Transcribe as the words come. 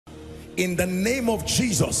in the name of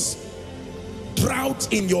Jesus.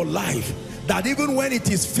 Drought in your life, that even when it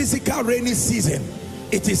is physical rainy season,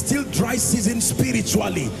 it is still dry season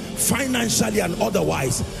spiritually, financially and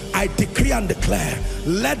otherwise. I decree and declare,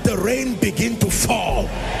 let the rain begin to fall.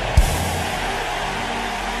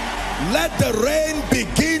 Let the rain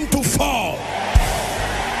begin to fall.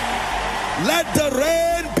 Let the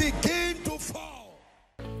rain begin to fall.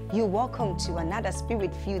 You're welcome to another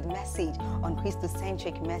spirit-filled message on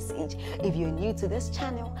Christocentric Message. If you're new to this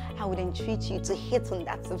channel, I would entreat you to hit on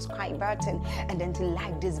that subscribe button and then to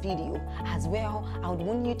like this video. As well, I would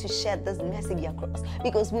want you to share this message across,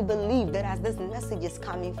 because we believe that as this message is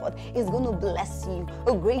coming forth, it's going to bless you.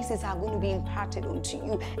 Graces are going to be imparted unto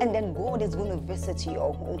you, and then God is going to visit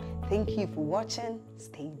your home. Thank you for watching.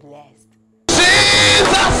 Stay blessed.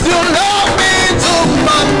 Jesus, you love me too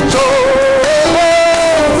much.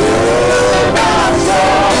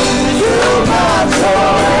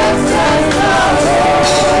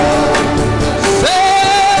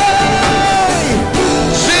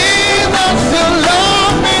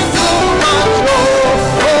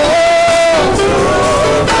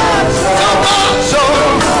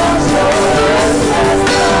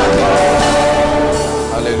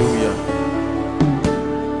 Hallelujah.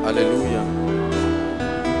 Hallelujah.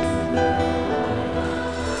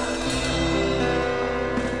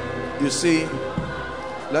 You see,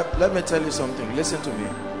 let me tell you something. Listen to me.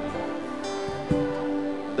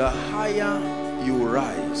 The higher you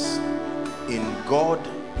rise in God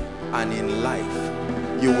and in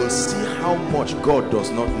life, you will see how much God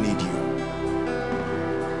does not need you.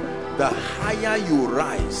 The higher you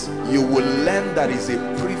rise, you will learn that it's a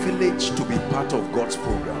privilege to be part of God's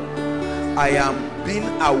program. I am being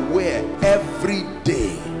aware every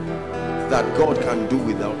day that God can do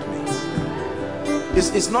without me.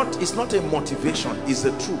 It's not a motivation, it's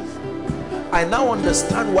the truth. I now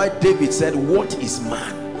understand why David said, what is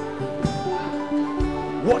man?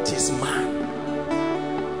 What is man?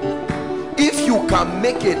 If you can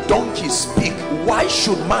make a donkey speak, why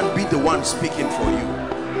should man be the one speaking for you?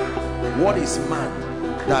 What is man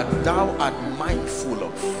that thou art mindful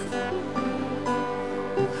of?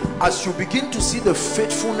 As you begin to see the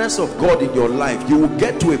faithfulness of God in your life, you will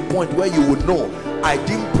get to a point where you will know, I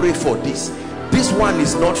didn't pray for this. This one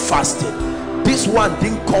is not fasting. This one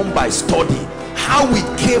didn't come by study. How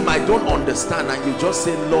it came, I don't understand. And you just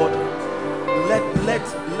say, Lord,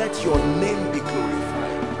 let your name be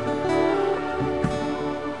glorified.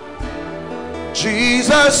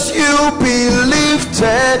 Jesus, you be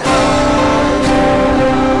lifted high.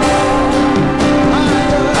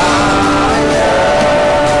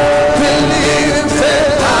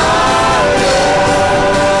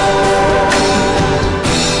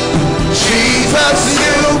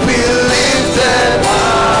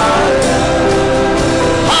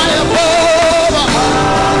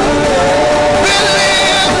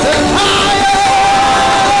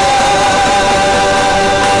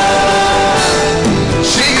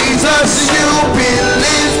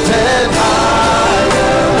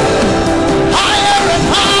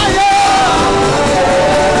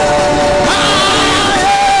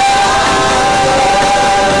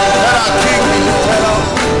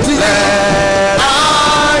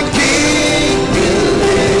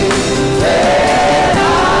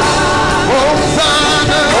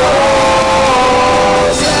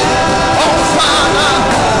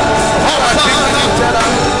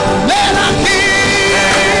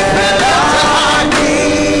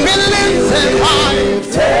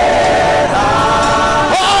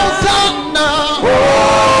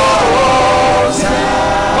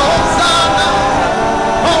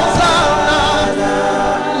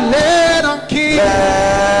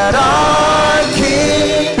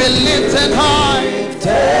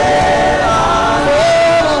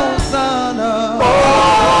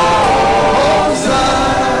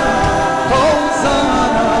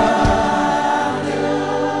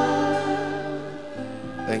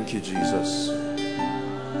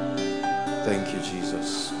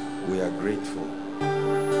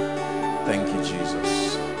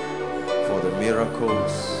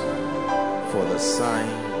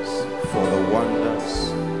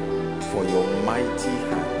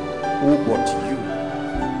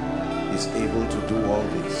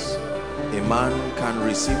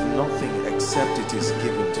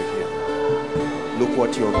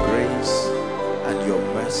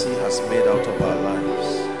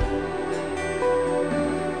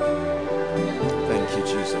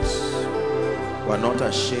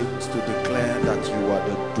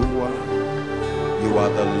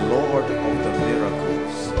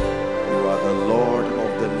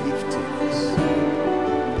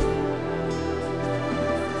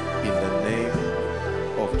 In the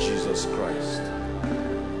Jesus Christ.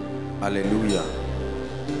 Hallelujah.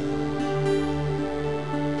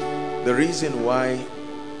 The reason why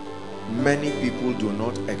many people do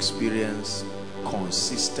not experience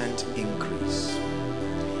consistent increase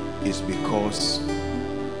is because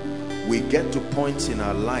we get to points in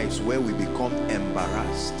our lives where we become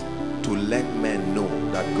embarrassed to let men know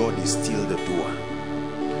that God is still the doer.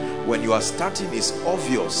 When you are starting, it's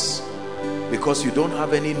obvious because you don't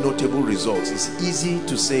have any notable results. It's easy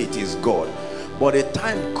to say it is God. But a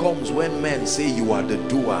time comes when men say you are the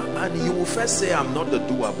doer, and you will first say I'm not the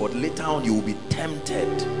doer, but later on you will be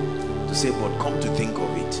tempted to say, but come to think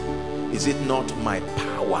of it, is it not my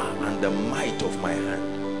power and the might of my hand?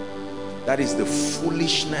 That is the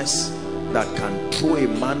foolishness that can throw a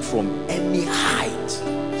man from any height.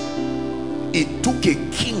 It took a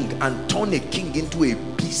king and turned a king into a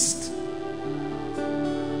beast.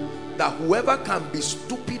 That whoever can be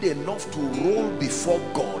stupid enough to roll before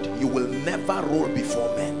God, you will never roll before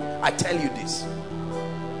men. I tell you this.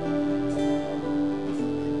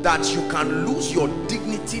 That you can lose your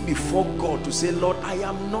dignity before God to say, Lord, I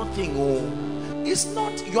am nothing. Oh, it's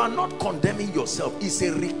not, you are not condemning yourself. It's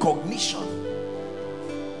a recognition.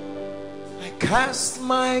 I cast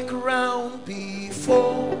my crown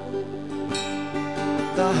before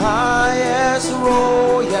the highest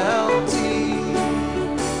royalty.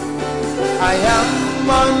 I am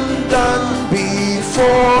undone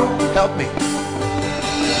before. Help me.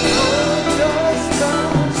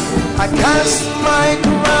 I cast my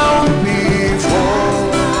crown before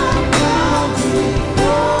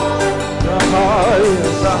the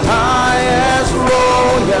highest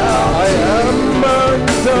royal. I am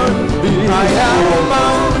undone before. I am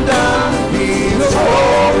undone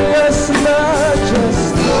before His majesty.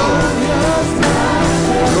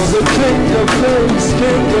 You're the King of kings,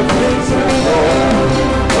 King of kings, so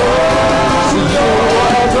you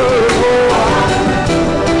are the Lord,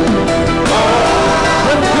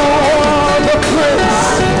 and you are the Prince,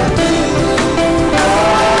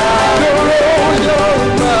 the royal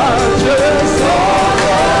majesty.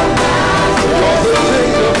 You're the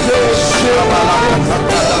King of kings,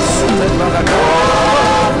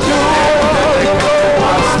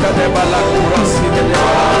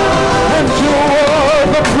 and you are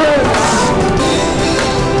the Prince,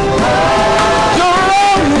 your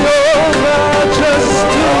royal majesty.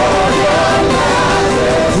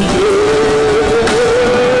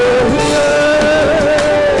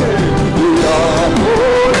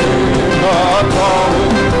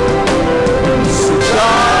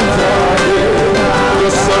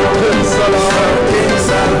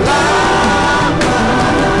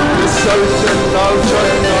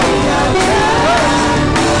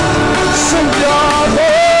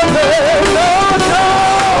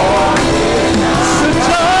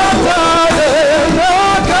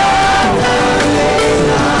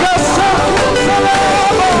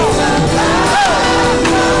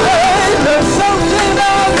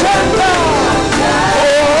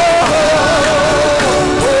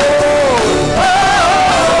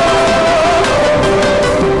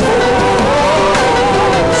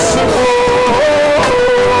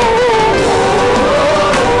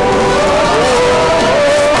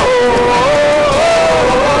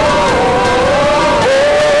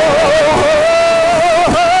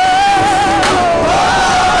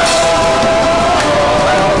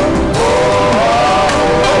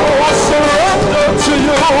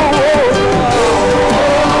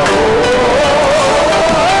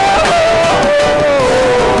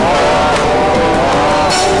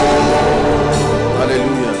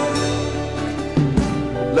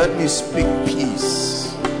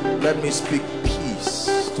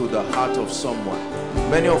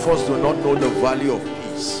 Many of us do not know the value of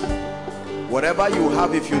peace. Whatever you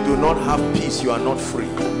have, if you do not have peace, you are not free,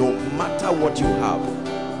 no matter what you have.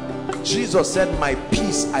 Jesus said, my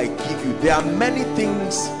peace I give you. There are many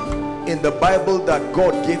things in the Bible that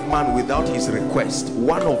God gave man without his request.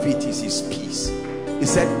 One of it is his peace. He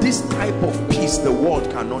said, this type of peace the world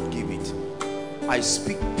cannot give it. I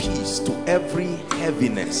speak peace to every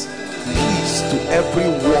heaviness, peace to every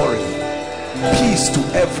worry, peace to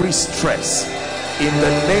every stress. In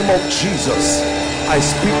the name of Jesus, I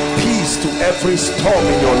speak peace to every storm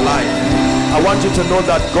in your life. I want you to know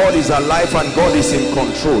that God is alive and God is in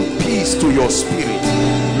control. Peace to your spirit.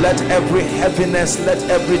 Let every heaviness, let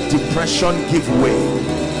every depression give way.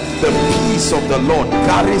 The peace of the Lord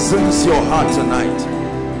garrisons your heart tonight.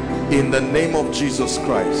 In the name of Jesus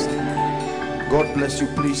Christ. God bless you.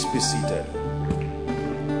 Please be seated.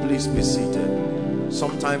 Please be seated.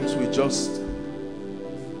 Sometimes we just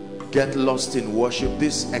get lost in worship.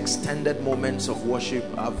 These extended moments of worship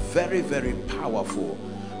are very, very powerful.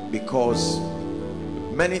 because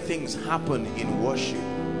many things happen in worship.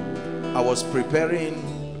 I was preparing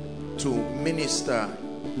to minister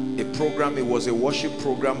a program. It was a worship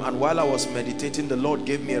program, and while I was meditating, the Lord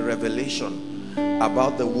gave me a revelation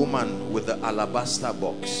about the woman with the alabaster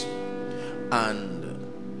box. And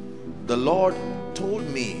the Lord told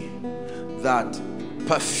me that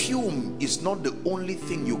perfume is not the only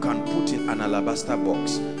thing you can put in an alabaster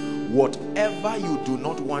box. Whatever you do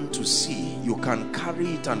not want to see, you can carry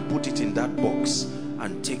it and put it in that box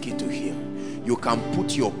and take it to him. You can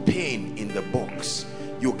put your pain in the box.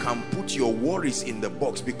 You can put your worries in the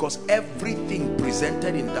box, because everything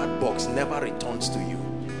presented in that box never returns to you.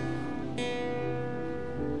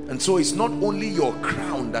 And so it's not only your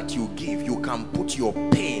crown that you give. You can put your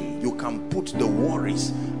pain, you can put the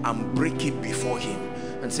worries and break it before him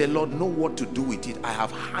and say, Lord, know what to do with it. I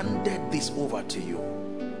have handed this over to you.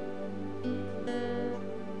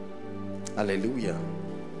 Hallelujah.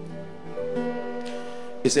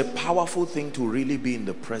 It's a powerful thing to really be in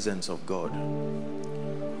the presence of God.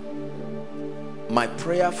 My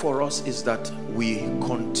prayer for us is that we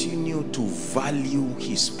continue to value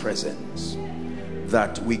his presence,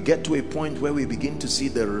 that we get to a point where we begin to see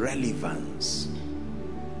the relevance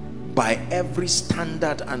by every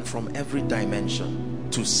standard and from every dimension,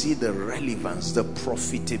 to see the relevance, the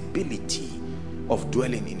profitability of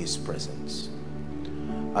dwelling in his presence.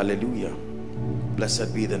 Hallelujah.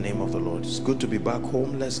 Blessed be the name of the Lord. It's good to be back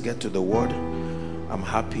home. Let's get to the word. I'm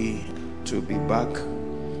happy to be back.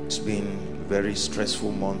 It's been a very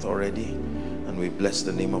stressful month already, and we bless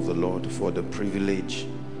the name of the Lord for the privilege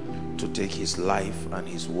to take his life and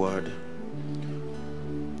his word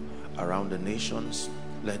around the nations.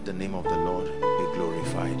 Let the name of the Lord be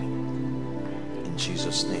glorified in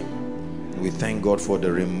Jesus' name. We thank God for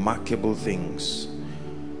the remarkable things.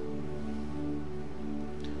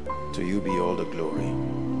 To you be all the glory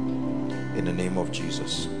in the name of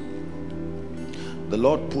Jesus. The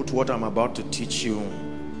Lord put what I'm about to teach you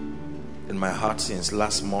in my heart since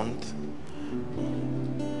last month.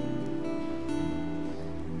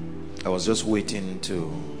 I was just waiting to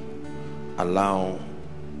allow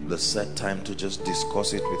the set time to just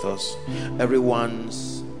discuss it with us.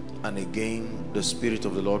 Everyone's, and again, the Spirit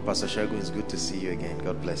of the Lord. Pastor Shagun, it's good to see you again.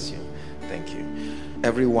 God bless you. Thank you.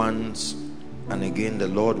 Everyone's, and again, the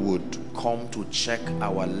Lord would come to check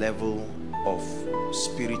our level of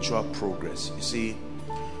spiritual progress. You see,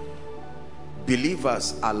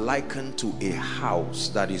 believers are likened to a house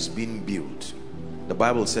that is being built. The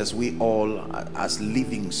Bible says we all are as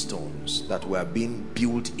living stones that were being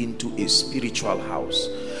built into a spiritual house,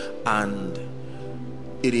 and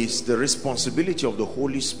it is the responsibility of the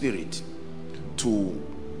Holy Spirit to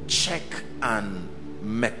check and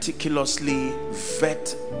meticulously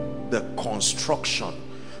vet the construction,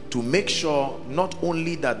 to make sure not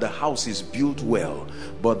only that the house is built well,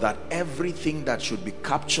 but that everything that should be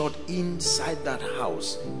captured inside that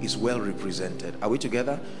house is well represented. Are we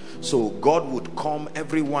together? So God would come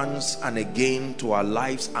every once and again to our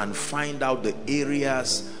lives and find out the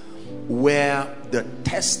areas where the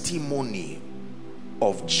testimony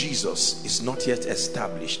of Jesus is not yet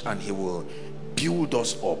established, and he will build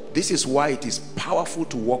us up. This is why it is powerful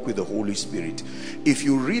to walk with the Holy Spirit. If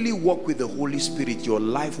you really walk with the Holy Spirit, your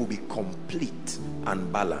life will be complete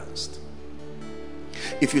and balanced.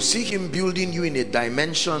 If you see him building you in a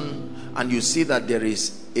dimension and you see that there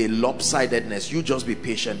is a lopsidedness, you just be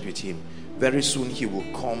patient with him. Very soon he will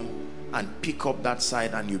come and pick up that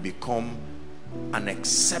side, and you become an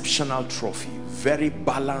exceptional trophy. Very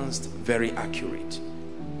balanced, very accurate.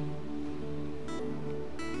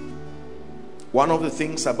 One of the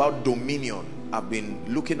things about dominion, I've been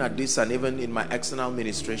looking at this, and even in my external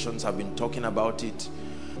ministrations I've been talking about it,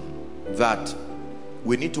 that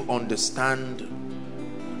we need to understand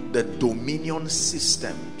the dominion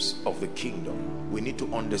systems of the kingdom. We need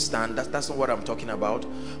to understand that that's not what I'm talking about,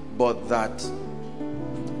 but that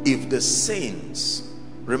if the saints,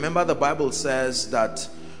 remember the Bible says that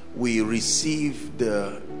we receive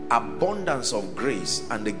the abundance of grace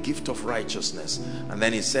and the gift of righteousness, and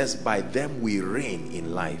then it says by them we reign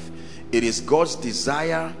in life. It is God's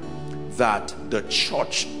desire that the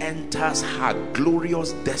church enters her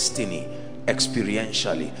glorious destiny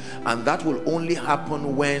experientially, and that will only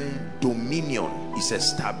happen when dominion is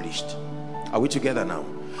established. Are we together now?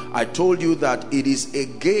 I told you that it is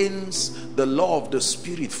against the law of the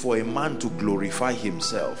Spirit for a man to glorify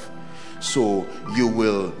himself. So you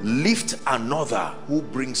will lift another who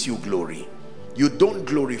brings you glory. You don't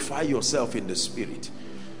glorify yourself in the Spirit.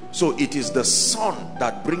 So it is the Son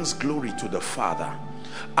that brings glory to the Father,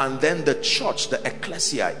 and then the church, the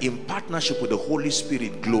ecclesia, in partnership with the Holy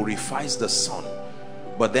Spirit, glorifies the Son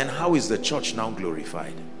But then how is the church now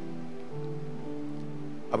glorified?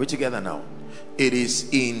 Are we together now? It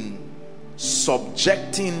is in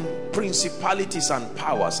subjecting principalities and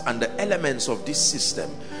powers and the elements of this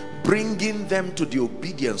system, bringing them to the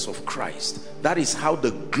obedience of Christ. That is how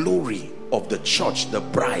the glory of the church, the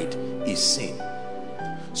bride, is seen.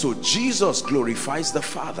 So Jesus glorifies the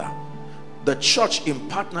Father. The church, in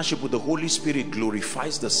partnership with the Holy Spirit,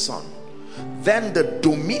 glorifies the Son. Then the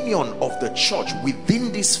dominion of the church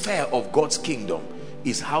within this sphere of God's kingdom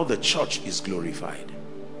is how the church is glorified.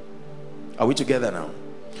 Are we together now?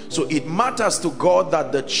 So it matters to God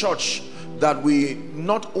that the church, that we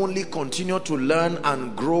not only continue to learn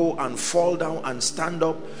and grow and fall down and stand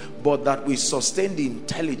up, but that we sustain the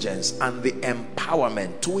intelligence and the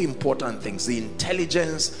empowerment. Two important things: the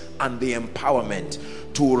intelligence and the empowerment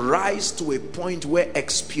to rise to a point where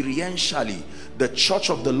experientially the church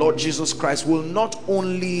of the Lord Jesus Christ will not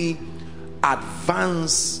only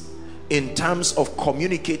advance in terms of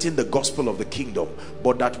communicating the gospel of the kingdom,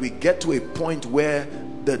 but that we get to a point where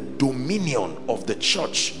the dominion of the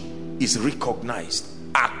church is recognized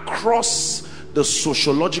across the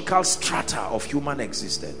sociological strata of human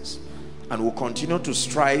existence. And we'll continue to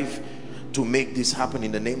strive to make this happen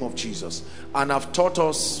in the name of Jesus. And I've taught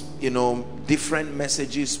us, different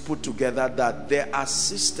messages put together, that there are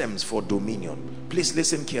systems for dominion. Please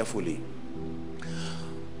listen carefully.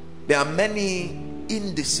 There are many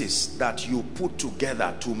indices that you put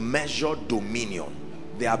together to measure dominion,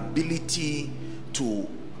 the ability to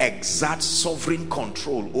exert sovereign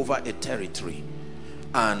control over a territory.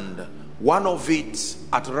 And one of it,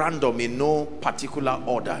 at random, in no particular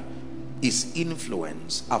order, is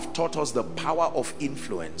influence. I've taught us the power of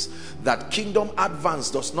influence, that kingdom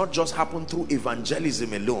advance does not just happen through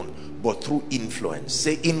evangelism alone, but through influence.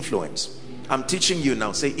 Say influence. I'm teaching you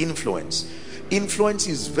now. Say influence. Influence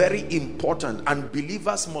is very important, and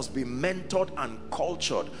believers must be mentored and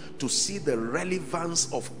cultured to see the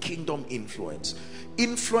relevance of kingdom influence.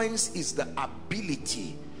 Influence is the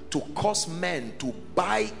ability to cause men to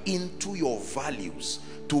buy into your values,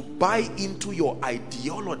 to buy into your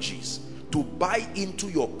ideologies, to buy into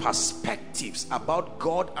your perspectives about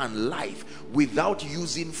God and life without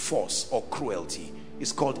using force or cruelty.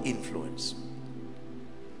 It's called influence.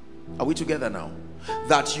 Are we together now?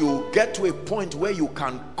 That you get to a point where you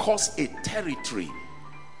can cause a territory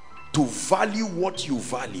to value what you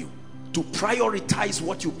value, to prioritize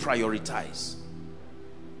what you prioritize.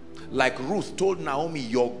 Like Ruth told Naomi,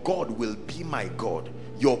 your God will be my God,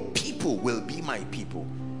 your people will be my people.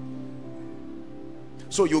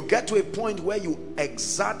 So you get to a point where you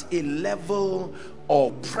exert a level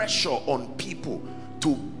of pressure on people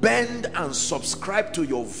to bend and subscribe to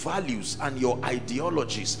your values and your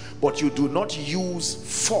ideologies, but you do not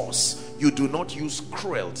use force, you do not use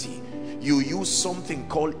cruelty, you use something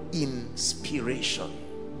called inspiration.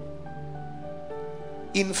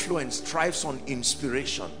 Influence thrives on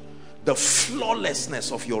inspiration, the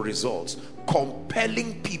flawlessness of your results,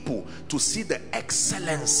 compelling people to see the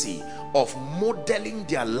excellency of modeling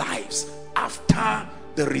their lives after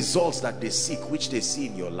the results that they seek, which they see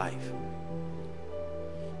in your life.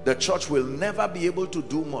 The church will never be able to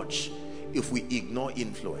do much if we ignore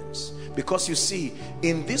influence, because you see,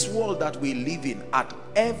 in this world that we live in, at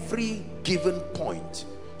every given point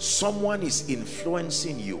someone is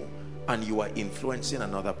influencing you and you are influencing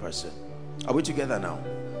another person. Are we together now?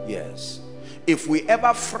 Yes. If we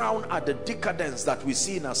ever frown at the decadence that we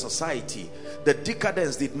see in our society, the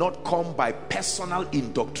decadence did not come by personal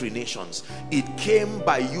indoctrinations. It came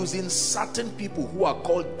by using certain people who are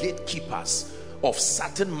called gatekeepers of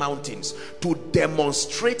certain mountains to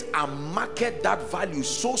demonstrate and market that value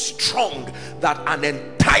so strong that an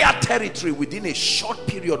entire territory within a short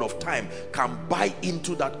period of time can buy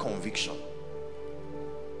into that conviction.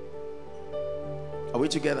 Are we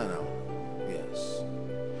together now? Yes.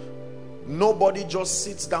 Nobody just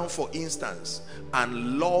sits down, for instance,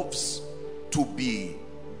 and loves to be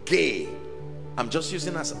gay. I'm just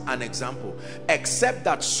using as an example, except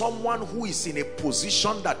that someone who is in a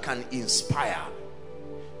position that can inspire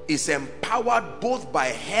is empowered both by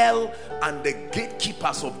hell and the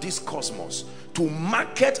gatekeepers of this cosmos to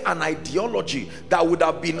market an ideology that would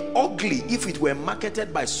have been ugly if it were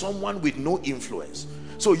marketed by someone with no influence.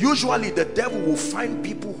 So usually the devil will find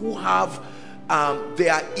people who have they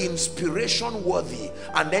are inspiration worthy,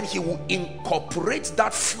 and then he will incorporate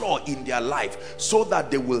that flaw in their life so that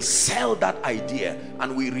they will sell that idea,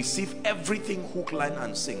 and we receive everything hook, line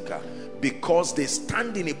and sinker, because they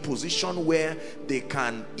stand in a position where they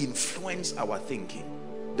can influence our thinking.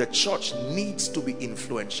 The church needs to be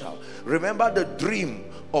influential. Remember the dream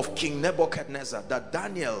of King Nebuchadnezzar that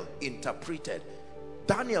Daniel interpreted.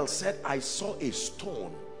 Daniel said, I saw a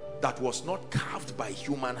stone that was not carved by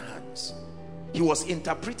human hands. He was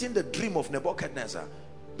interpreting the dream of Nebuchadnezzar,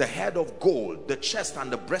 the head of gold, the chest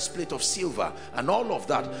and the breastplate of silver, and all of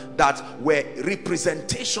that, that were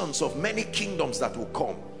representations of many kingdoms that will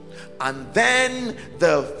come. And then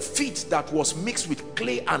the feet that was mixed with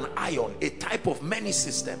clay and iron, a type of many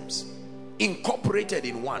systems incorporated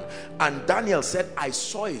in one. And Daniel said, I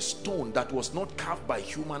saw a stone that was not carved by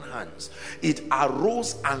human hands. It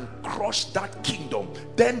arose and crushed that kingdom.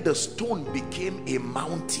 Then the stone became a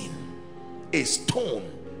mountain. A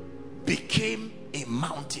stone became a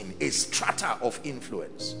mountain, a strata of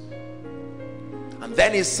influence. And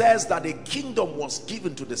then it says that a kingdom was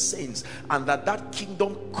given to the saints, and that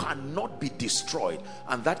kingdom cannot be destroyed,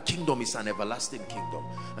 and that kingdom is an everlasting kingdom.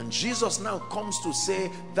 And Jesus now comes to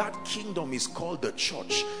say that kingdom is called the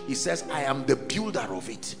church. He says, I am the builder of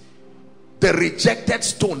it. The rejected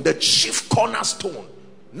stone, the chief cornerstone,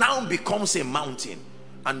 now becomes a mountain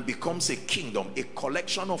and becomes a kingdom, a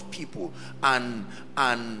collection of people, and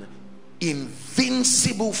an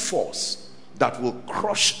invincible force that will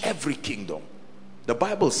crush every kingdom. The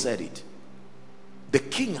Bible said it. The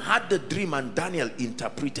king had the dream and Daniel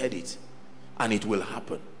interpreted it, and it will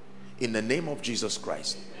happen in the name of Jesus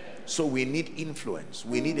Christ. So we need influence.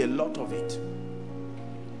 We need a lot of it.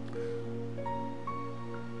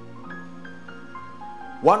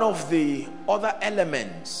 One of the other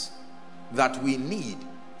elements that we need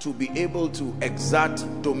to be able to exert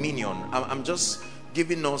dominion, I'm just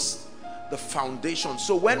giving us the foundation.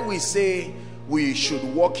 So when we say we should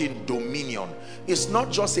walk in dominion, it's not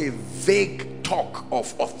just a vague talk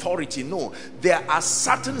of authority. No, there are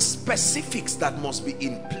certain specifics that must be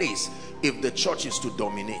in place if the church is to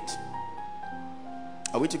dominate.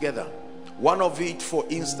 Are we together? One of it, for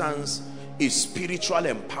instance, is spiritual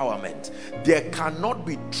empowerment. There cannot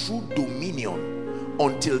be true dominion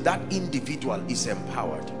until that individual is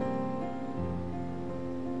empowered.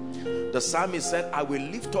 The psalmist said, I will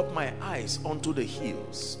lift up my eyes unto the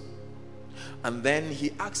hills. And then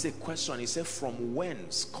he asked a question. He said, from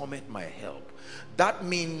whence cometh my help? That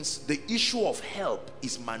means the issue of help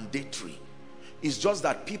is mandatory. It's just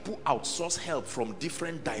that people outsource help from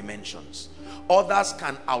different dimensions. Others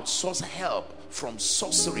can outsource help from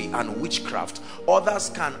sorcery and witchcraft.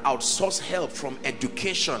 Others can outsource help from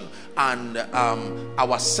education and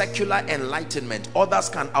our secular enlightenment. Others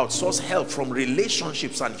can outsource help from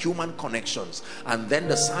relationships and human connections. And then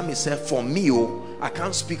the psalmist said, for me, I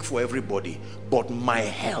can't speak for everybody, but my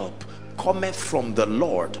help cometh from the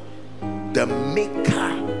Lord, the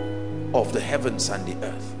maker of the heavens and the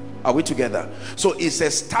earth. Are we together? So it's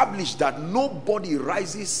established that nobody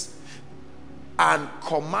rises and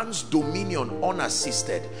commands dominion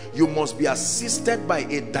unassisted. You must be assisted by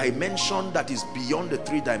a dimension that is beyond the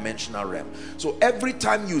three-dimensional realm. So every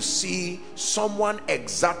time you see someone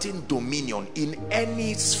exerting dominion in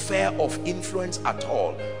any sphere of influence at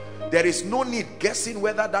all, there is no need guessing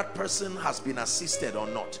whether that person has been assisted or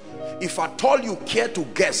not. If at all you care to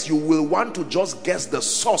guess, you will want to just guess the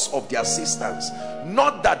source of the assistance,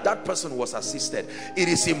 not that that person was assisted. It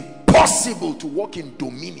is impossible to walk in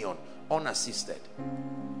dominion unassisted.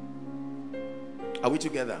 Are we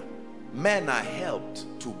together? Men are helped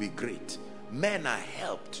to be great. Men are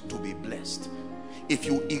helped to be blessed. If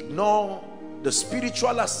you ignore the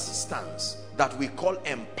spiritual assistance that we call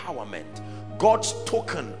empowerment, God's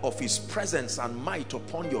token of his presence and might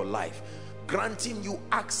upon your life, granting you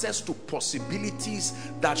access to possibilities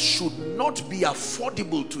that should not be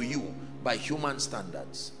affordable to you by human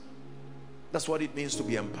standards. That's what it means to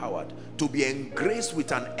be empowered, to be engraced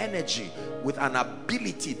with an energy, with an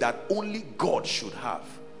ability that only God should have,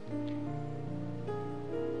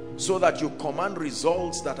 so that you command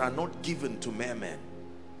results that are not given to mere men.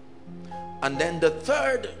 And then the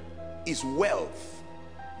third is wealth.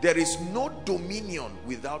 There is no dominion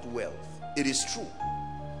without wealth. It is true.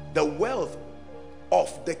 The wealth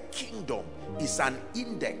of the kingdom is an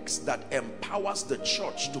index that empowers the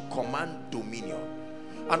church to command dominion.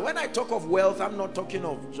 And when I talk of wealth, I'm not talking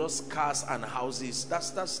of just cars and houses.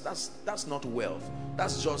 That's not wealth.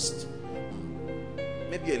 That's just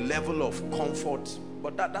maybe a level of comfort,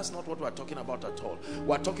 but that's not what we're talking about at all.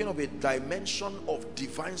 We're talking of a dimension of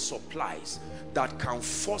divine supplies that can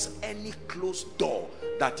force any closed door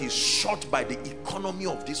that is shut by the economy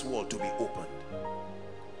of this world to be opened.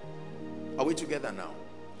 Are we together now?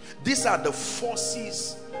 These are the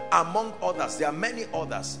forces, among others. There are many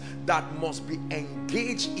others that must be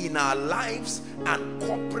engaged in our lives and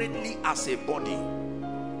corporately as a body.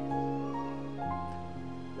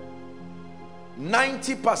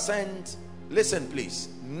 90%, listen please,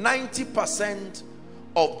 90%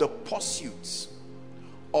 of the pursuits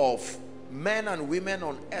of men and women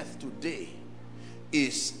on earth today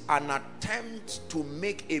is an attempt to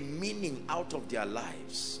make a meaning out of their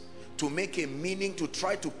lives, to make a meaning, to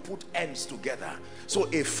try to put ends together. So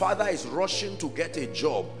a father is rushing to get a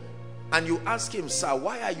job, and you ask him, sir,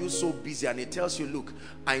 why are you so busy? And he tells you, look,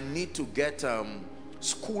 I need to get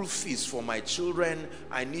school fees for my children,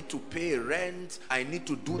 I need to pay rent, I need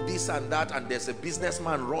to do this and that, and there's a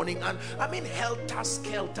businessman running, and I mean helter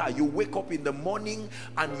skelter. You wake up in the morning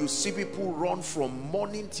and you see people run from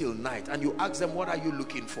morning till night, and you ask them, what are you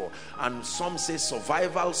looking for? And some say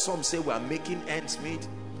survival, some say we are making ends meet,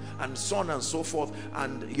 and so on and so forth.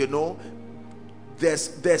 And you know, there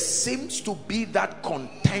seems to be that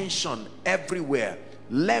contention everywhere,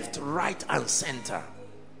 left, right and center.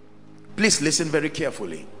 Please listen very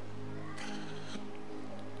carefully.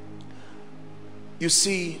 You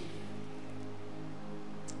see,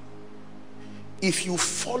 if you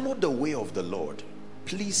follow the way of the Lord,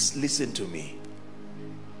 please listen to me.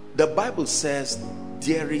 The Bible says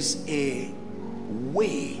there is a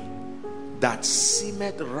way that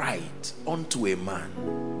seemeth right unto a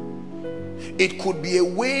man. It could be a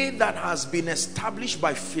way that has been established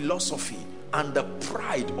by philosophy and the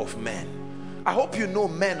pride of men. I hope you know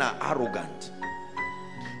men are arrogant.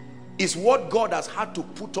 It's what God has had to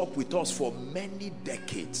put up with us for many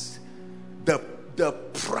decades. The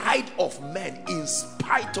pride of men in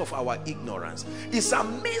spite of our ignorance. It's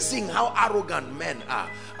amazing how arrogant men are.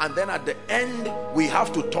 And then at the end, we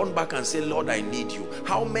have to turn back and say, Lord, I need you.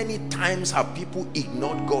 How many times have people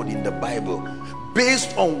ignored God in the Bible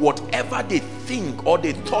based on whatever they think or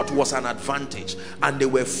they thought was an advantage, and they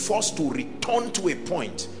were forced to return to a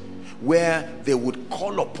point where they would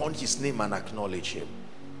call upon his name and acknowledge him.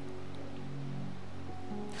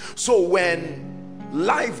 So when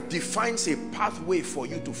life defines a pathway for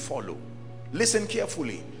you to follow, listen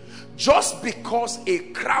carefully. Just because a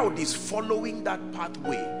crowd is following that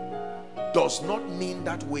pathway does not mean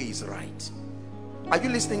that way is right. Are you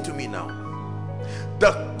listening to me now?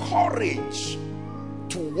 The courage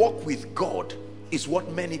to walk with God is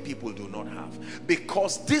what many people do not have,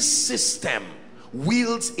 because this system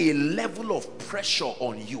wields a level of pressure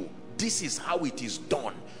on you. This is how it is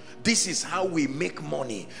done. This is how we make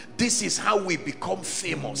money. This is how we become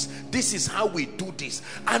famous. This is how we do this.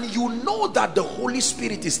 And you know that the Holy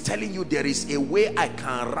Spirit is telling you there is a way I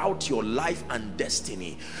can route your life and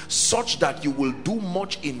destiny such that you will do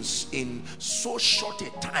much in so short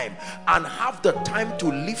a time and have the time to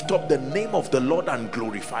lift up the name of the Lord and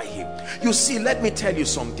glorify him. You see, let me tell you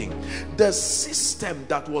something. The system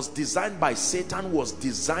that was designed by Satan was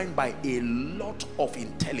designed by a lot of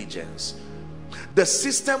intelligence. The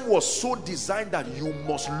system was so designed that you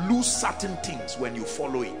must lose certain things when you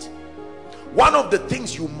follow it. One of the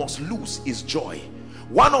things you must lose is joy.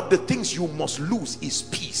 One of the things you must lose is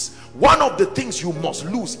peace. One of the things you must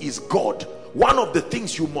lose is God. One of the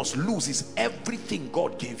things you must lose is everything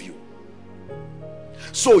God gave you.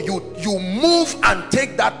 So you move and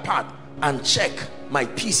take that path and check, my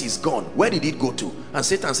peace is gone. Where did it go to? And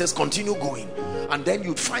Satan says, continue going. And then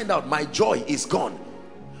you'd find out, my joy is gone.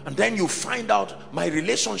 And then you find out, my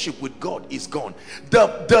relationship with God is gone. The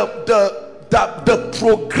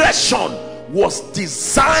progression was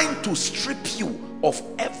designed to strip you of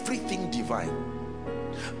everything divine,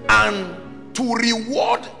 and to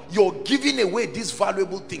reward your giving away these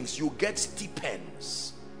valuable things. You get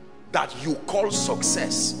stipends that you call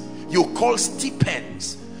success. You call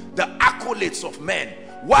stipends the accolades of men.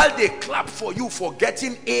 While they clap for you for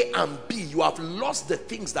getting A and B, you have lost the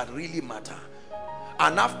things that really matter.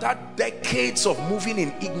 And after decades of moving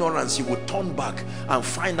in ignorance, you would turn back and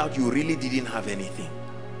find out you really didn't have anything.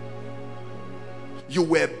 You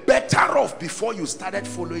were better off before you started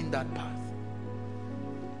following that path.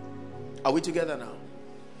 Are we together now?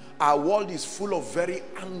 Our world is full of very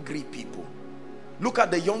angry people. Look at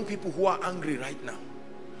the young people who are angry right now.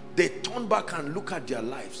 They turn back and look at their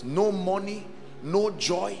lives. No money, no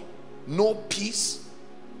joy, no peace.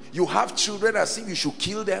 You have children as if you should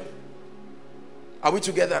kill them. Are we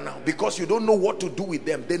together now? Because you don't know what to do with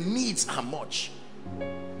them. The needs are much.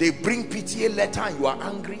 They bring PTA letter and you are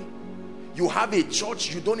angry. You have a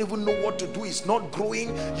church, you don't even know what to do. It's not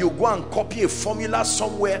growing. You go and copy a formula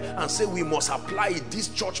somewhere and say, we must apply it. This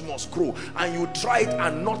church must grow. And you try it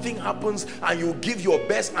and nothing happens, and you give your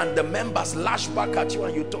best and the members lash back at you,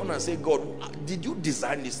 and you turn and say, God, did you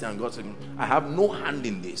design this thing? And God said, I have no hand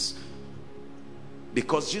in this.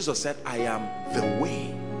 Because Jesus said, I am the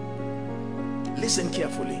way. Listen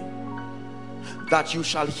carefully. That you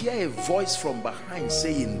shall hear a voice from behind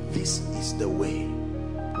saying, this is the way,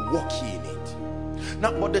 walk ye in it.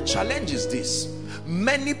 Now, but the challenge is this.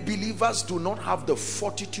 Many believers do not have the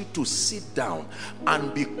fortitude to sit down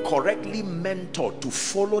and be correctly mentored to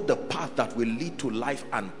follow the path that will lead to life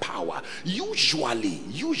and power. Usually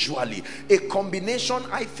a combination,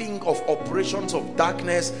 I think, of operations of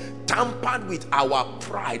darkness tampered with our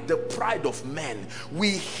pride, the pride of men.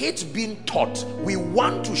 We hate being taught. We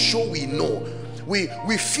want to show we know.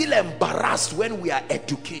 We feel embarrassed when we are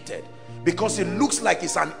educated because it looks like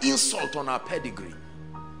it's an insult on our pedigree.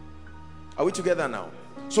 Are we together now?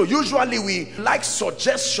 So usually we like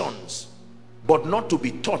suggestions, but not to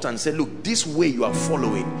be taught and say, look, this way you are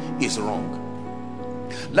following is wrong.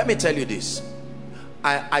 Let me tell you this.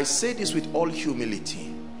 I say this with all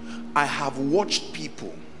humility. I have watched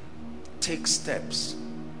people take steps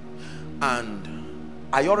and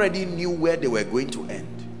I already knew where they were going to end.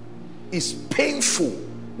 It's painful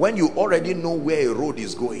when you already know where a road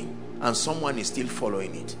is going and someone is still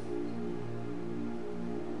following it.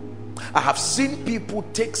 I have seen people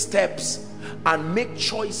take steps and make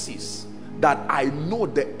choices that I know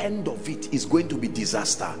the end of it is going to be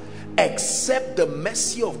disaster, except the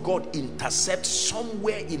mercy of God intercepts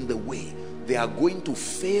somewhere in the way. They are going to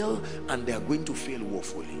fail, and they are going to fail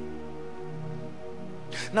woefully.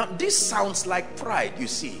 Now this sounds like pride. You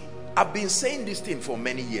see, I've been saying this thing for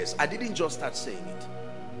many years. I didn't just start saying it.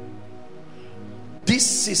 This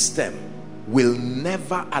system will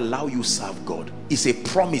never allow you serve God. It's a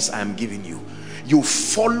promise I am giving you. You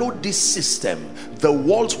follow this system, the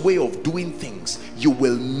world's way of doing things, you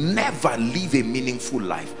will never live a meaningful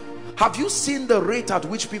life. Have you seen the rate at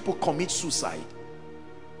which people commit suicide?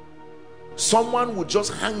 Someone would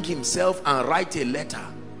just hang himself and write a letter.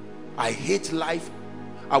 I hate life.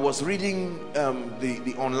 I was reading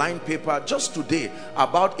the online paper just today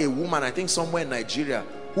about a woman, I think somewhere in Nigeria,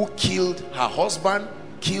 who killed her husband,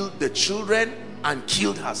 killed the children, and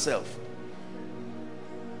killed herself.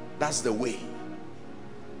 That's the way.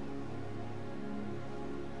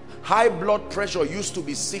 High blood pressure used to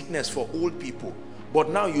be sickness for old people,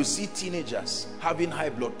 but now you see teenagers having high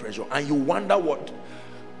blood pressure and you wonder what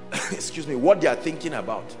excuse me, what they are thinking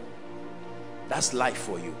about. That's life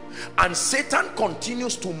for you. And Satan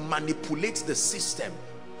continues to manipulate the system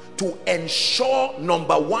to ensure,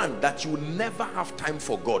 number one, that you never have time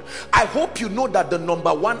for God. I hope you know that the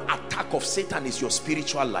number one attack of Satan is your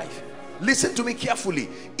spiritual life. Listen to me carefully.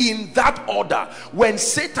 In that order, when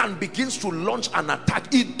Satan begins to launch an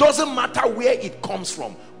attack, it doesn't matter where it comes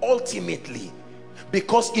from, ultimately.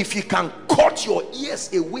 Because if he can cut your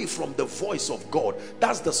ears away from the voice of God,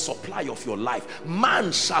 that's the supply of your life.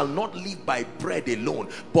 Man shall not live by bread alone,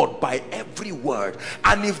 but by every word.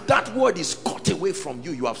 And if that word is cut away from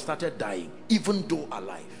you, you have started dying, even though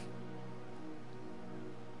alive.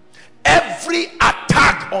 Every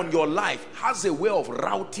attack on your life has a way of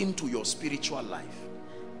routing to your spiritual life.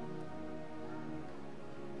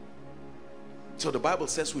 So the Bible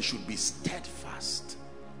says we should be steadfast,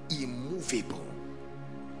 immovable.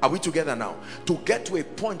 Are we together now? To get to a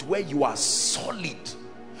point where you are solid,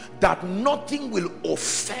 that nothing will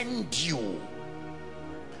offend you,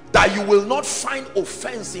 that you will not find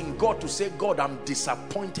offense in God to say, God, I'm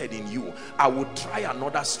disappointed in you, I will try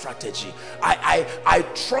another strategy. I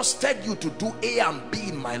trusted you to do A and B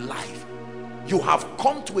in my life. You have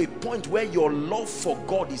come to a point where your love for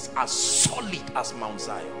God is as solid as Mount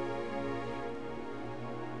Zion.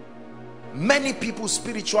 Many people's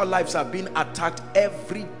spiritual lives are being attacked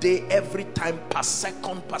every day, every time, per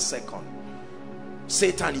second.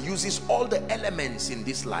 Satan uses all the elements in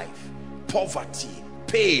this life: poverty,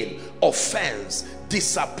 pain, offense,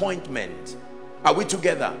 disappointment. Are we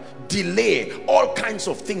together? Delay, all kinds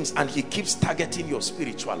of things, and he keeps targeting your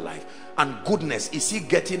spiritual life. And goodness, is he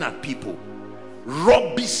getting at people,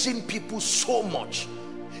 rubbishing people so much.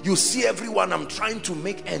 You see everyone, I'm trying to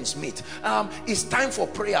make ends meet. It's time for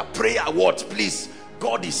prayer. Prayer what? Please,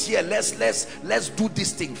 God is here. Let's do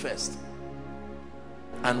this thing first.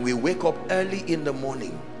 And we wake up early in the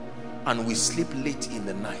morning and we sleep late in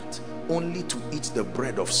the night, only to eat the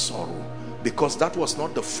bread of sorrow, because that was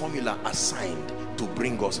not the formula assigned to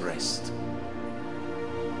bring us rest.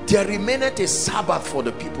 There remaineth a Sabbath for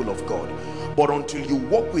the people of God. But until you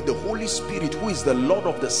walk with the Holy Spirit, who is the Lord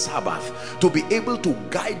of the Sabbath, to be able to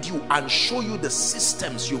guide you and show you the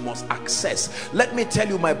systems you must access. Let me tell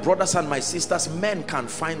you, my brothers and my sisters, men can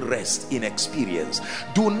find rest in experience.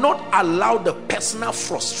 Do not allow the personal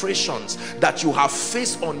frustrations that you have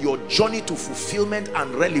faced on your journey to fulfillment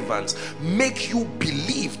and relevance make you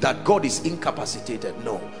believe that God is incapacitated.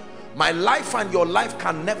 No. My life and your life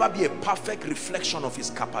can never be a perfect reflection of his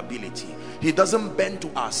capability. He doesn't bend to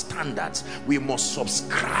our standards. We must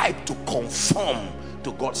subscribe to conform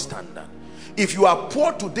to God's standard. If you are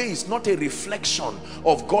poor today, it's not a reflection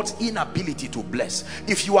of God's inability to bless.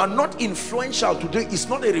 If you are not influential today, it's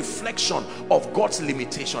not a reflection of God's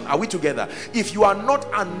limitation. Are we together? If you are not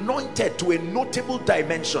anointed to a notable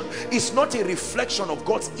dimension, it's not a reflection of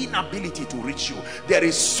God's inability to reach you. There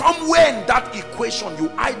is somewhere in that equation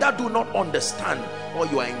you either do not understand or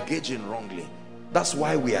you are engaging wrongly. That's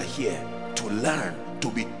why we are here, to learn, to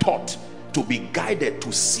be taught, to be guided,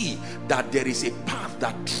 to see that there is a path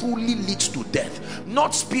that truly leads to death.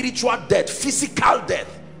 Not spiritual death, physical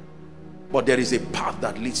death, but there is a path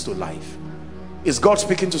that leads to life. Is God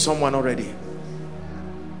speaking to someone already?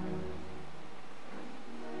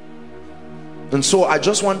 And so I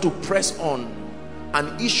just want to press on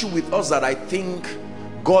an issue with us that I think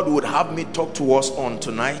God would have me talk to us on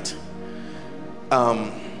tonight,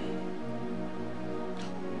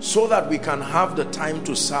 so that we can have the time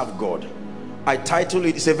to serve God. I title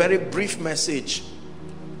it, it's a very brief message,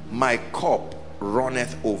 My Cup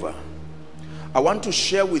Runneth Over. I want to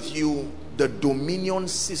share with you the dominion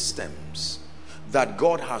systems that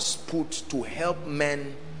God has put to help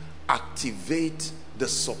men activate the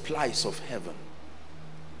supplies of heaven.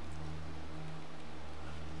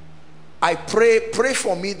 I pray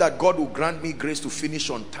for me that God will grant me grace to finish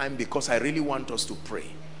on time, because I really want us to pray.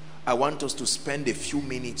 I want us to spend a few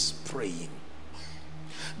minutes praying.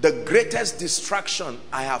 The greatest distraction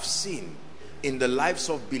I have seen in the lives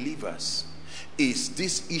of believers is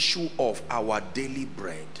this issue of our daily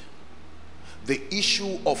bread. The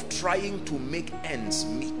issue of trying to make ends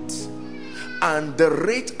meet. And the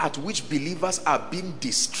rate at which believers are being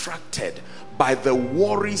distracted by the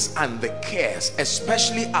worries and the cares,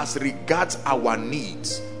 especially as regards our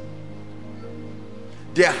needs.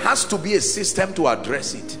 There has to be a system to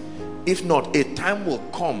address it. If not, a time will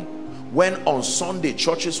come when on Sunday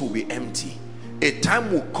churches will be empty. A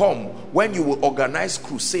time will come when you will organize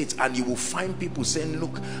crusades and you will find people saying,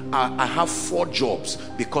 look, I have 4 jobs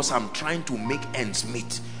because I'm trying to make ends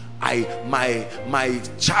meet. My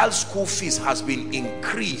child's school fees has been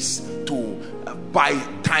increased by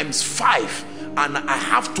 ×5, and I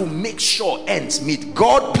have to make sure ends meet.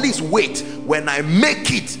 God, please wait. When I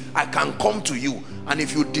make it, I can come to you, and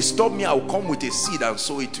if you disturb me, I'll come with a seed and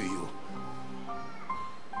sow it to you.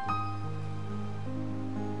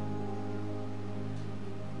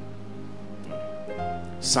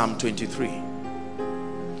 Psalm 23.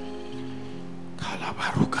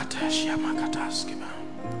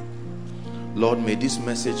 Lord, may this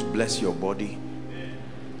message bless your body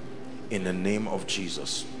in the name of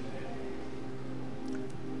Jesus.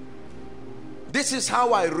 This is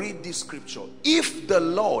how I read this scripture. If the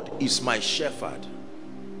Lord is my shepherd,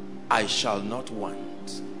 I shall not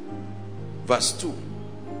want. Verse 2.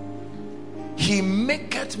 He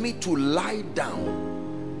maketh me to lie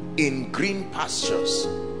down in green pastures.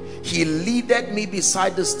 He leadeth me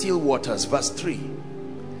beside the still waters. Verse 3.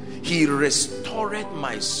 He restored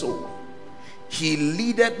my soul. He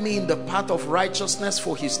leadeth me in the path of righteousness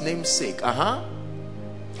for his name's sake.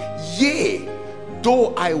 Yea,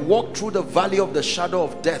 though I walk through the valley of the shadow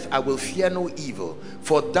of death, I will fear no evil,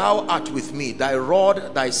 for thou art with me. Thy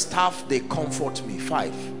rod, thy staff, they comfort me.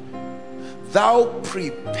 5. Thou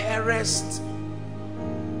preparest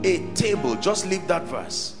a table. Just leave that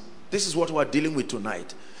verse. This is what we're dealing with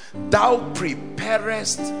tonight. Thou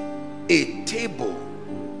preparest a table,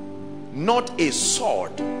 not a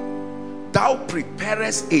sword. Thou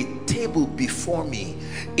preparest a table before me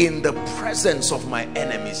in the presence of my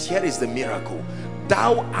enemies. Here is the miracle.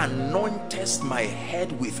 Thou anointest my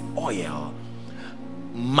head with oil.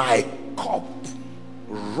 My cup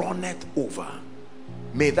runneth over.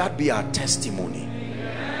 May that be our testimony.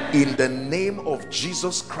 In the name of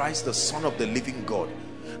Jesus Christ, the Son of the living God,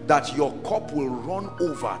 that your cup will run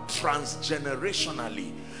over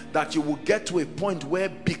transgenerationally, that you will get to a point where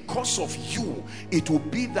because of you, it will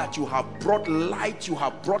be that you have brought light, you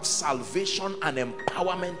have brought salvation and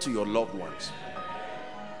empowerment to your loved ones.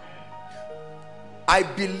 I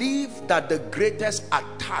believe that the greatest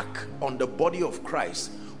attack on the body of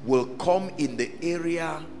Christ will come in the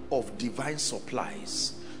area of divine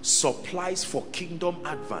supplies. Supplies for kingdom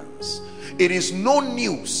advance. It is no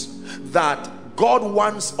news that God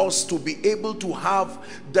wants us to be able to have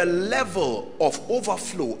the level of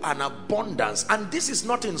overflow and abundance, and this is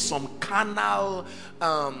not in some carnal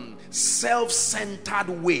self-centered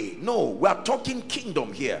way. No, we are talking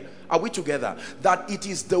kingdom here. Are we together? That it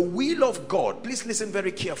is the will of God, please listen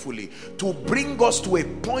very carefully, to bring us to a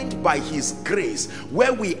point by his grace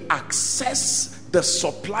where we access the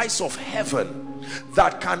supplies of heaven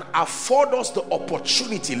that can afford us the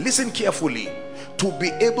opportunity, listen carefully, to be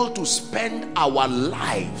able to spend our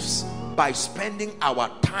lives by spending our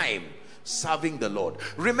time Serving the Lord.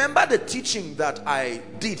 Remember the teaching that I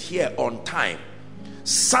did here on time.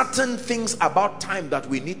 Certain things about time that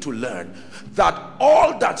we need to learn. That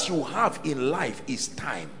all that you have in life is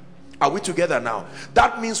time. Are we together now?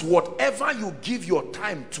 That means whatever you give your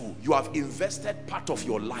time to, you have invested part of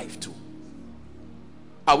your life to.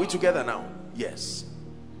 Are we together now? Yes.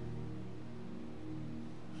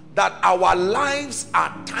 That our lives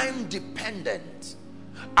are time dependent,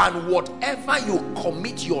 and whatever you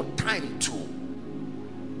commit your time to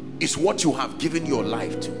is what you have given your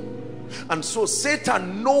life to. And so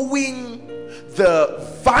Satan, knowing the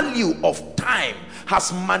value of time,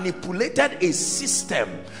 has manipulated a system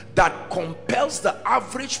that compels the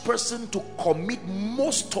average person to commit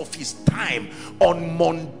most of his time on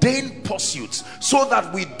mundane pursuits, so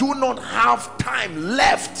that we do not have time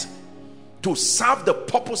left to serve the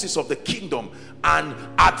purposes of the kingdom and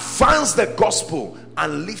advance the gospel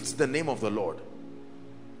and lift the name of the Lord.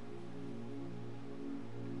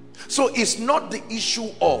 So it's not the issue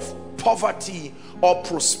of poverty or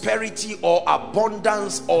prosperity or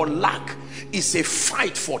abundance or lack. It's a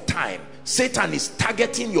fight for time. Satan is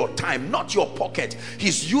targeting your time, not your pocket.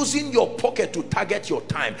 He's using your pocket to target your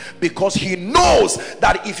time, because he knows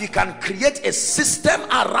that if he can create a system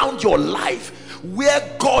around your life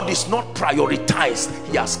where God is not prioritized,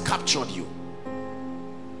 he has captured you.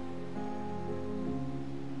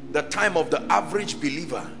 The time of the average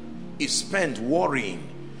believer is spent worrying,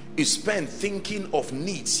 is spent thinking of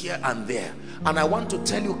needs here and there. And I want to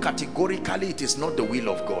tell you categorically, it is not the will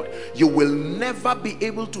of God. You will never be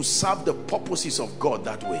able to serve the purposes of God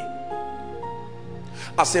that way.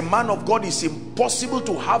 As a man of God, it's impossible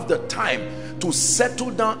to have the time to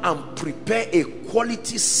settle down and prepare a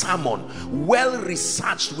quality sermon, well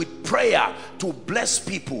researched, with prayer to bless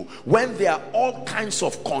people, when there are all kinds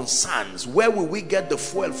of concerns. Where will we get the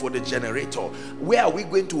fuel for the generator? Where are we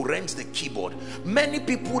going to rent the keyboard? Many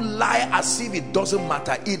people lie as if it doesn't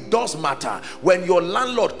matter. It does matter. When your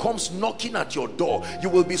landlord comes knocking at your door, you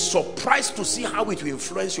will be surprised to see how it will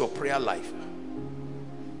influence your prayer life.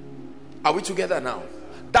 Are we together now?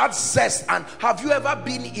 That zest. And have you ever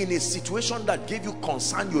been in a situation that gave you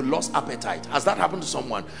concern, you lost appetite? Has that happened to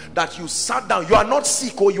someone? That you sat down, you are not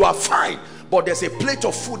sick or you are fine, but there's a plate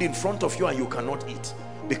of food in front of you and you cannot eat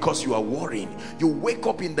because you are worrying. You wake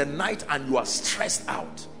up in the night and you are stressed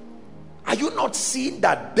out. Are you not seeing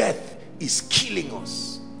that death is killing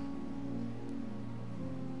us?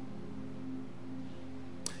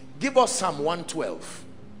 Give us Psalm 112.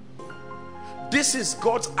 This is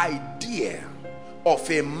God's idea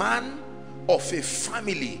of a man, of a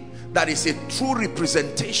family that is a true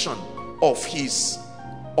representation of his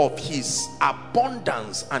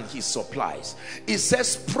abundance and his supplies. It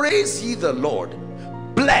says, praise ye the Lord.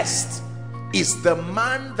 Blessed is the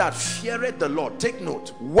man that feareth the Lord. Take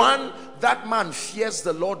note. One, that man fears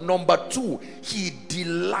the Lord. Number two, he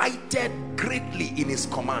delighted greatly in his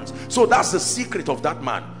commands. So that's the secret of that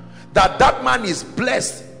man. That man is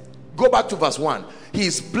blessed. Go back to verse 1. He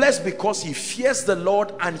is blessed because he fears the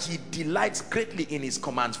Lord and he delights greatly in his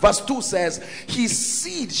commands. Verse 2 says, his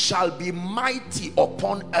seed shall be mighty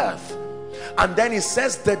upon earth. And then it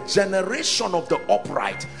says, the generation of the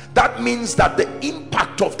upright. That means that the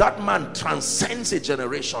impact of that man transcends a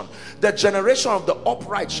generation. The generation of the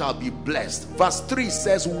upright shall be blessed. Verse 3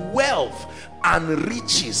 says, wealth and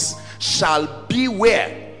riches shall be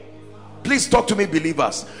where? Please talk to me,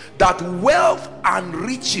 believers. That wealth and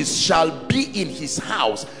riches shall be in his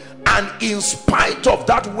house, and in spite of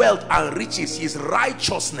that wealth and riches, his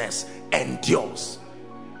righteousness endures.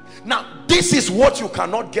 Now, this is what you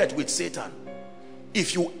cannot get with Satan.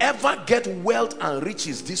 If you ever get wealth and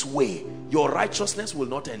riches this way, your righteousness will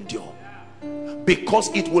not endure,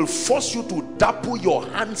 because it will force you to dapple your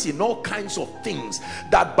hands in all kinds of things,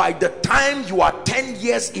 that by the time you are 10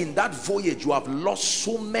 years in that voyage, you have lost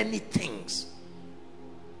so many things.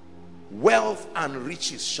 Wealth and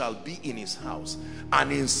riches shall be in his house,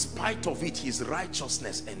 and in spite of it, his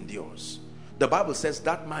righteousness endures. The Bible says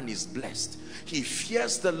that man is blessed. He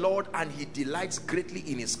fears the Lord and he delights greatly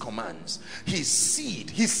in his commands. His seed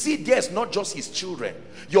there is not just his children.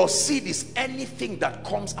 Your seed is anything that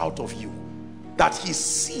comes out of you. That his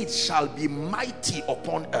seed shall be mighty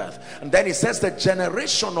upon earth. And then it says, the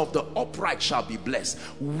generation of the upright shall be blessed.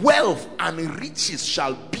 Wealth and riches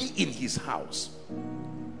shall be in his house.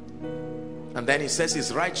 And then it says,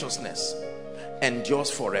 his righteousness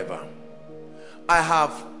endures forever. I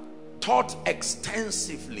have taught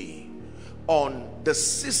extensively on the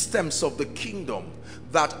systems of the kingdom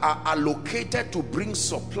that are allocated to bring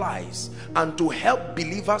supplies and to help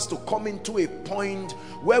believers to come into a point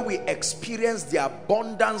where we experience the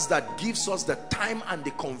abundance that gives us the time and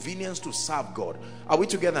the convenience to serve God. Are we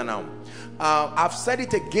together now? I've said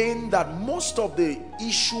it again that most of the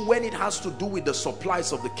issue when it has to do with the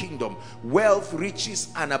supplies of the kingdom, wealth, riches,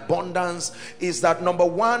 and abundance, is that number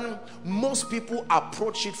one, most people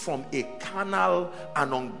approach it from a carnal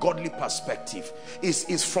and ungodly perspective.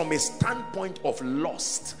 Is from a standpoint of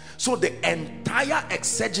lust. So the entire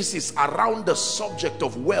exegesis around the subject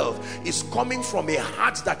of wealth is coming from a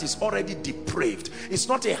heart that is already depraved. It's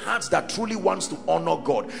not a heart that truly wants to honor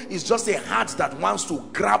God. It's just a heart that wants to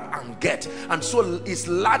grab and get. And so it's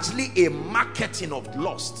largely a marketing of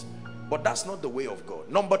lust. But that's not the way of God.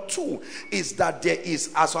 Number two is that there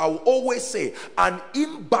is, as I will always say, an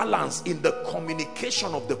imbalance in the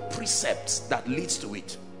communication of the precepts that leads to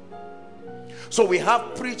it. So we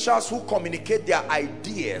have preachers who communicate their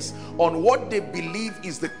ideas on what they believe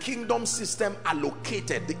is the kingdom system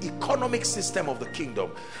allocated, the economic system of the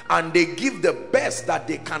kingdom, and they give the best that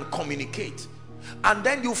they can communicate. And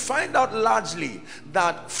then you find out largely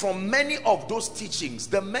that from many of those teachings,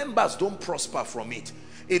 the members don't prosper from it.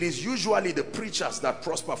 It is usually the preachers that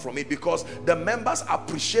prosper from it, because the members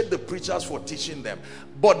appreciate the preachers for teaching them.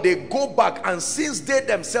 But they go back, and since they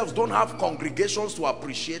themselves don't have congregations to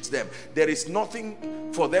appreciate them, there is nothing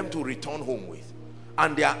for them to return home with.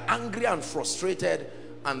 And they are angry and frustrated,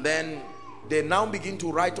 and then they now begin to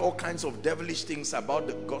write all kinds of devilish things about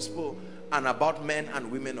the gospel and about men and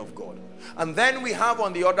women of God. And then we have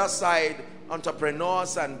on the other side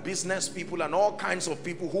entrepreneurs and business people and all kinds of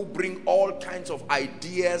people who bring all kinds of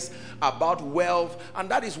ideas about wealth, and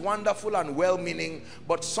that is wonderful and well-meaning,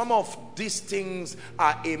 but some of these things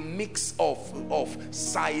are a mix of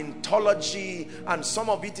Scientology, and some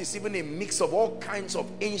of it is even a mix of all kinds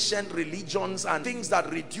of ancient religions and things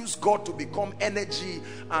that reduce God to become energy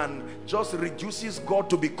and just reduces God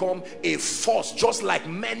to become a force, just like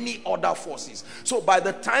many other forces. So by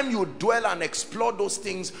the time you dwell and explore those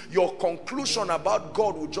things, your conclusion about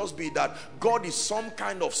God will just be that God is some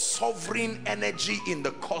kind of sovereign energy in the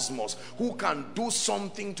cosmos who can do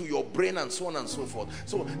something to your brain and so on and so forth.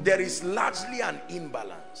 So there is largely an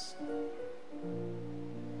imbalance.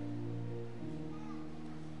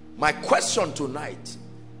 My question tonight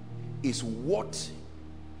is, what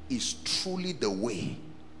is truly the way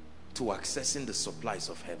to accessing the supplies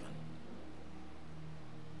of heaven?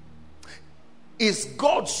 Is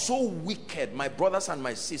God so wicked, my brothers and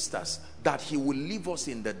my sisters, that he will leave us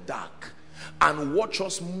in the dark and watch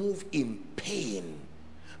us move in pain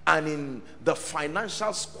and in the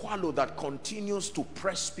financial squalor that continues to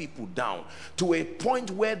press people down to a point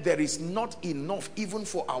where there is not enough even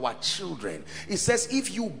for our children? It says,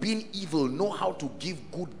 if you being evil know how to give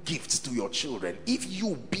good gifts to your children, if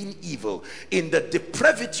you being evil in the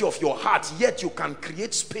depravity of your heart, yet you can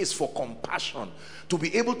create space for compassion to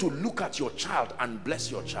be able to look at your child and bless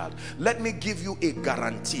your child. Let me give you a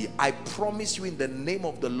guarantee. I promise you in the name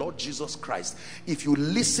of the Lord Jesus Christ, if you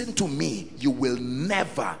listen to me, you will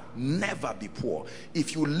never be poor.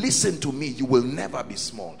 If you listen to me, you will never be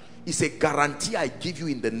small. It's a guarantee I give you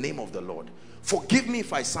in the name of the Lord. Forgive me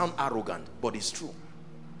if I sound arrogant, but it's true.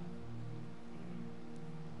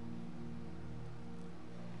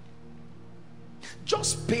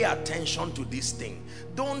 Just pay attention to this thing.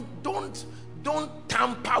 Don't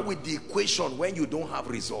tamper with the equation when you don't have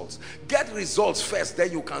results. Get results first,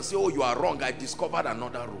 then you can say, oh, you are wrong, I discovered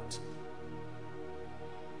another route.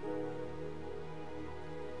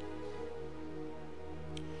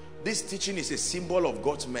 This teaching is a symbol of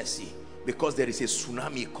God's mercy, because there is a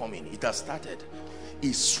tsunami coming. It has started.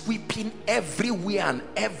 It's sweeping everywhere and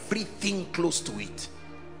everything close to it.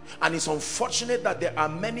 And it's unfortunate that there are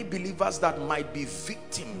many believers that might be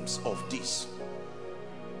victims of this.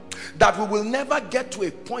 That we will never get to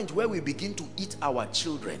a point where we begin to eat our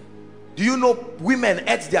children. Do you know women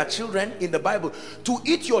ate their children in the Bible? To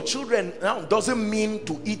eat your children now doesn't mean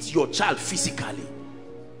to eat your child physically.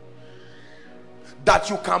 That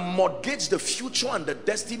you can mortgage the future and the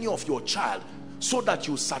destiny of your child so that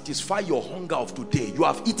you satisfy your hunger of today. You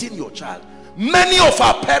have eaten your child. Many of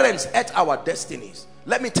our parents ate our destinies.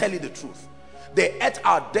 Let me tell you the truth. They ate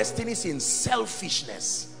our destinies in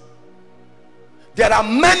selfishness. There are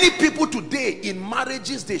many people today in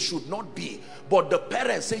marriages they should not be, but the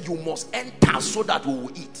parents say you must enter so that we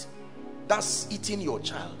will eat. That's eating your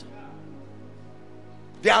child.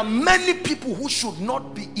 There are many people who should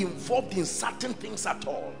not be involved in certain things at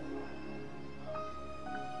all.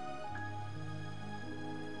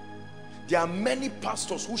 There are many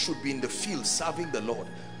pastors who should be in the field serving the Lord.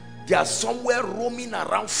 They are somewhere roaming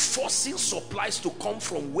around, forcing supplies to come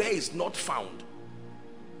from where it's not found.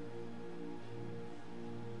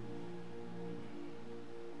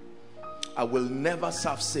 I will never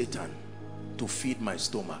serve Satan to feed my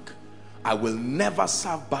stomach. I will never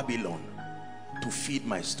serve Babylon to feed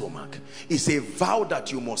my stomach. It's a vow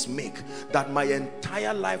that you must make, that my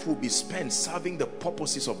entire life will be spent serving the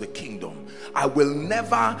purposes of the kingdom. I will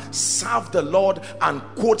never serve the Lord and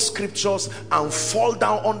quote scriptures and fall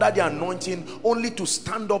down under the anointing only to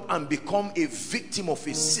stand up and become a victim of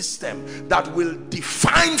a system that will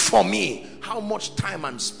define for me how much time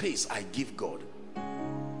and space I give God.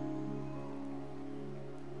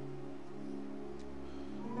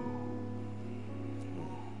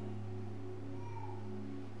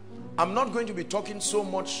 I'm not going to be talking so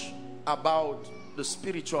much about the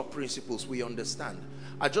spiritual principles, we understand.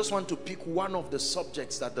 I just want to pick one of the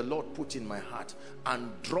subjects that the Lord put in my heart and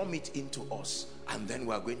drum it into us, and then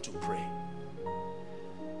we are going to pray.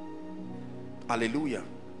 Hallelujah.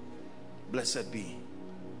 Blessed be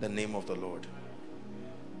the name of the Lord.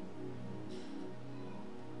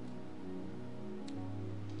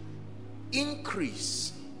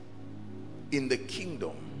 Increase in the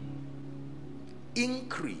kingdom.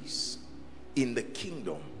 Increase in the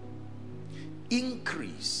kingdom,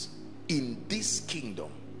 increase in this kingdom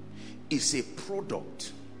is a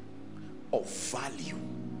product of value.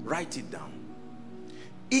 Write it down.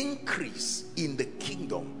 Increase in the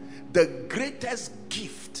kingdom. The greatest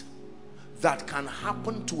gift that can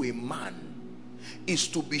happen to a man is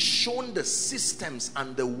to be shown the systems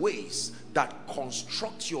and the ways that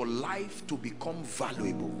construct your life to become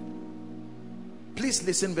valuable. Please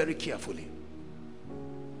listen very carefully.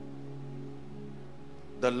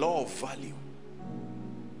 The law of value.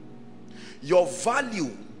 Your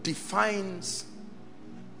value defines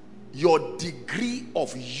your degree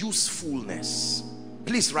of usefulness.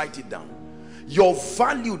 Please write it down. Your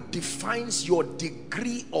value defines your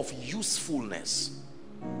degree of usefulness.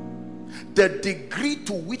 The degree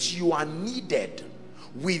to which you are needed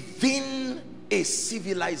within a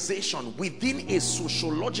civilization, within a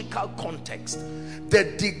sociological context.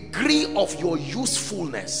 The degree of your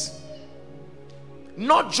usefulness.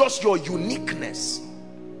 Not just your uniqueness,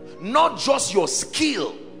 not just your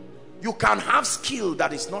skill. You can have skill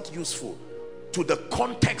that is not useful to the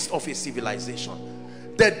context of a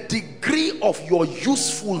civilization. The degree of your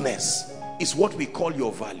usefulness is what we call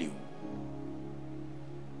your value.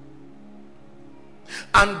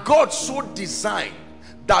 And God so designed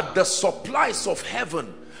that the supplies of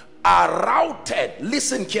heaven are routed.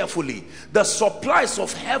 Listen carefully. The supplies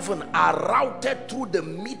of heaven are routed through the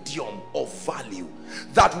medium of value.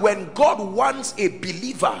 That when God wants a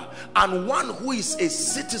believer and one who is a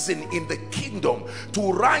citizen in the kingdom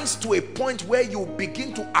to rise to a point where you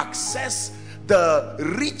begin to access the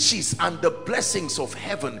riches and the blessings of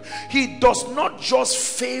heaven, he does not just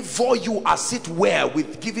favor you as it were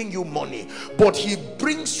with giving you money, but he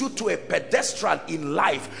brings you to a pedestal in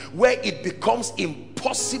life where it becomes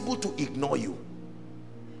impossible to ignore you.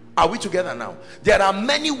 Are we together now? There are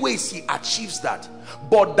many ways he achieves that,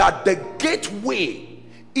 but that the gateway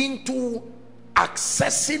into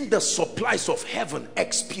accessing the supplies of heaven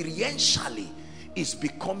experientially is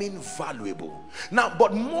becoming valuable. Now,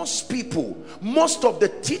 but most people, most of the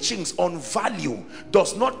teachings on value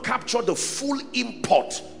does not capture the full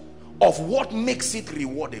import of what makes it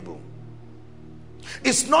rewardable.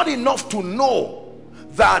 It's not enough to know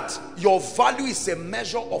that your value is a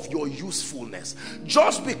measure of your usefulness.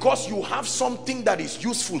 Just because you have something that is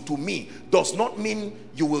useful to me does not mean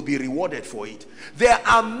you will be rewarded for it. There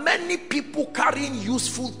are many people carrying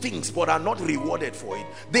useful things but are not rewarded for it.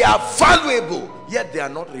 They are valuable, yet they are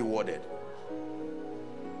not rewarded.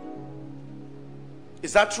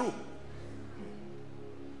 Is that true?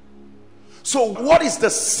 So what is the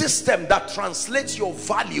system that translates your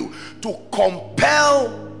value to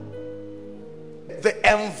compel the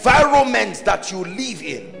environment that you live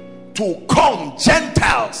in to come?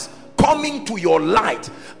 Gentiles coming to your light,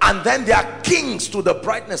 and then they are kings to the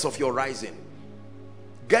brightness of your rising.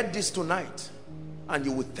 Get this tonight and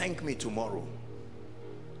you will thank me tomorrow.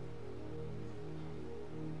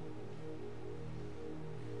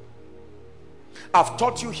 I've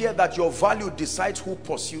taught you here that your value decides who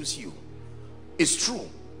pursues you. It's true.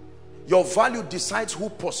 Your value decides who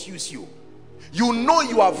pursues you. You know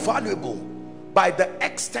you are valuable by the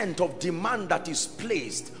extent of demand that is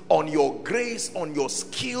placed on your grace, on your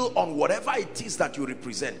skill, on whatever it is that you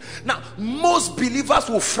represent. Now, most believers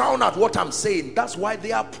will frown at what I'm saying. That's why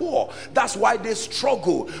they are poor. That's why they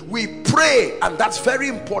struggle. We pray, and that's very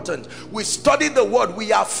important. We study the word.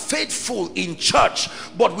 We are faithful in church,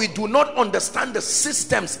 but we do not understand the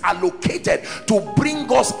systems allocated to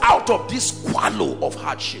bring us out of this wallow of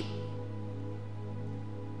hardship.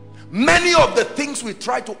 Many of the things we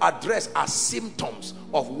try to address are symptoms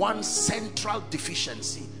of one central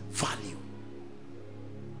deficiency: value.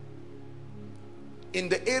 In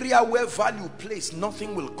the area where value plays,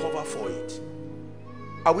 nothing will cover for it.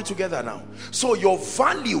 Are we together now? So your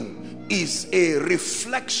value is a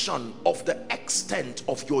reflection of the extent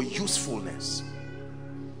of your usefulness.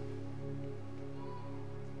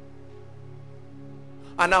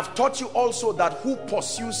 And I've taught you also that who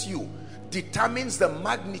pursues you determines the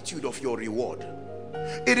magnitude of your reward.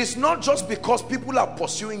 It is not just because people are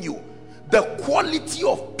pursuing you. The quality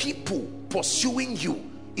of people pursuing you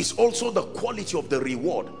is also the quality of the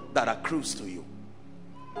reward that accrues to you.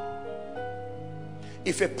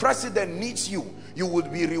 If a president needs you, you would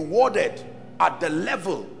be rewarded at the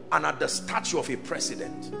level and at the stature of a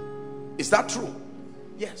president. Is that true?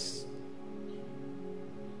 Yes.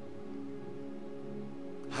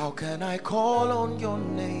 How can I call on your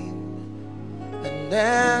name and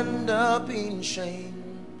end up in shame?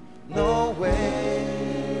 No way,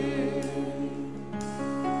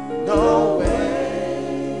 no way.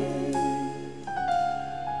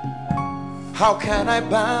 How can I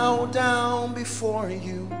bow down before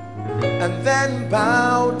you and then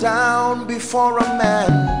bow down before a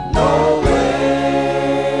man? No way,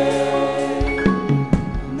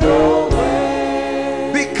 no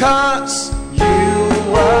way. Because you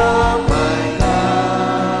are my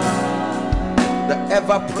God, the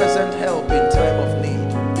ever-present help in time of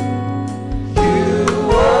need. You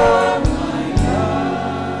are my God.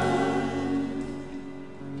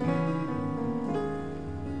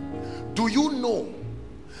 Do you know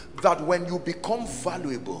that when you become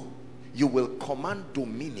valuable, you will command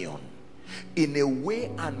dominion in a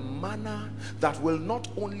way and manner that will not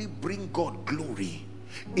only bring God glory,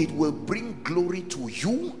 it will bring glory to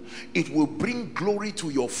you, it will bring glory to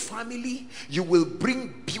your family, you will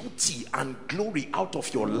bring beauty and glory out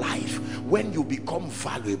of your life when you become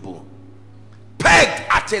valuable. Pegged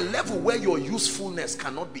at a level where your usefulness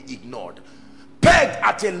cannot be ignored. Pegged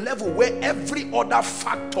at a level where every other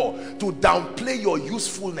factor to downplay your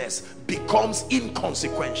usefulness becomes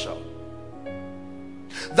inconsequential.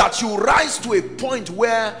 That you rise to a point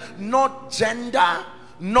where not gender,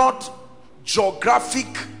 not geographic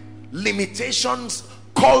limitations,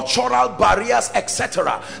 cultural barriers,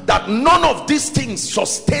 etc., that none of these things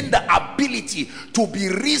sustain the ability to be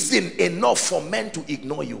reason enough for men to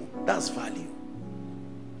ignore you. That's value.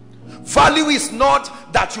 Value is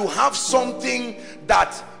not that you have something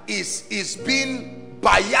that is being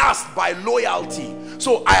biased by loyalty.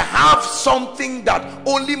 So I have something that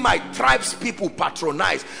only my tribe's people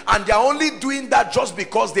patronize, and they're only doing that just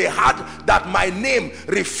because they had that my name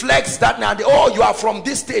reflects that. Now oh, you are from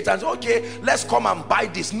this state, and okay, let's come and buy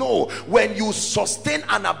this. No, when you sustain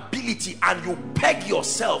an ability and you peg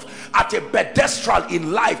yourself at a pedestal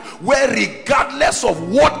in life where regardless of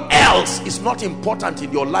what else is not important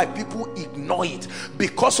in your life, people ignore it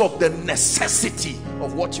because of the necessity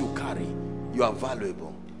of what you carry, you are valuable.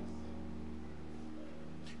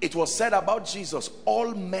 It was said about Jesus,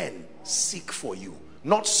 all men seek for you,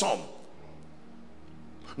 not some.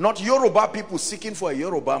 Not Yoruba people seeking for a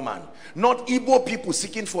Yoruba man, not Igbo people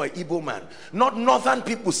seeking for an Igbo man, not northern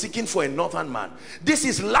people seeking for a northern man. This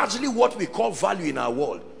is largely what we call value in our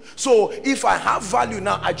world. So if I have value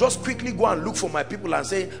now, I just quickly go and look for my people and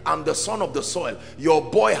say, I'm the son of the soil, your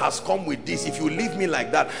boy has come with this, if you leave me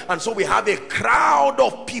like that. And so we have a crowd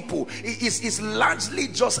of people. It's largely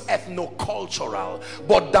just ethno-cultural,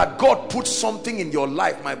 but that God puts something in your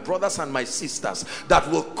life, my brothers and my sisters, that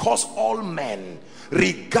will cause all men,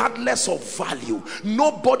 regardless of value.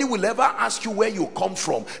 Nobody will ever ask you where you come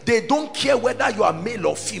from. They don't care whether you are male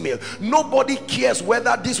or female. Nobody cares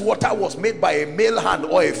whether this water was made by a male hand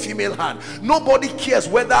or a female hand. Nobody cares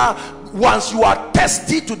whether once you are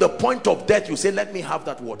thirsty to the point of death, you say, let me have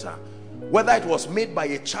that water. Whether it was made by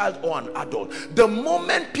a child or an adult. The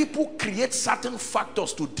moment people create certain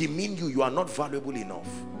factors to demean you, you are not valuable enough.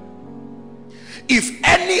 If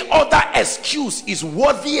any other excuse is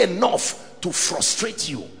worthy enough to frustrate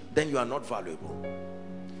you, then you are not valuable.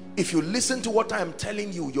 If you listen to what I am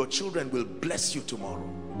telling you, your children will bless you tomorrow.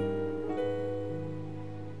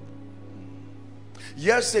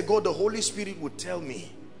 Years ago, the Holy Spirit would tell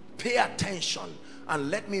me, pay attention and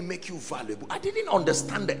let me make you valuable. I didn't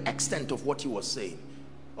understand the extent of what he was saying.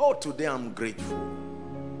 Oh, today I'm grateful.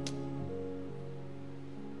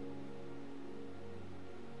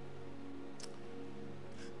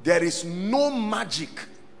 There is no magic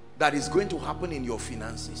that is going to happen in your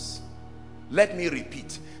finances. Let me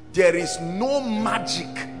repeat. There is no magic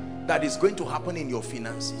that is going to happen in your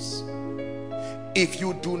finances. If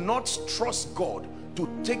you do not trust God to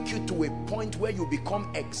take you to a point where you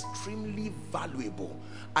become extremely valuable,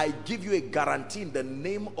 I give you a guarantee in the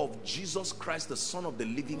name of Jesus Christ, the Son of the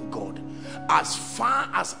living God, as far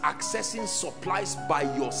as accessing supplies by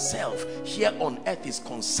yourself here on earth is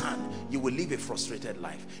concerned, you will live a frustrated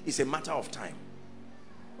life. It's a matter of time.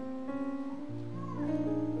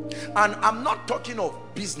 And I'm not talking of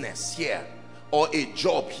business here or a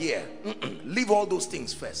job here. Leave all those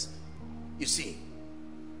things first. You see,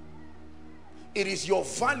 it is your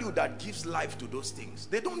value that gives life to those things.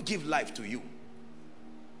 They don't give life to you.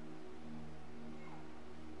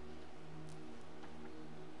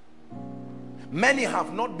 Many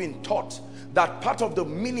have not been taught that part of the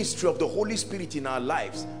ministry of the Holy Spirit in our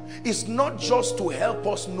lives is not just to help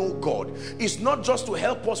us know God. It's not just to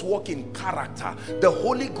help us walk in character. The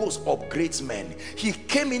Holy Ghost upgrades men. He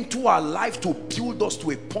came into our life to build us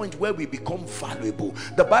to a point where we become valuable.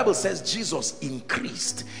 The Bible says Jesus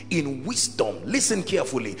increased in wisdom. Listen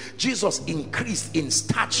carefully. Jesus increased in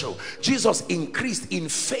stature. Jesus increased in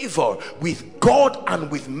favor with God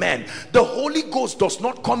and with men. The Holy Ghost does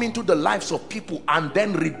not come into the lives of people and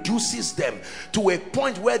then reduces them to a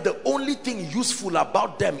point where the only thing useful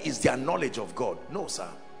about them is their knowledge of God. No, sir.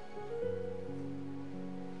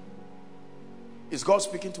 Is God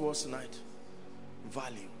speaking to us tonight?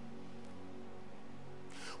 Value.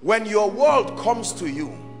 When your world comes to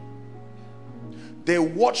you, they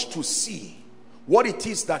watch to see what it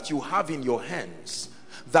is that you have in your hands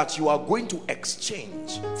that you are going to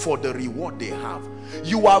exchange for the reward they have.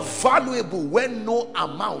 You are valuable when no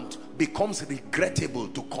amount becomes regrettable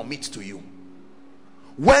to commit to you.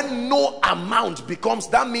 When no amount becomes,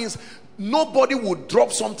 that means nobody would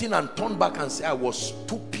drop something and turn back and say, I was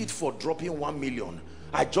stupid for dropping 1 million.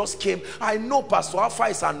 I just came. I know Pastor Alpha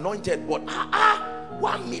is anointed, but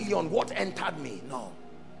 1 million, what entered me? No.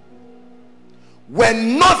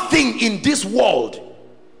 When nothing in this world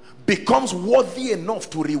becomes worthy enough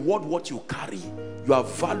to reward what you carry, you are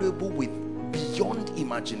valuable with beyond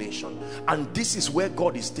imagination. And this is where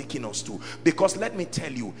God is taking us to. Because let me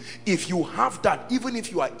tell you, if you have that, even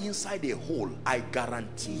if you are inside a hole, I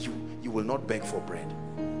guarantee you, you will not beg for bread.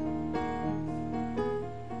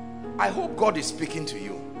 I hope God is speaking to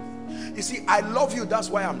you. You see, I love you. That's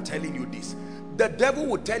why I'm telling you this. The devil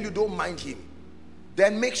will tell you don't mind him.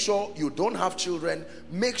 Then make sure you don't have children.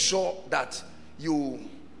 Make sure that you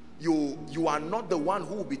are not the one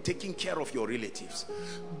who will be taking care of your relatives.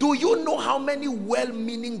 Do you know how many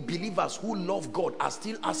well-meaning believers who love God are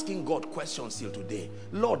still asking God questions till today?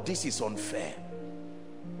 Lord, this is unfair.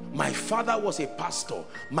 My father was a pastor.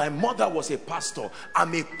 My mother was a pastor.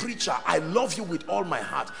 I'm a preacher. I love you with all my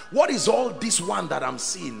heart. What is all this one that I'm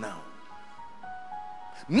seeing now?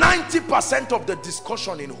 90% of the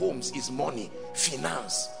discussion in homes is money,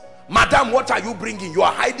 finance. Madam, what are you bringing? You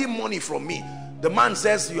are hiding money from me. The man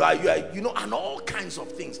says you are, you know, and all kinds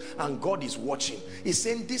of things. And God is watching. He's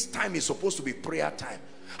saying this time is supposed to be prayer time.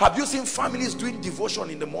 Have you seen families doing devotion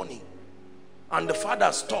in the morning? And the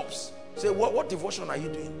father stops. Say, what devotion are you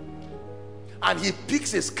doing? And he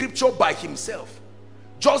picks a scripture by himself.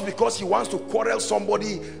 Just because he wants to quarrel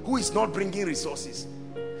somebody who is not bringing resources.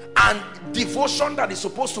 And devotion that is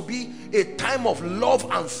supposed to be a time of love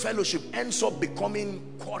and fellowship ends up becoming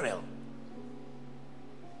quarrel.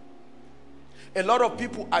 A lot of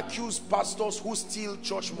people accuse pastors who steal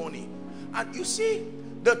church money. And you see,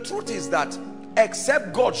 the truth is that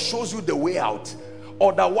except God shows you the way out,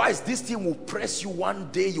 otherwise this thing will press you. One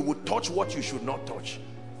day you will touch what you should not touch.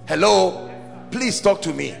 Hello? Please talk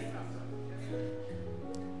to me.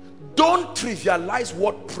 Don't trivialize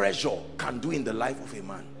what pressure can do in the life of a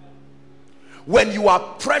man. When you are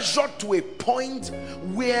pressured to a point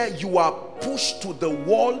where you are pushed to the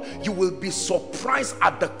wall, you will be surprised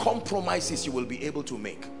at the compromises you will be able to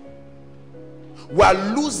make. We are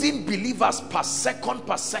losing believers per second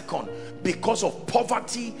because of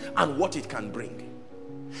poverty and what it can bring.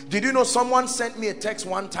 Did you know someone sent me a text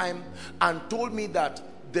one time and told me that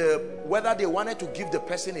whether they wanted to give the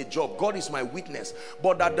person a job, God is my witness,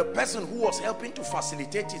 but that the person who was helping to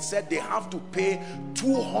facilitate it said they have to pay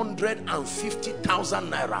 250,000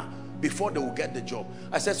 naira before they will get the job.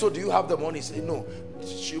 I said, so do you have the money? He said, no.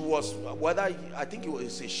 She was, I think it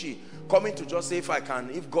was a she, coming to just say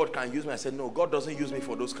if God can use me. I said, no, God doesn't use me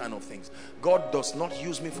for those kind of things. God does not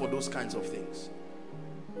use me for those kinds of things.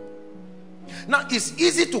 Now, it's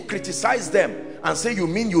easy to criticize them and say you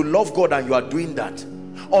mean you love God and you are doing that,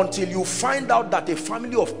 until you find out that a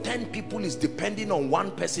family of 10 people is depending on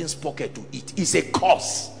one person's pocket to eat. It's a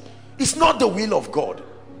curse. It's not the will of God.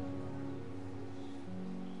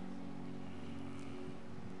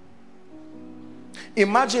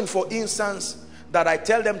 Imagine, for instance, that I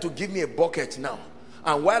tell them to give me a bucket now,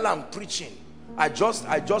 and while I'm preaching, I just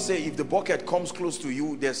say, if the bucket comes close to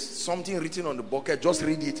you, there's something written on the bucket, just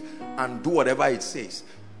read it and do whatever it says.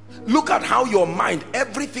 Look at how your mind,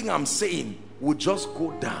 everything I'm saying would just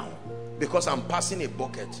go down, because I'm passing a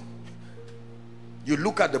bucket. You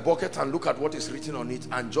look at the bucket and look at what is written on it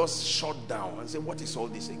and just shut down and say, what is all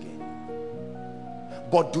this again?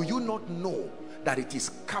 But do you not know that it is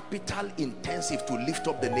capital intensive to lift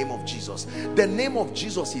up the name of Jesus? The name of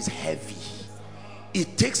Jesus is heavy.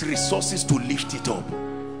 It takes resources to lift it up.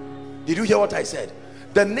 Did you hear what I said?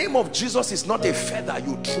 The name of Jesus is not a feather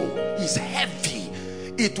you throw. It's heavy.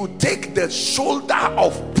 It will take the shoulder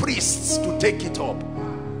of priests to take it up.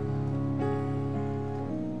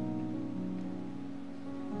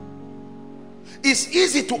 It's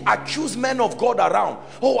easy to accuse men of God around.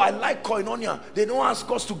 Oh, I like koinonia. They don't ask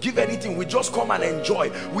us to give anything. We just come and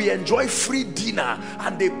enjoy. We enjoy free dinner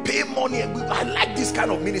and they pay money. I like this kind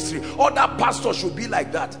of ministry. Other pastors should be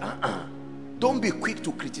like that. Don't be quick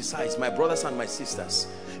to criticize, my brothers and my sisters.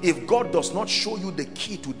 If God does not show you the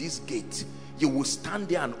key to this gate, you will stand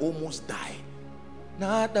there and almost die.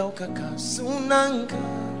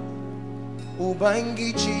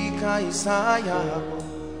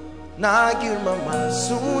 Nagirmama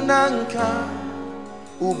sunanka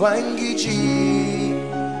ubangiji.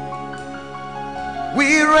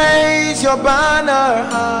 We raise your banner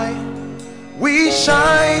high, we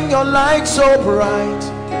shine your light so bright,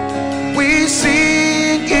 we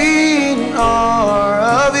sing in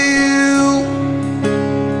honor of you.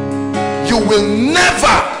 You will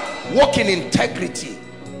never walk in integrity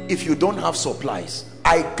if you don't have supplies.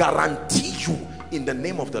 I guarantee you, in the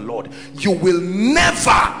name of the Lord, you will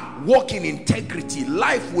never walk in integrity.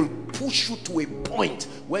 Life will push you to a point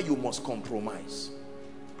where you must compromise.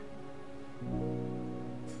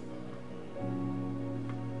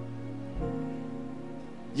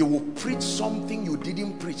 You will preach something you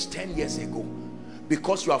didn't preach 10 years ago,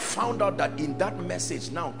 because you have found out that in that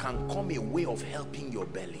message now can come a way of helping your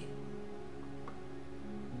belly.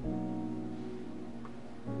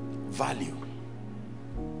 Value.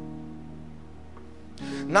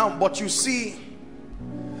 Now, but you see,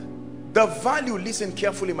 the value, listen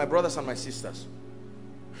carefully, my brothers and my sisters.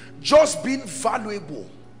 Just being valuable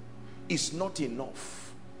is not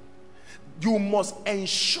enough. You must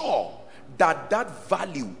ensure that that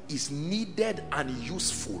value is needed and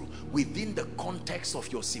useful within the context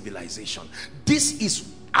of your civilization. This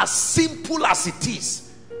is as simple as it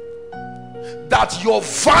is, that your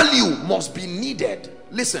value must be needed.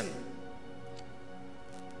 Listen.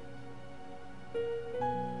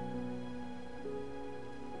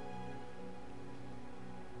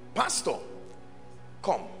 Pastor,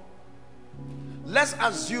 come. Let's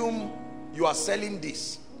assume you are selling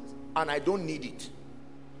this and I don't need it.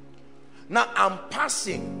 Now I'm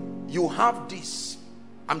passing, you have this.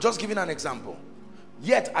 I'm just giving an example.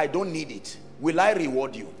 Yet I don't need it. Will I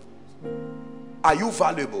reward you? Are you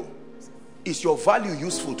valuable? Is your value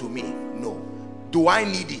useful to me? No. Do I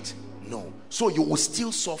need it? No. So you will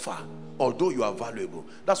still suffer although you are valuable.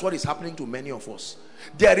 That's what is happening to many of us.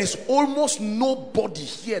 There is almost nobody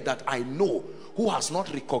here that I know who has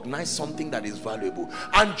not recognized something that is valuable.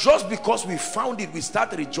 And just because we found it, we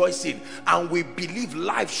start rejoicing and we believe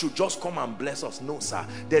life should just come and bless us. No, sir.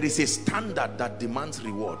 There is a standard that demands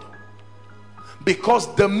reward.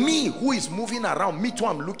 Because the me who is moving around, me too,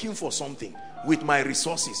 I'm looking for something with my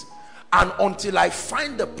resources. And until I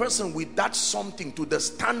find the person with that something to the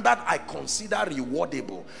standard I consider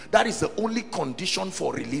rewardable, that is the only condition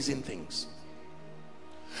for releasing things.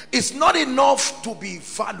 It's not enough to be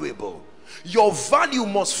valuable. Your value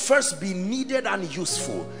must first be needed and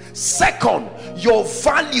useful. Second, your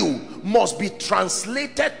value must be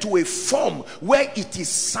translated to a form where it is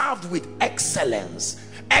served with excellence.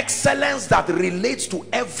 Excellence that relates to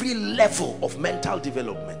every level of mental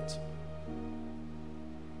development.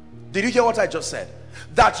 Did you hear what I just said?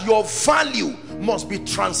 That your value must be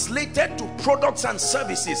translated to products and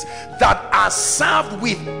services that are served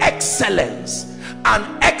with excellence.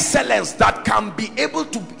 And excellence that can be able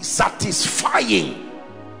to be satisfying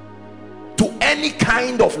to any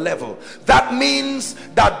kind of level. That means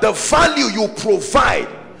that the value you provide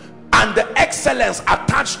and the excellence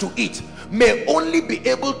attached to it may only be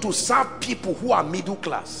able to serve people who are middle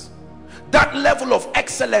class. That level of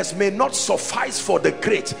excellence may not suffice for the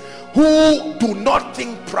great who do not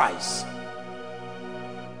think price.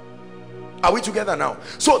 Are we together now?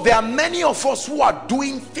 So there are many of us who are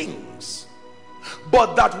doing things,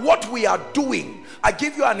 but that what we are doing, I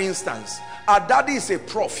give you an instance. Our daddy is a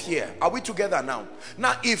prof here. Are we together now?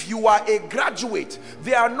 Now, if you are a graduate,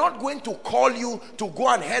 they are not going to call you to go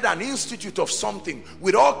and head an institute of something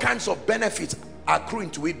with all kinds of benefits accruing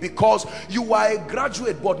to it, because you are a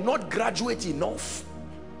graduate but not graduate enough.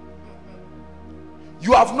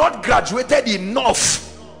 You have not graduated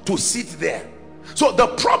enough to sit there. So the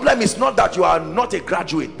problem is not that you are not a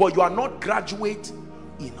graduate, but you are not graduate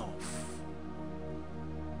enough.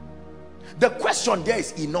 The question there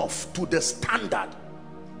is enough to the standard.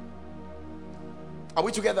 Are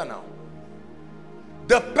we together now?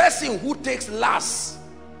 The person who takes last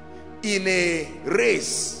in a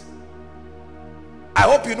race, I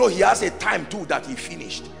hope you know he has a time too that he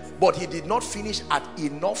finished, but he did not finish at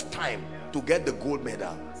enough time to get the gold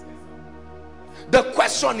medal. The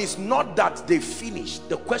question is not that they finished.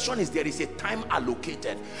 The question is there is a time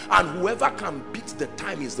allocated, and whoever can beat the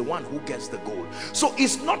time is the one who gets the gold. So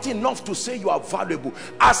it's not enough to say you are valuable.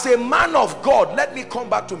 As a man of God, let me come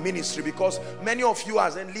back to ministry, because many of you,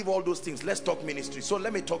 as in leave all those things, let's talk ministry. So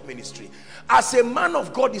let me talk ministry. As a man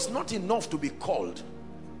of God, it's not enough to be called.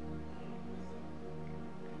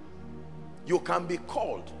 You can be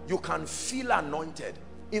called, you can feel anointed.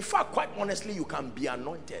 In fact, quite honestly, you can be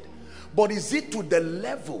anointed. But is it to the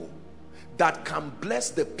level that can bless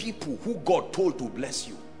the people who God told to bless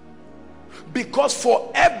you? Because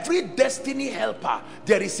for every destiny helper,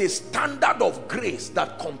 there is a standard of grace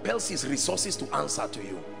that compels his resources to answer to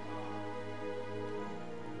you.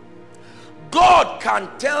 God can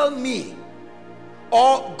tell me,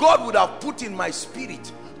 or God would have put in my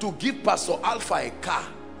spirit to give Pastor Alpha a car,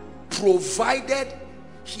 provided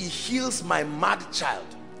he heals my mad child.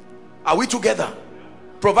 Are we together?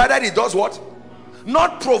 Provided he does what?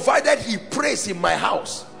 Not provided he prays in my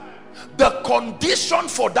house. The condition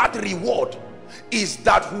for that reward is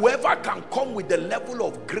that whoever can come with the level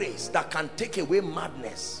of grace that can take away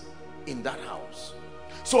madness in that house.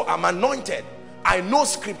 So I'm anointed, I know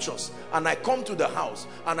scriptures, and I come to the house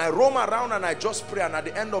and I roam around and I just pray, and at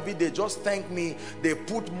the end of it they just thank me. They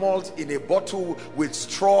put malt in a bottle with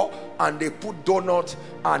straw and they put donut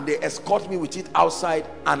and they escort me with it outside,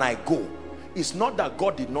 and I go. It's not that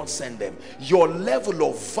God did not send them. Your level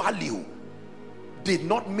of value did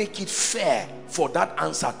not make it fair for that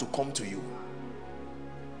answer to come to you.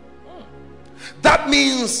 That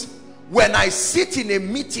means when I sit in a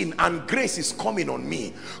meeting and grace is coming on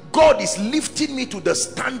me, God is lifting me to the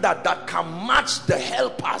standard that can match the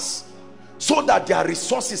helpers, so that their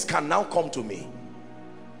resources can now come to me.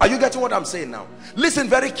 Are you getting what I'm saying now? Listen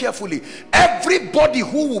very carefully. Everybody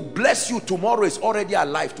who will bless you tomorrow is already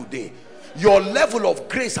alive today. Your level of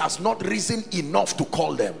grace has not risen enough to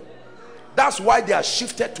call them. That's why they are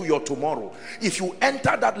shifted to your tomorrow. If you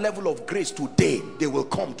enter that level of grace today, they will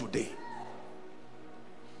come today.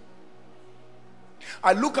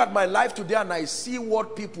 I look at my life today and I see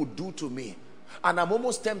what people do to me, and I'm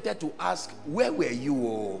almost tempted to ask, where were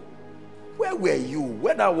you? Where were you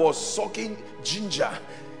when I was sucking ginger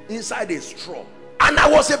inside a straw and I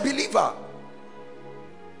was a believer?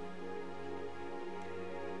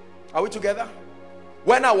 Are we together?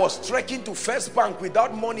 When I was trekking to First Bank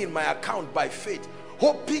without money in my account by faith,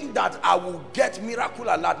 hoping that I will get miracle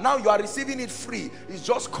alert. Now you are receiving it free. It's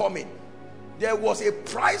just coming. There was a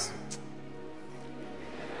price.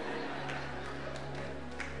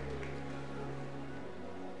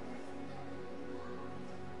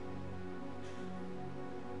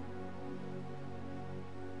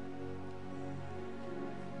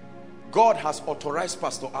 God has authorized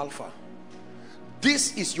Pastor Alpha.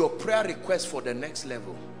 This is your prayer request for the next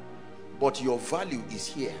level, but your value is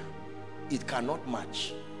here. It cannot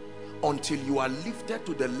match until you are lifted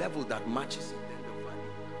to the level that matches it.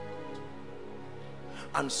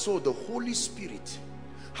 And so the Holy Spirit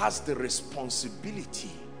has the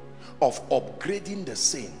responsibility of upgrading the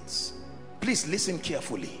saints. Please listen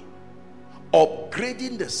carefully.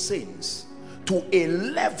 Upgrading the saints to a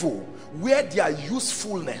level where their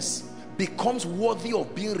usefulness becomes worthy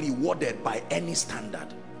of being rewarded by any standard.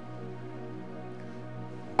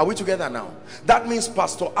 Are we together now? That means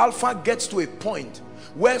Pastor Alpha gets to a point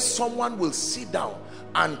where someone will sit down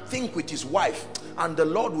and think with his wife, and the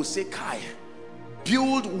Lord will say, Kai,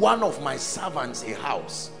 build one of my servants a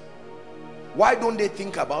house. Why don't they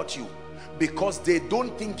think about you? because they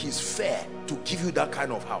don't think it's fair to give you that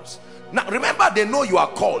kind of house. Now remember, they know you are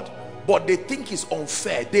called, but they think it's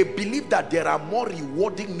unfair. They believe that there are more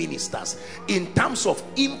rewarding ministers in terms of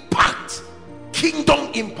impact, kingdom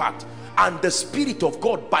impact, and the Spirit of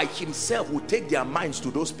God by himself will take their minds to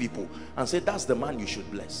those people and say, that's the man you should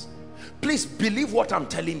bless. Please believe what I'm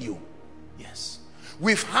telling you. Yes,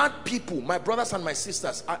 we've had people, my brothers and my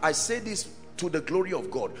sisters, I say this to the glory of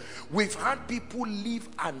God, we've had people leave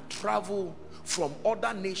and travel from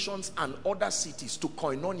other nations and other cities to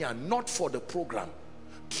Koinonia, not for the program,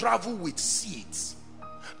 travel with seeds,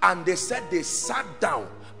 and they said they sat down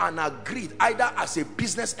and agreed, either as a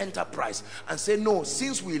business enterprise, and say, no,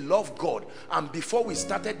 since we love God, and before we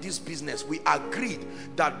started this business we agreed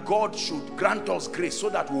that God should grant us grace so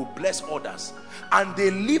that we'll bless others, and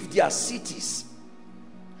they leave their cities,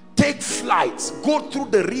 take flights, go through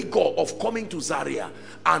the rigor of coming to Zaria,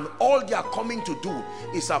 and all they are coming to do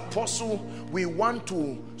is, apostle, we want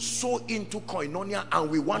to sow into Koinonia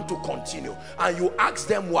and we want to continue. And you ask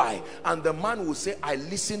them why, and the man will say, I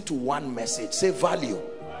listened to one message. Say value,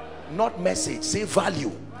 not message, say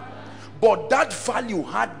value. But that value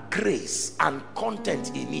had grace and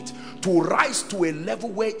content in it to rise to a level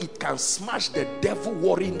where it can smash the devil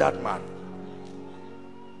worrying that man.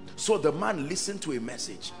 So the man listened to a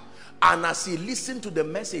message, and as he listened to the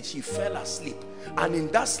message, he fell asleep, and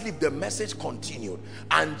in that sleep the message continued,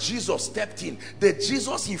 and Jesus stepped in. The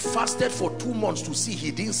Jesus he fasted for 2 months to see, he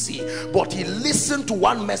didn't see, but he listened to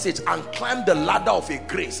one message and climbed the ladder of a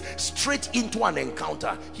grace straight into an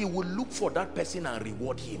encounter. He will look for that person and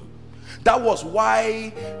reward him. That was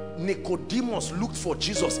why Nicodemus looked for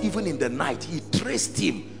Jesus even in the night. He traced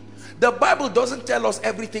him. The Bible doesn't tell us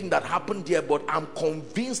everything that happened there, but I'm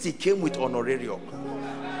convinced he came with honorarium.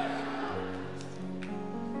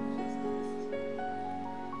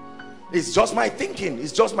 It's just my thinking.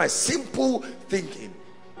 It's just my simple thinking.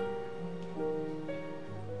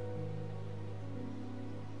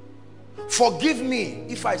 Forgive me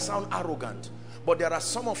if I sound arrogant, but there are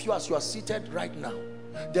some of you, as you are seated right now,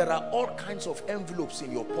 there are all kinds of envelopes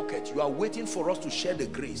in your pocket. You are waiting for us to share the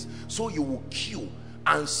grace, so you will queue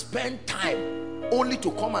and spend time only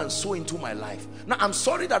to come and sow into my life. Now I'm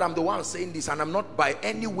sorry that I'm the one saying this, and I'm not by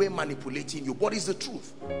any way manipulating you, but it's the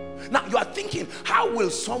truth. Now you are thinking, how will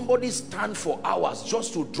somebody stand for hours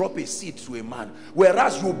just to drop a seed to a man,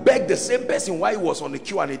 whereas you begged the same person while he was on the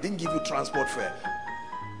queue and he didn't give you transport fare?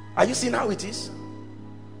 Are you seeing how it is?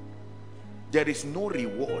 There is no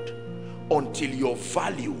reward until your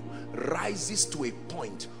value rises to a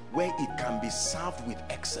point where it can be served with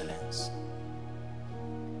excellence.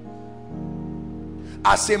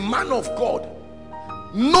 As a man of God,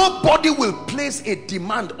 nobody will place a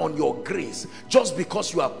demand on your grace just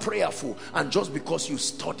because you are prayerful and just because you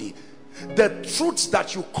study. The truths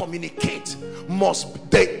that you communicate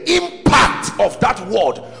the impact of that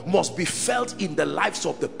word must be felt in the lives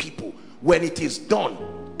of the people. When it is done,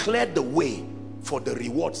 clear the way for the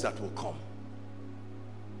rewards that will come.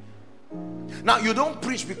 Now you don't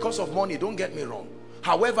preach because of money, don't get me wrong.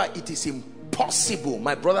 However, it is impossible,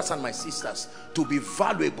 my brothers and my sisters, to be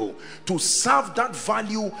valuable, to serve that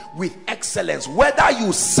value with excellence. Whether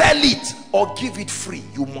you sell it or give it free,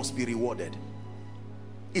 you must be rewarded.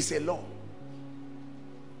 It's a law.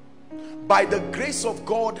 By the grace of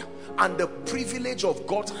God and the privilege of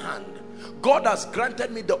God's hand, God has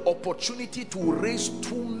granted me the opportunity to raise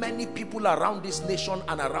too many people around this nation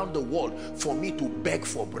and around the world for me to beg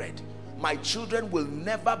for bread. My children will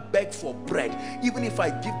never beg for bread, even if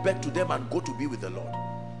I give birth to them and go to be with the Lord,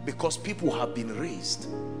 because people have been raised,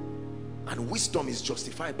 and wisdom is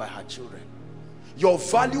justified by her children. Your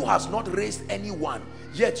value has not raised anyone,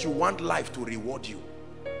 yet you want life to reward you.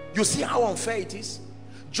 You see how unfair it is?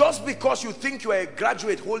 Just because you think you are a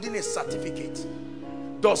graduate holding a certificate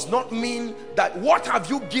does not mean that what have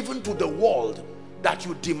you given to the world that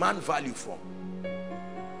you demand value from.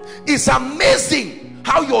 It's amazing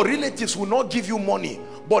how your relatives will not give you money,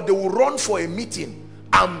 but they will run for a meeting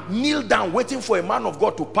and kneel down waiting for a man of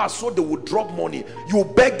God to pass so they will drop money. You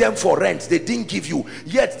beg them for rent, they didn't give you,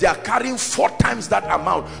 yet they are carrying 4 times that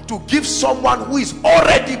amount to give someone who is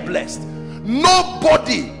already blessed.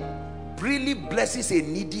 Nobody really blesses a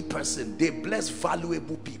needy person. They bless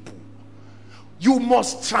valuable people. You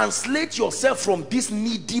must translate yourself from this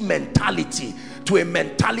needy mentality to a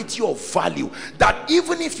mentality of value, that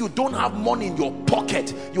even if you don't have money in your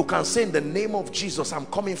pocket, you can say, in the name of Jesus, I'm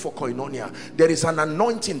coming for Koinonia. There is an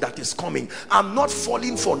anointing that is coming. I'm not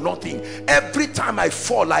falling for nothing. Every time I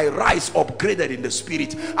fall, I rise upgraded in the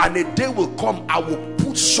spirit, and a day will come, I will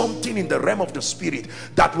put something in the realm of the spirit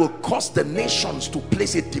that will cause the nations to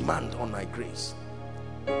place a demand on my grace.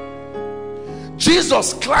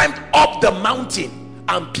 Jesus climbed up the mountain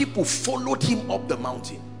and people followed him up the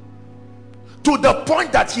mountain, to the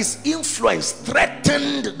point that his influence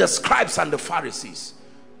threatened the scribes and the Pharisees.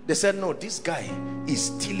 They said, no, this guy is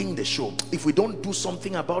stealing the show. If we don't do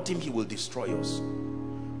something about him, he will destroy us.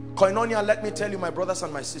 Koinonia, let me tell you, my brothers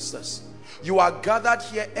and my sisters, you are gathered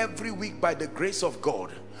here every week by the grace of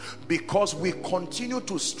God because we continue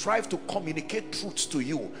to strive to communicate truths to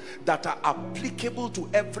you that are applicable to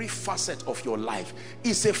every facet of your life.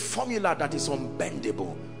 It's a formula that is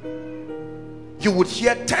unbendable. You would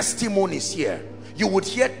hear testimonies here. You would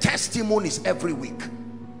hear testimonies every week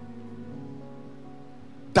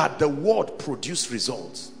that the word produced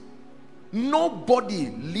results. Nobody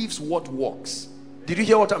lives what works. Did you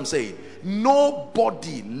hear what I'm saying?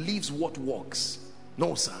 Nobody lives what works.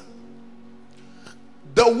 No, sir.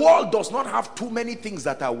 The world does not have too many things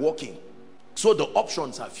that are working, so the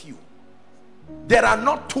options are few. There are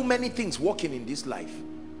not too many things working in this life,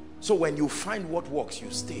 so when you find what works,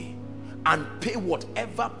 you stay and pay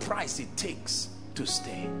whatever price it takes to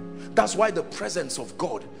stay. That's why the presence of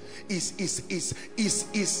God is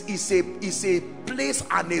a place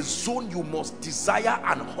and a zone you must desire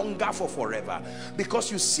and hunger for forever.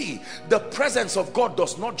 Because you see, the presence of God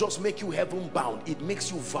does not just make you heaven bound, it makes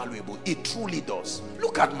you valuable. It truly does.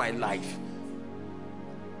 Look at my life.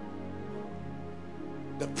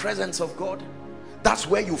 The presence of God, that's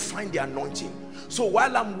where you find the anointing. So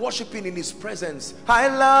while I'm worshiping in his presence, I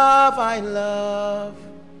love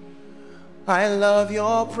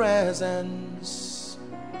your presence.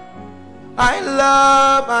 I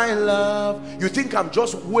love. You think I'm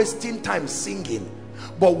just wasting time singing,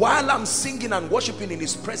 but while I'm singing and worshiping in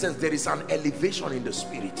his presence, there is an elevation in the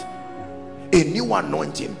spirit, a new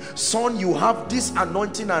anointing. Son, you have this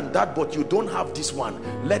anointing and that, but you don't have this one.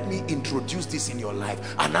 Let me introduce this in your life.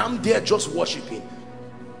 And I'm there just worshiping.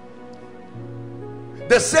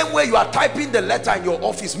 The same way you are typing the letter in your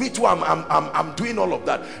office, me too, I'm doing all of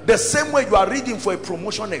that. The same way you are reading for a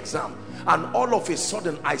promotion exam, and all of a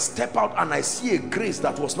sudden I step out and I see a grace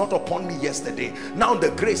that was not upon me yesterday. Now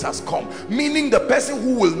the grace has come, meaning the person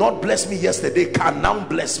who will not bless me yesterday can now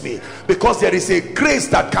bless me, because there is a grace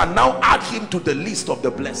that can now add him to the list of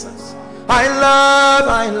the blessings. I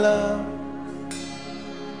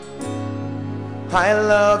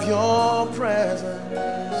love your presence.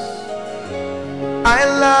 I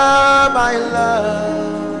love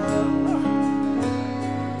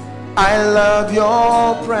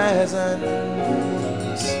your presence.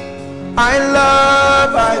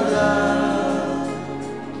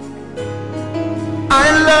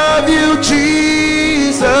 I love you,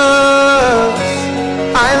 Jesus.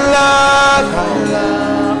 I love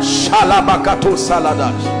Shalabakato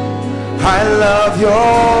Saladash. I love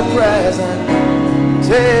your presence.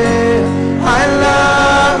 Yeah. I love.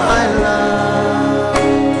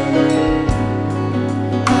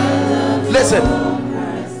 Listen,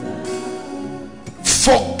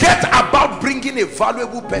 forget about bringing a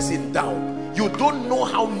valuable person down. You don't know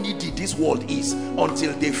how needy this world is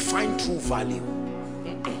until they find true value.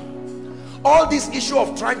 All this issue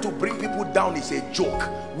of trying to bring people down is a joke.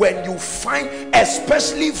 When you find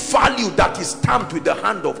especially value that is stamped with the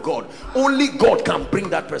hand of God, only God can bring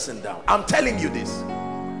that person down. I'm telling you this.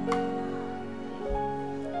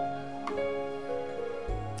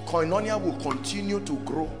 Koinonia will continue to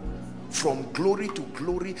grow from glory to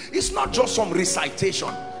glory. It's not just some recitation.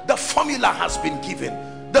 The formula has been given.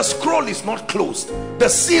 The scroll is not closed. The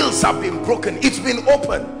seals have been broken. It's been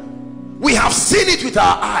opened. We have seen it with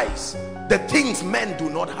our eyes. The things men do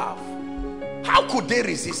not have. How could they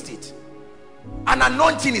resist it? An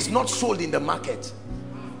anointing is not sold in the market.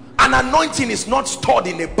 An anointing is not stored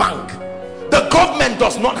in a bank. The government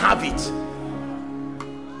does not have it.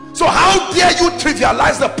 So how dare you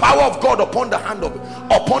trivialize the power of God upon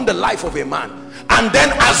the life of a man, and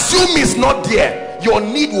then assume it's not there? Your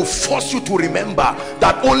need will force you to remember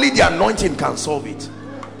that only the anointing can solve it.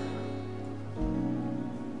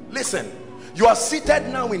 Listen, you are seated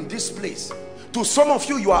now in this place. To some of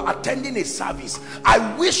you, you are attending a service. I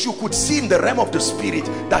wish you could see in the realm of the spirit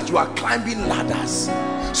that you are climbing ladders.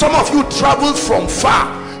 Some of you traveled from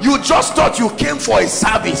far. You just thought you came for a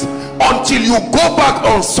service until you go back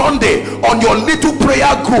on Sunday on your little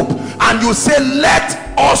prayer group and you say, let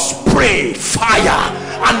us pray. Fire.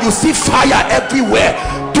 And you see fire everywhere,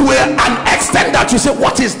 to an extent that you say,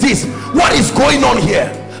 what is this? What is going on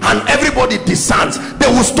here? And everybody discerns. They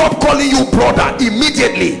will stop calling you brother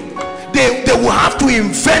immediately. They will have to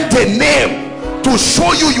invent a name to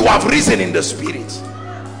show you have risen in the spirit.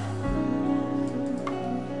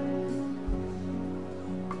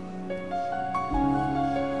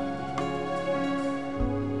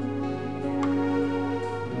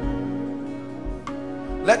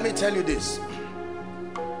 Let me tell you this.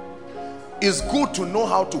 It's good to know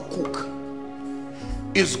how to cook.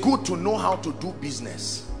 It's good to know how to do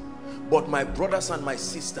business. But my brothers and my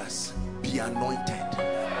sisters, be anointed.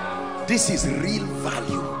 This is real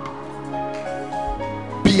value.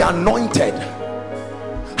 Be anointed.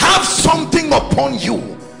 Have something upon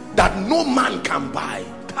you that no man can buy.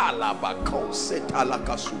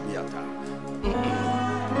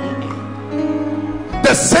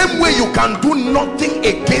 The same way you can do nothing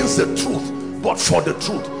against the truth, but for the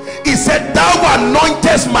truth. He said, thou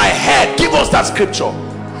anointest my head. Give us that scripture.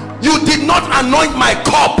 You did not anoint my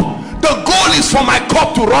cup. The goal is for my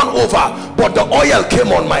cup to run over, but the oil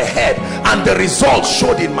came on my head and the results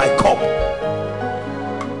showed in my cup.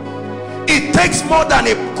 It takes more than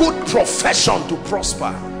a good profession to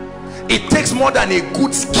prosper. It takes more than a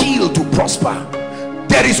good skill to prosper.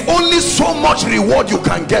 There is only so much reward you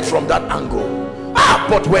can get from that angle.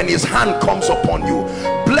 But when his hand comes upon you,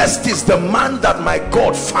 blessed is the man that my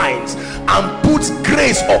God finds and puts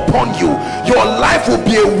grace upon you. Your life will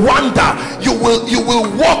be a wonder. You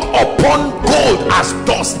will walk upon gold as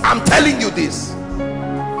dust. I'm telling you this.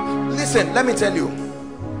 Listen, let me tell you,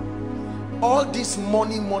 all these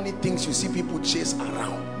money things you see people chase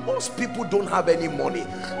around, most people don't have any money.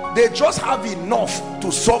 They just have enough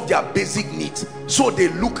to solve their basic needs, so they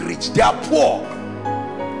look rich. They are poor.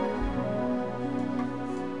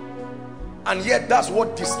 And yet that's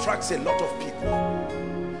what distracts a lot of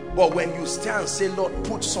people. But when you stand and say, Lord,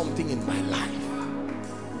 put something in my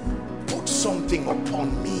life, put something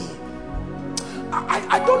upon me.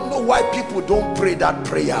 I don't know why people don't pray that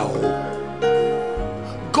prayer.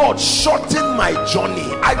 God, shorten my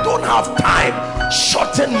journey. I don't have time.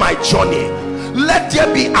 Shorten my journey. Let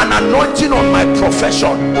there be an anointing on my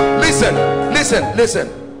profession. Listen.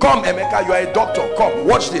 Come, Emeka, you are a doctor. Come,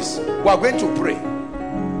 watch this. We are going to pray.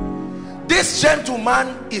 This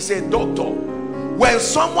gentleman is a doctor. When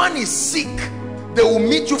someone is sick, they will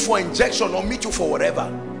meet you for injection or meet you for whatever.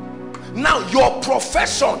 Now, your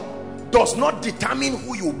profession does not determine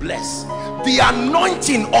who you bless. The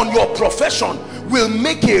anointing on your profession will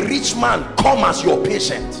make a rich man come as your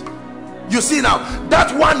patient. You see now,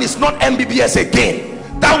 that one is not MBBS again.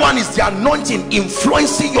 That one is the anointing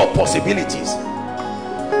influencing your possibilities.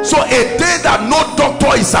 So a day that no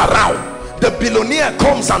doctor is around, the billionaire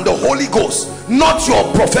comes and the Holy Ghost, not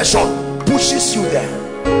your profession, pushes you there.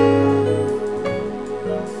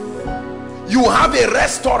 You have a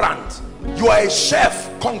restaurant, you are a chef,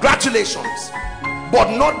 congratulations.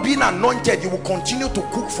 But not being anointed, you will continue to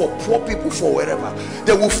cook for poor people for wherever.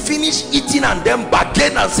 They will finish eating and then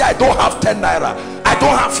bargain and say, I don't have 10 naira, I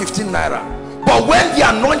don't have 15 naira. But when the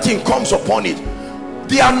anointing comes upon it,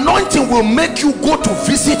 the anointing will make you go to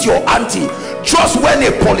visit your auntie just when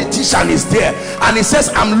a politician is there and he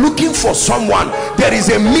says, I'm looking for someone, there is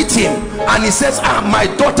a meeting, and he says,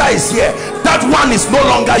 my daughter is here. That one is no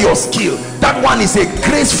longer your skill. That one is a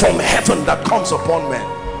grace from heaven that comes upon men.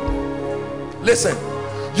 Listen,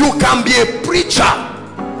 you can be a preacher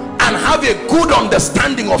and have a good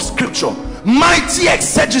understanding of scripture, mighty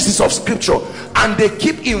exegesis of scripture, and they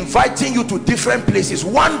keep inviting you to different places.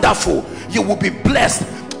 Wonderful, you will be blessed,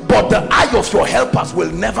 but the eye of your helpers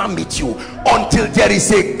will never meet you until there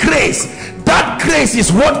is a grace. That grace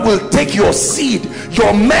is what will take your seed,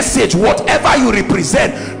 your message, whatever you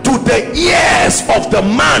represent, to the ears of the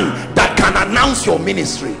man that can announce your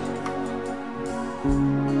ministry.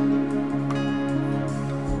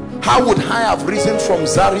 How would I have risen from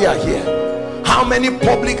Zaria here? How many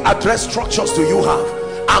public address structures do you have?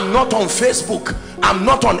 I'm not on Facebook. I'm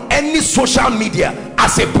not on any social media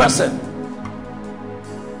as a person.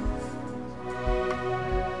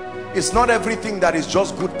 It's not everything that is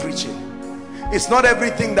just good preaching. It's not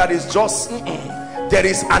everything that is just there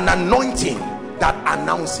is an anointing that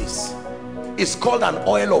announces. It's called an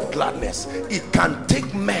oil of gladness. It can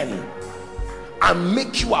take men and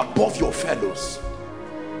make you above your fellows.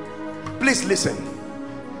 Please listen.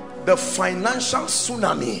 The financial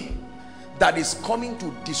tsunami that is coming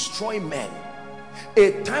to destroy men,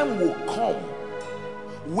 a time will come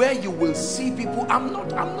where you will see people. I'm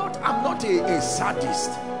not a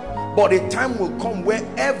sadist, but a time will come where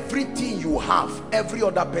everything you have, every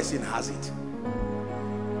other person has it.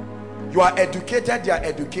 You are educated, they are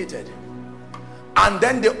educated, and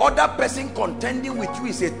then the other person contending with you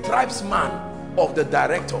is a tribesman of the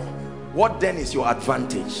director. What then is your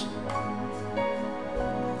advantage?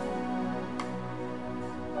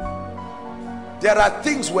 There are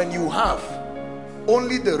things when you have,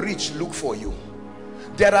 only the rich look for you.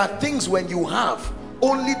 There are things when you have,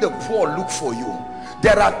 only the poor look for you.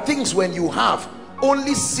 There are things when you have,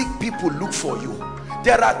 only sick people look for you.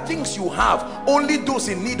 There are things you have, only those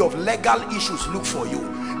in need of legal issues look for you.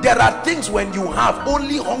 There are things when you have,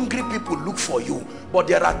 only hungry people look for you. But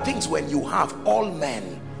there are things when you have, all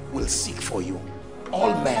men will seek for you.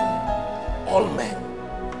 All men. All men.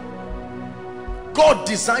 God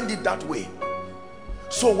designed it that way.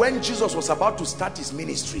 So when Jesus was about to start his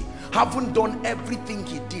ministry, having done everything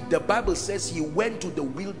he did, the Bible says he went to the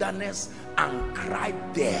wilderness and cried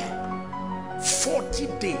there. 40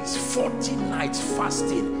 days, 40 nights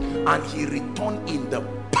fasting, and he returned in the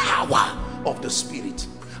power of the Spirit.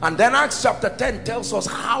 And then Acts chapter 10 tells us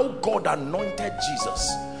how God anointed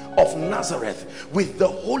Jesus of Nazareth with the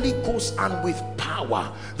Holy Ghost and with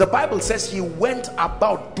power. The Bible says he went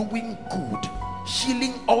about doing good,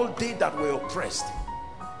 healing all they that were oppressed.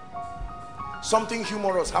 Something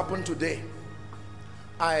humorous happened today.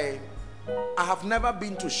 I have never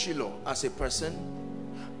been to Shiloh as a person,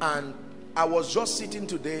 and I was just sitting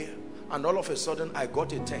today, and all of a sudden I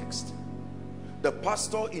got a text. The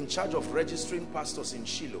pastor in charge of registering pastors in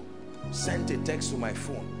Shiloh sent a text to my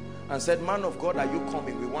phone and said, "Man of God, are you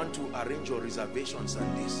coming? We want to arrange your reservations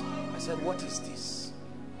and this." I said, "What is this?"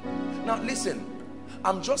 Now listen,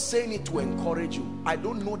 I'm just saying it to encourage you. I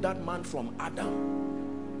don't know that man from Adam.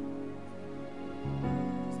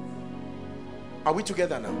 Are we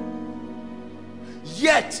together now?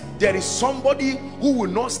 Yet there is somebody who will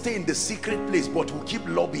not stay in the secret place but will keep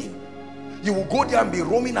lobbying. You will go there and be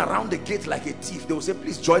roaming around the gate like a thief. They will say,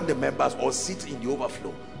 "Please join the members or sit in the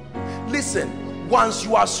overflow." Listen, once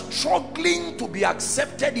you are struggling to be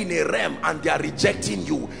accepted in a realm and they are rejecting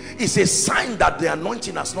you, it's a sign that the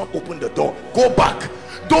anointing has not opened the door. Go back.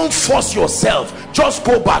 Don't force yourself. Just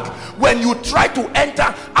go back. When you try to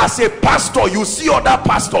enter as a pastor, you see other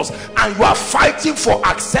pastors and you are fighting for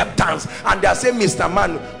acceptance, and they are saying, "Mr.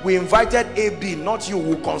 Man, we invited AB, not you.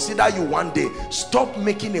 We'll consider you one day." Stop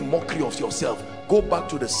making a mockery of yourself. Go back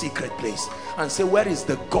to the secret place and say, "Where is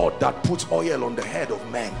the God that puts oil on the head of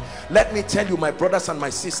men?" Let me tell you, my brothers and my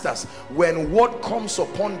sisters, when what comes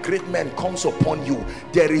upon great men comes upon you,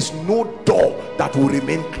 there is no door that will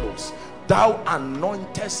remain closed. "Thou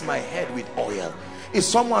anointest my head with oil." Is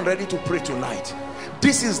someone ready to pray tonight?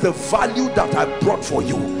 This is the value that I brought for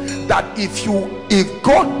you, that if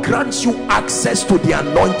God grants you access to the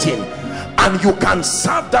anointing and you can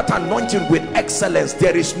serve that anointing with excellence,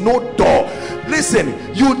 there is no door. Listen,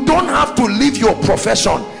 you don't have to leave your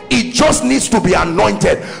profession. It just needs to be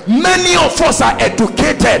anointed. Many of us are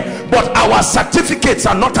educated, but our certificates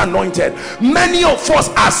are not anointed. Many of us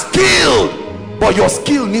are skilled, but your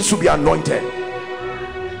skill needs to be anointed.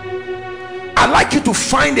 I'd like you to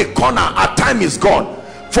find a corner. Our time is gone.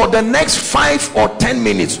 For the next 5 or 10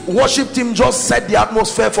 minutes, worship team just set the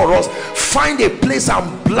atmosphere for us. Find a place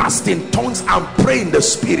and blast in tongues and pray in the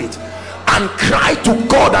spirit and cry to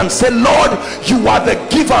God and say, "Lord, you are the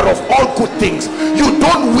giver of all good things. You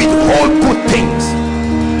don't withhold good things."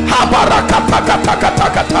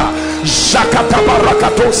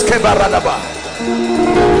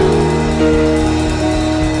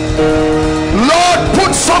 Lord,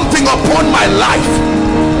 put something upon my life.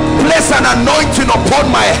 Place an anointing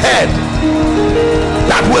upon my head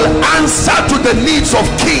that will answer to the needs of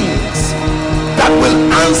kings, that will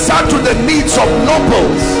answer to the needs of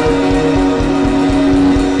nobles.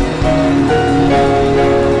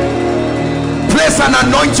 Place an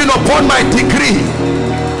anointing upon my degree.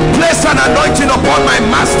 Place an anointing upon my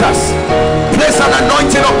masters. Place an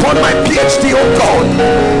anointing upon my PhD, oh God.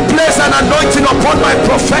 Place an anointing upon my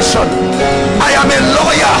profession. I am a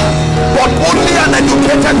lawyer, but only an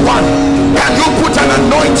educated one. Can you put an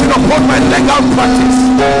anointing upon my legal practice?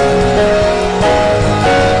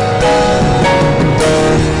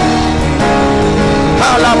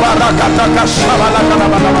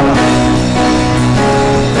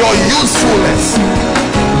 Your usefulness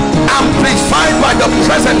amplified by the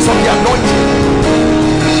presence of the anointing.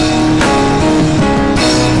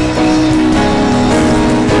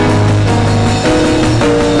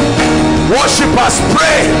 Worshippers,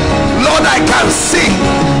 pray. Lord, I can sing.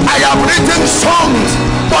 I have written songs,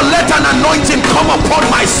 but let an anointing come upon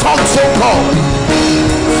my songs, oh God.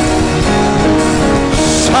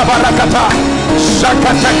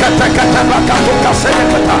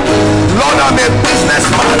 Lord, I'm a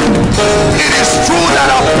businessman. It is true that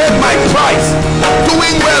I've paid my price,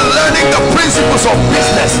 doing well, learning the principles of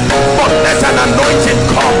business, but let an anointing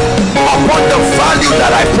come upon the value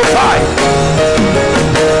that I provide.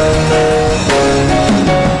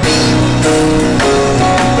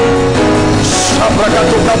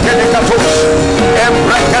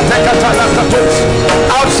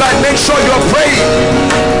 Outside, make sure you're praying.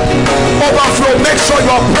 Overflow, make sure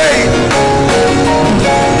you're praying.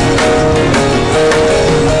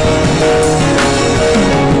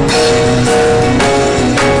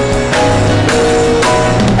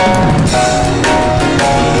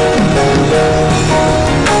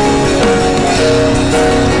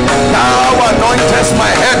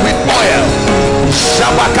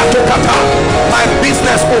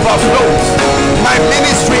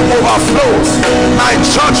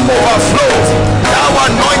 overflows. Thou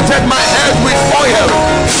anointed my head with oil.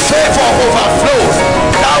 Favor overflows.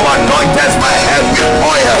 Thou anointest my head with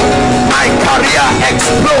oil. My career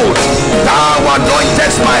explodes. Thou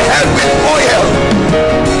anointest my head with oil.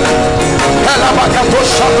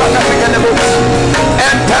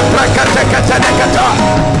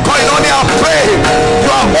 Koinonia, pray.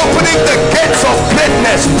 You are opening the gates of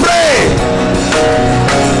greatness. Pray.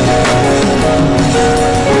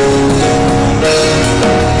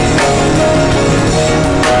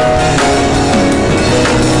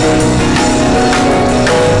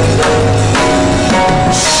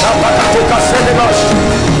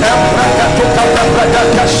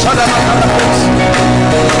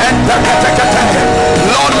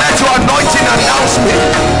 Lord, let your anointing announce me.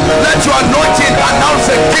 Let your anointing announce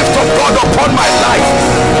the gift of God upon my life.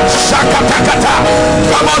 Shakatakata.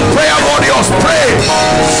 Come on, prayer warriors, pray.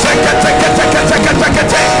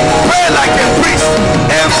 Pray like a priest.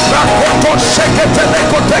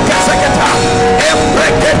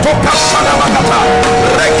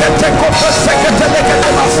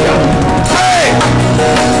 Pray.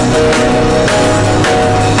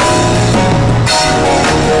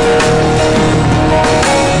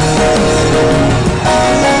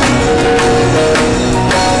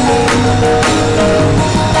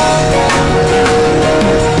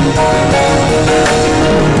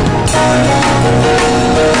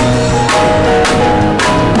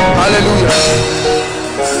 Hallelujah.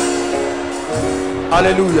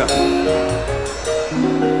 Hallelujah.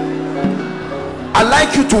 I'd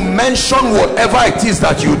like you to mention whatever it is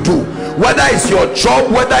that you do, whether it's your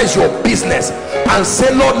job, whether it's your business, and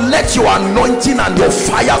say, Lord, let your anointing and your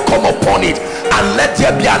fire come upon it, and let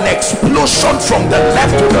there be an explosion from the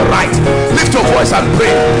left to the right. Lift your voice and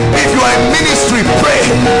pray. If you are in ministry, pray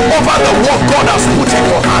over the work God has put in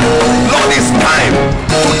your hand. Lord, it's time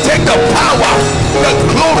to take the power, the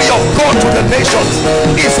glory of God to the nations.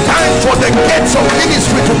 It's time for the gates of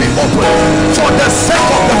ministry to be opened for the sake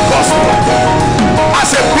of the gospel.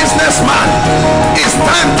 As a businessman, it's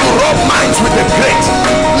time to rub minds with the great.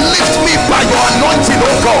 Lift me by your anointing,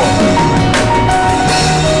 oh God.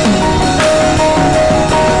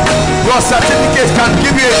 Your certificate can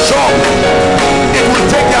give you a job. It will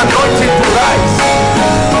take the anointing to rise.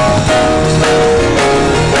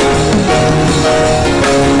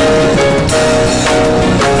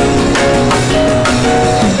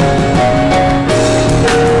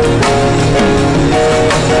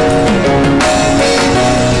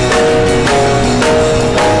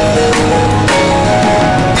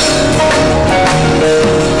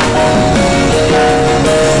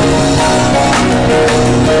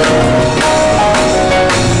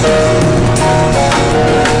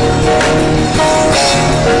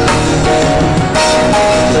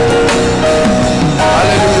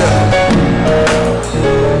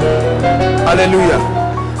 Hallelujah.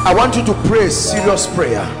 I want you to pray a serious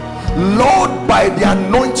prayer. Lord, by the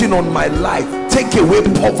anointing on my life, take away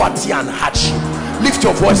poverty and hardship. Lift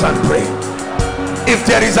your voice and pray. If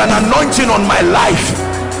there is an anointing on my life,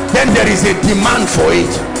 then there is a demand for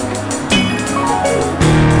it.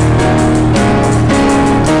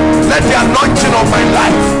 Let the anointing of my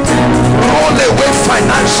life roll away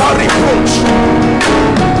financial reproach.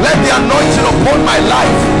 Let the anointing upon my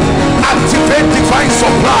life activate divine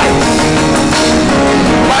supply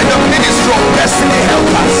by the ministry of destiny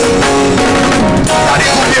helpers, that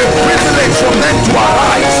it will be a privilege for men to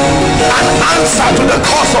arise and answer to the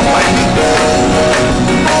cause of my need.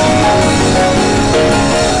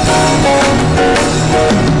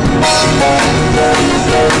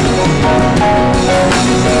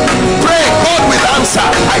 Pray, God will answer,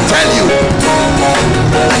 I tell you.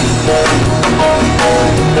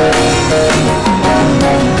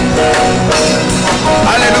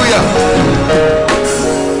 Hallelujah.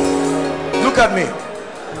 Look at me.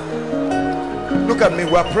 Look at me.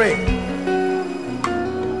 We're praying.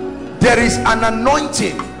 There is an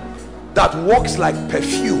anointing that works like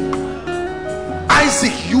perfume.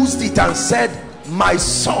 Isaac used it and said, my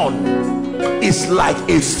son is like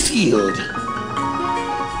a field.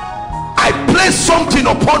 I place something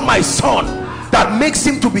upon my son that makes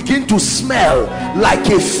him to begin to smell like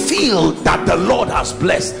a field that the Lord has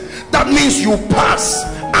blessed. That means you pass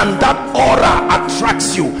and that aura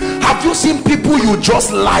attracts you. Have you seen people you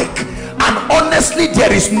just like, and honestly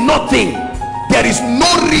there is nothing, there is no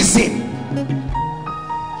reason,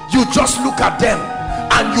 you just look at them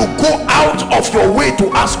and you go out of your way to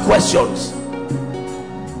ask questions.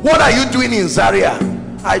 What are you doing in Zaria?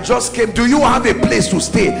 I just came. Do you have a place to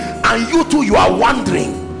stay? And you too, you are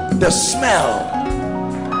wondering the smell.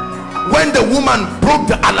 When the woman broke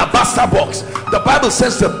the alabaster box, the Bible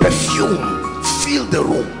says the perfume filled the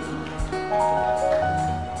room.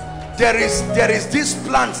 There is this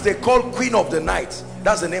plant they call Queen of the Night.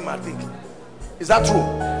 That's the name, I think. Is that true?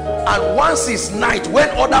 And once it's night, when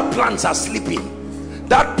other plants are sleeping,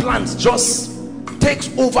 that plant just takes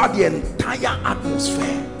over the entire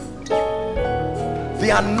atmosphere.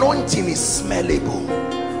 The anointing is smellable.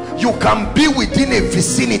 You can be within a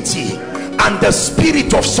vicinity and the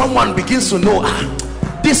spirit of someone begins to know,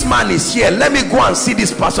 this man is here, let me go and see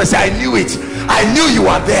this pastor. I say, I knew it, I knew you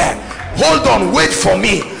are there, hold on, wait for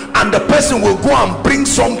me. And the person will go and bring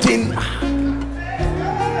something.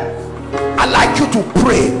 I like you to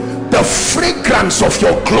pray the fragrance of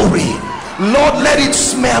your glory. Lord, let it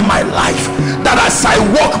smell my life, that as I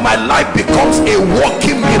walk, my life becomes a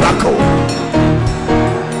walking miracle.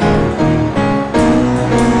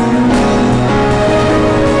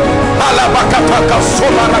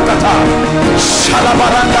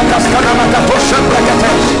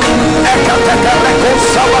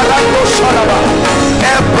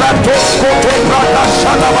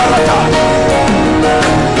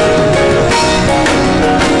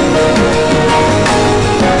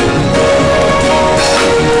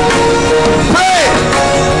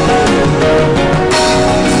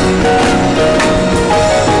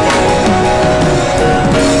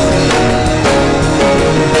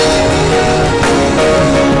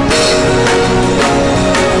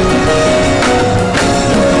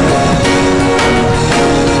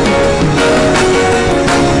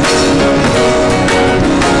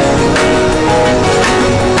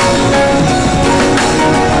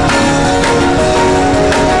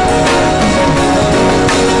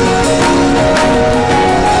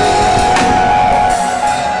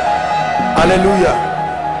 Hallelujah.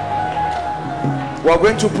 We're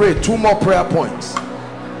going to pray 2 more prayer points.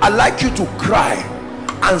 I'd like you to cry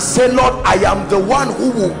and say, Lord, I am the one who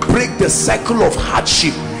will break the cycle of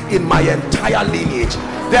hardship in my entire lineage.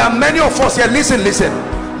 There are many of us here. Listen,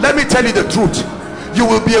 let me tell you the truth. You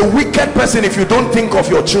will be a wicked person if you don't think of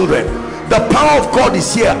your children. The power of God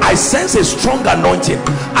is here. I sense a strong anointing.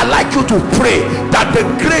 I'd like you to pray that the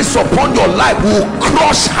grace upon your life will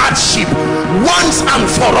crush hardship once and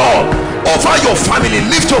for all over your family.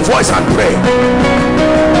 Lift your voice and pray.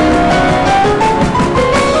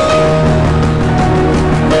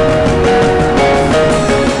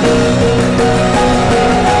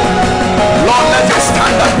 Lord, let your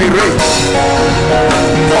standard be raised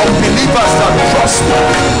of believers that prosper,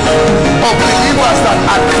 of believers that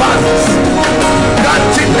advance,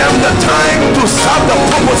 granting them the time to serve the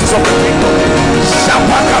purposes of the kingdom.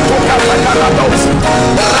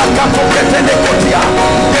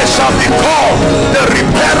 They shall be called the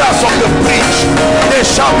repairers of the breach. They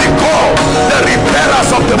shall be called the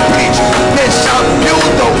repairers of the breach. They shall build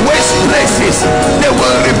the waste places. They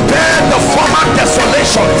will repair the former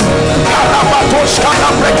desolations.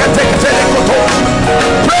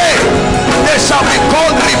 Pray. They shall be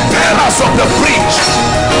called repairers of the breach.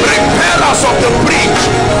 Repairers of the breach.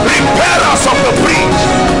 Repairers of the breach.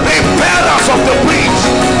 Repairers of the breach.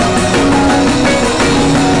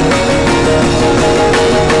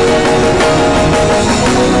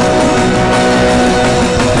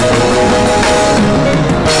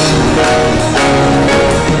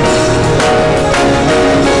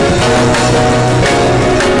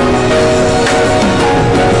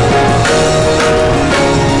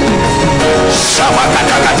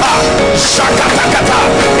 Shakatakata,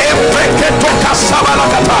 Ebreketoka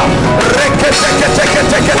Sabalakata,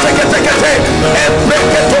 Reketeketeketeketekete,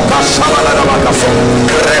 Ebreketoka Sabalakata,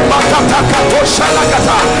 Rebakatakato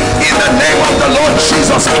Shalakata. In the name of the Lord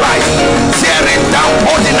Jesus Christ, tearing down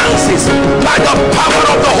ordinances by the power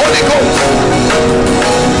of the Holy Ghost.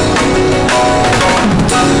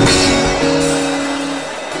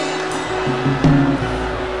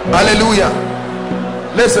 Hallelujah.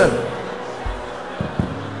 Listen.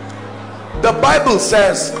 The Bible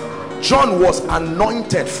says John was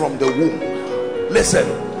anointed from the womb. Listen,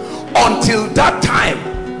 until that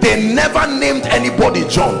time they never named anybody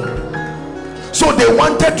John. So they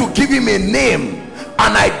wanted to give him a name,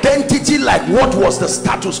 an identity like what was the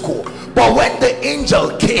status quo. But when the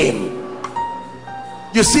angel came,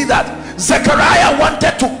 you see that Zechariah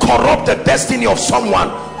wanted to corrupt the destiny of someone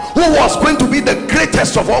who was going to be the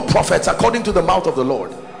greatest of all prophets according to the mouth of the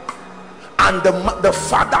Lord. And the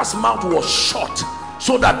father's mouth was shut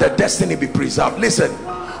so that the destiny be preserved. Listen,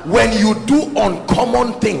 when you do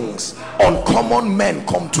uncommon things, uncommon men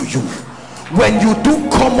come to you. When you do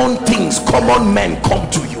common things, common men come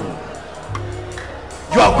to you.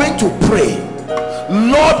 You are going to pray,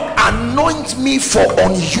 Lord, anoint me for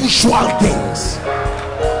unusual things,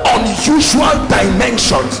 unusual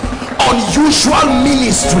dimensions, unusual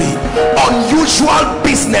ministry, unusual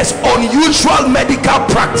business. business, unusual medical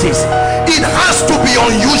practice. It has to be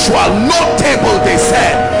unusual, notable. They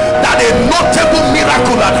said that a notable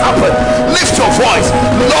miracle had happened. Lift your voice.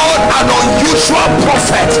 Lord, an unusual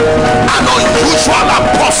prophet, an unusual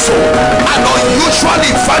apostle, an unusual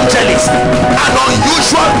evangelist, an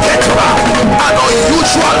unusual caterer, an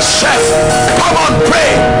unusual chef. Come on,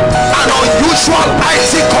 pray. An unusual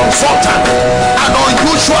IT consultant, an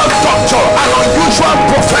unusual doctor, an unusual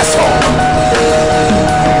professor.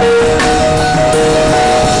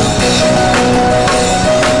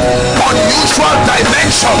 Unusual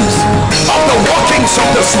dimensions of the workings of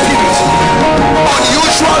the Spirit.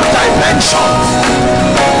 Unusual dimensions.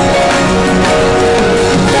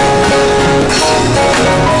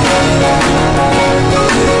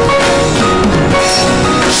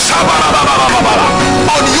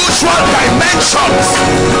 Unusual dimensions.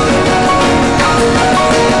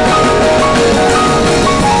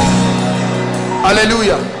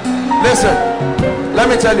 Hallelujah. Listen, let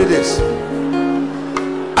me tell you this.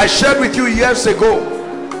 I shared with you years ago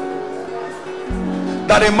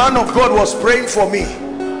that a man of God was praying for me,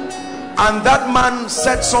 and that man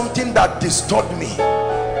said something that disturbed me.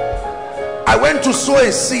 I went to sow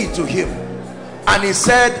a seed to him, and he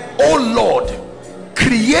said, "Oh Lord,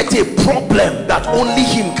 create a problem that only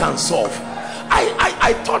him can solve."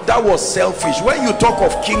 I thought that was selfish. When you talk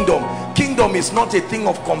of kingdom, kingdom is not a thing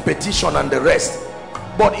of competition and the rest.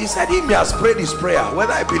 But he said he has prayed his prayer,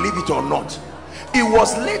 whether I believe it or not. It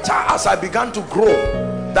was later, as I began to grow,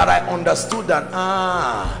 that I understood that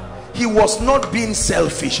he was not being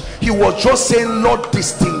selfish. He was just saying, Lord,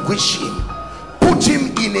 distinguish him, put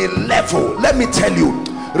him in a level. Let me tell you,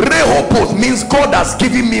 Rehoboth means God has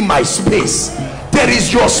given me my space. There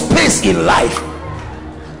is your space in life.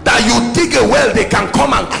 That you dig a well, they can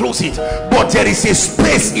come and close it, but there is a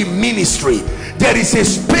space in ministry. There is a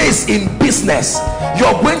space in business.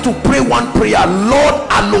 You're going to pray one prayer: Lord,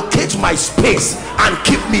 allocate my space and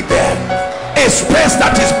keep me there. A space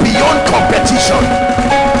that is beyond competition,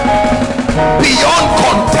 beyond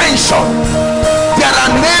contention. There are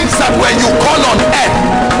names that when you call on earth,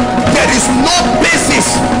 there is no basis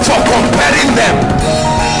for comparing them.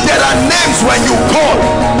 There are names when you call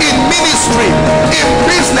in ministry, in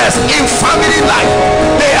business, in family life,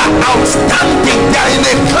 they are outstanding. They are in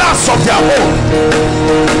a class of their own.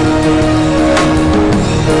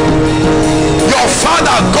 Your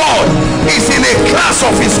Father God is in a class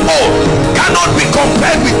of his own, cannot be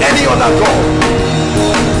compared with any other God.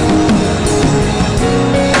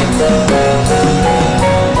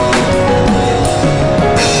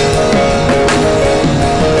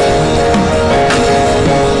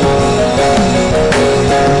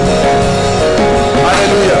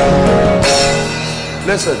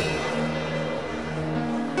 Listen,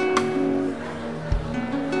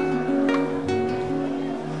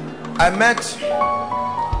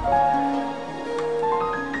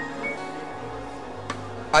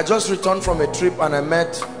 I just returned from a trip and I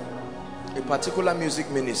met a particular music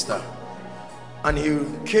minister, and he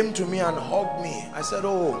came to me and hugged me. I said,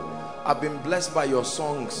 "Oh, I've been blessed by your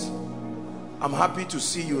songs. I'm happy to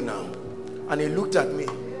see you now." And he looked at me.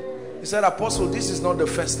 He said, "Apostle, this is not the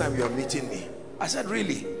first time you're meeting me." I said,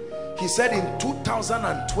 "Really?" He said, "In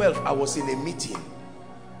 2012, I was in a meeting.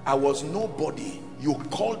 I was nobody. You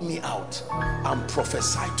called me out and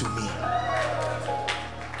prophesied to me."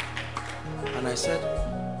 And I said,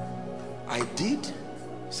 "I did?"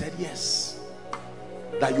 He said, "Yes.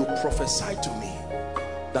 That you prophesied to me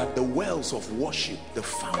that the wells of worship, the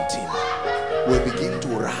fountain, will begin to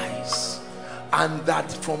rise. And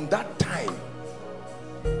that from that time,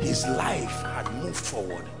 his life had moved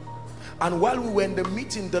forward." And while we were in the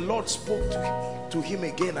meeting, the Lord spoke to him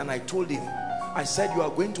again, and I told him, I said, "You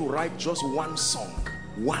are going to write just one song,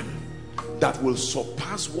 one, that will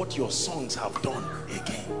surpass what your songs have done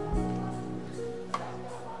again."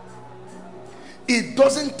 It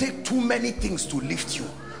doesn't take too many things to lift you.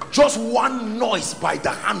 Just one noise by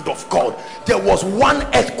the hand of God. There was one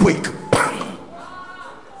earthquake, bam.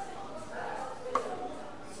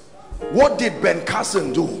 What did Ben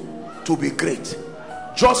Carson do to be great?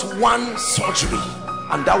 Just one surgery,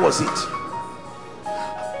 and that was it.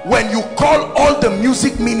 When you call all the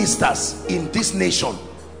music ministers in this nation,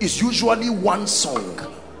 it's usually one song.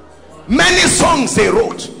 Many songs they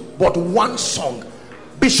wrote, but one song.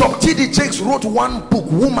 Bishop T.D. Jakes wrote one book,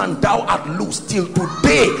 "Woman Thou Art Loose." Till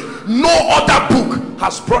today, no other book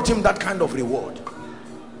has brought him that kind of reward.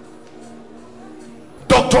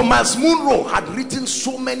 Dr. Miles Munro had written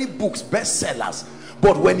so many books, bestsellers,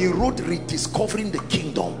 but when he wrote Rediscovering the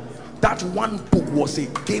Kingdom, that one book was a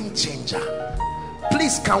game changer.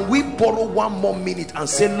 Please, can we borrow one more minute and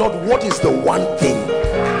say, Lord, what is the one thing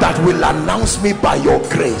that will announce me by your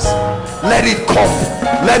grace. Let it come,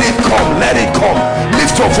 let it come, let it come.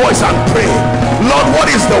 Lift your voice and pray. Lord, what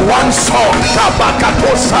is the one song?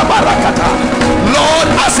 Lord,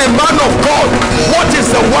 as a man of God, what is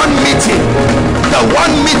the one meeting? The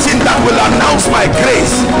one meeting that will announce my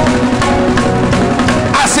grace.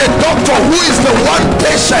 As a doctor, who is the one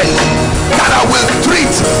patient that I will treat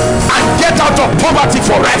and get out of poverty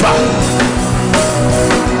forever?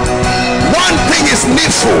 One thing is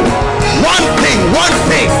needful. One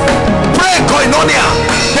thing. Pray, koinonia.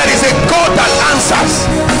 There is a God that answers.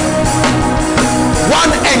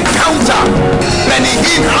 One encounter Benny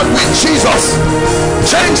Hinn had with Jesus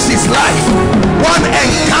changed his life. One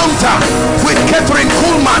encounter with Catherine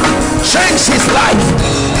Kuhlman changed his life.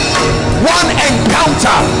 One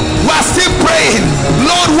encounter. We're still praying,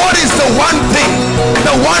 Lord, what is the one thing,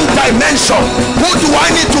 the one dimension? Who do I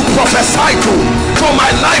need to prophesy to for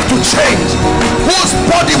my life to change? Whose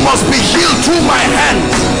body must be healed through my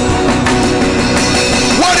hands?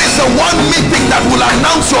 What is the one meeting that will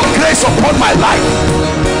announce your grace upon my life?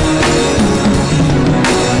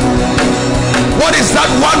 What is that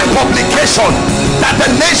one publication that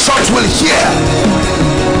the nations will hear?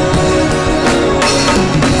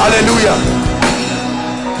 Hallelujah.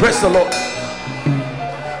 Praise the Lord.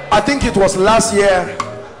 I think it was last year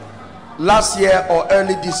or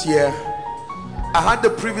early this year, I had the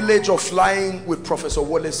privilege of flying with Professor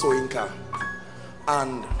Wole Soyinka,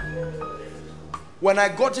 and when I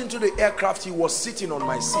got into the aircraft, he was sitting on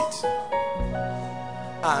my seat,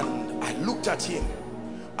 and I looked at him.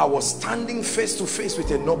 I was standing face to face with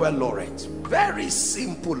a Nobel laureate, very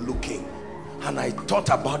simple looking. And I thought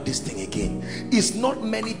about this thing again. It's not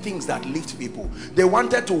many things that lift people. They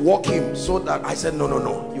wanted to walk him, so that I said, no,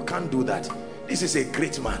 you can't do that. This is a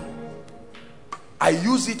great man. I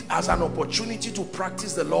use it as an opportunity to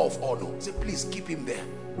practice the law of honor. Say, please keep him there.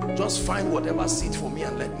 Just find whatever seat for me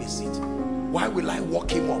and let me sit. Why will I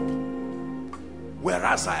walk him up?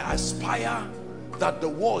 Whereas I aspire that the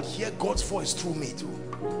world hear God's voice through me too.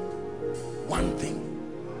 One thing.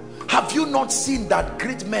 Have you not seen that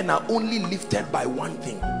great men are only lifted by one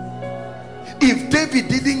thing? If David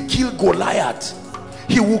didn't kill Goliath,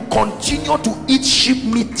 he will continue to eat sheep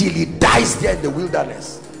meat till he dies there in the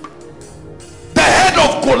wilderness. The head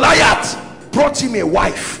of Goliath brought him a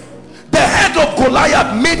wife. The head of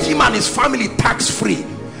Goliath made him and his family tax-free.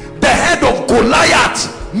 The head of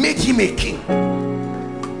Goliath made him a king.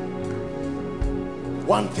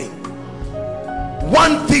 One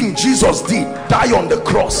thing Jesus did, die on the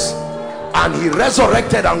cross, and he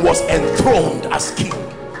resurrected and was enthroned as king.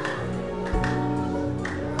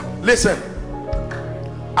 Listen,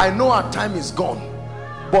 I know our time is gone,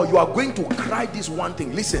 but you are going to cry this one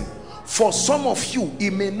thing. Listen, for some of you,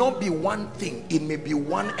 it may not be one thing, it may be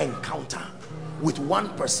one encounter with one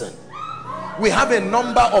person. We have a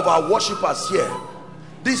number of our worshippers here.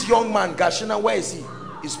 This young man, Gashina, where is he?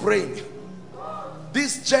 He's praying.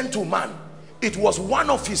 This gentleman, it was one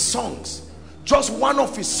of his songs, just one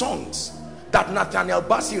of his songs, that Nathaniel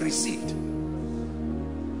Bassey received.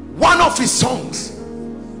 One of his songs,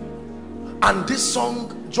 and this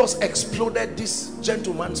song just exploded this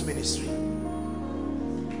gentleman's ministry.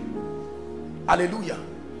 Hallelujah.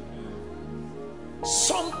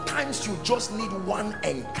 Sometimes you just need one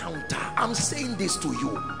encounter. I'm saying this to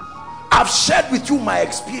you. I've shared with you my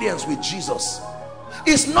experience with Jesus.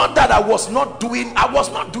 It's not that I was not doing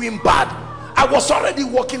bad. I was already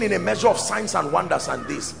walking in a measure of signs and wonders and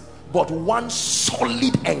this, but one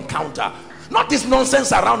solid encounter. Not this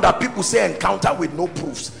nonsense around that people say encounter with no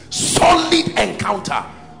proofs. Solid encounter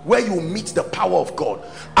where you meet the power of God.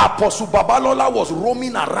 Apostle Babalola was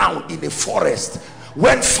roaming around in a forest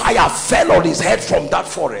when fire fell on his head from that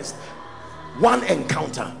forest. One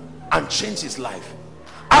encounter and changed his life.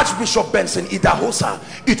 Archbishop Benson Idahosa,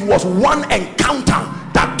 it was one encounter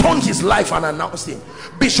that turned his life and announced him.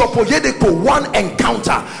 Bishop Oyedepo, one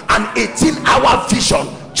encounter, an 18-hour vision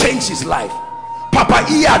changed his life. Papa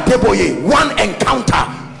Iya Deboye, one encounter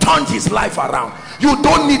turned his life around. You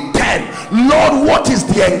don't need 10. Lord, what is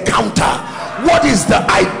the encounter? What is the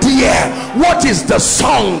idea? What is the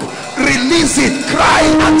song? Release it. Cry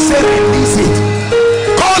and say release it.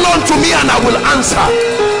 Call on to me and I will answer.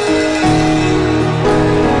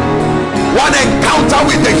 One encounter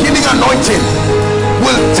with the healing anointing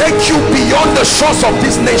will take you beyond the shores of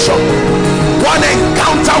this nation. One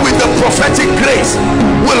encounter with the prophetic grace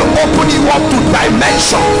will open you up to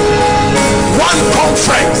dimension. One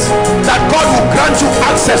conference that God will grant you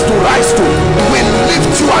access to rise to will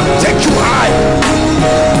lift you and take you high.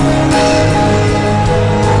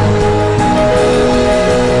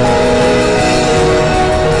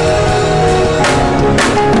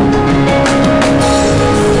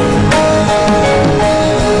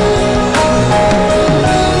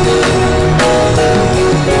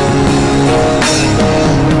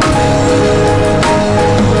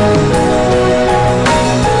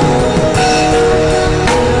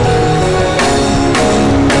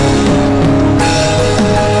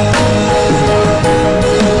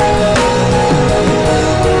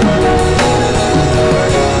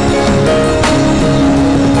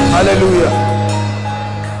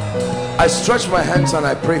 I stretch my hands and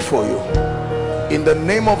I pray for you. In the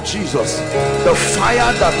name of Jesus, the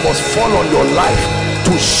fire that must fall on your life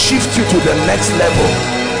to shift you to the next level,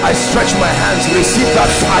 I stretch my hands. Receive that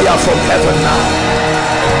fire from heaven now.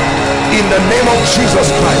 In the name of Jesus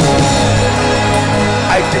Christ,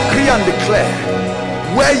 I decree and declare,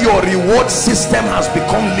 where your reward system has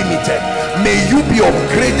become limited, may you be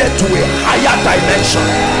upgraded to a higher dimension.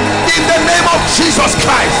 In the name of Jesus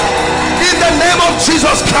Christ. In the name of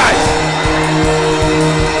Jesus Christ.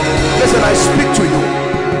 Listen, I speak to you.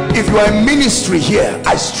 If you are in ministry here,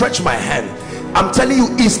 I stretch my hand. I'm telling you,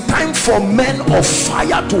 it's time for men of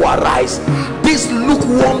fire to arise. This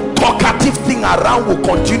lukewarm, talkative thing around will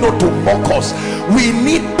continue to mock us. We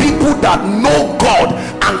need people that know God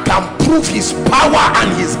and can prove his power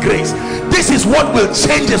and his grace. This is what will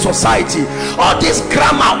change a society. All this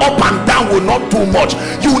grammar up and down will not do much.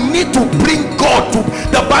 You need to bring God to.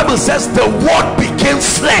 The Bible says the word became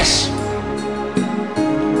flesh.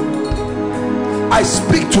 I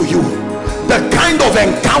speak to you, the kind of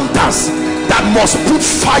encounters that must put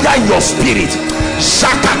fire in your spirit.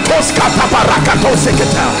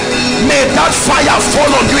 May that fire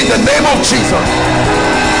fall on you in the name of Jesus.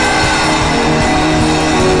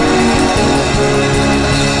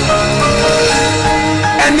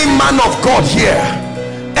 Any man of God here,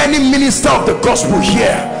 any minister of the gospel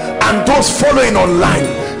here, and those following online,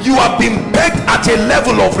 you have been begged at a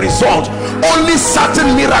level of result. Only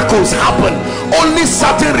certain miracles happen, only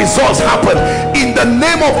certain results happen. In the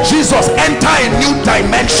name of Jesus, enter a new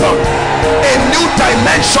dimension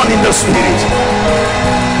in the spirit.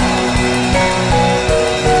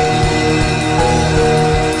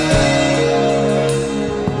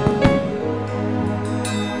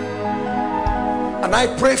 And I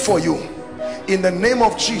pray for you in the name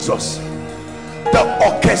of Jesus, the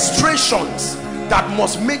orchestrations that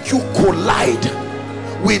must make you collide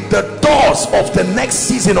with the doors of the next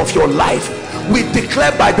season of your life, we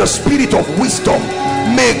declare by the spirit of wisdom,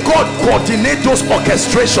 may God coordinate those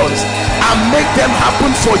orchestrations and make them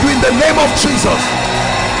happen for you in the name of Jesus.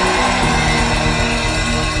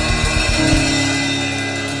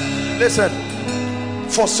 Listen,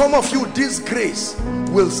 for some of you, this grace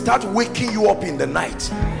will start waking you up in the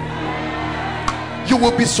night. You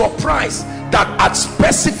will be surprised that at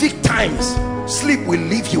specific times sleep will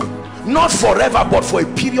leave you, not forever but for a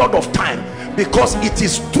period of time, because it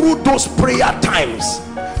is through those prayer times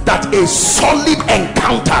that a solid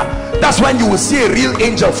encounter, that's when you will see a real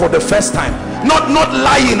angel for the first time. Not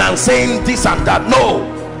lying and saying this and that. No,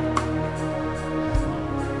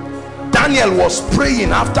 Daniel was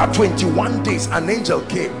praying. After 21 days an angel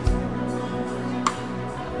came.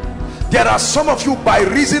 There are some of you, by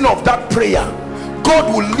reason of that prayer,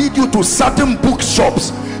 God will lead you to certain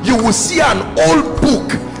bookshops. You will see an old book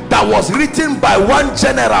that was written by one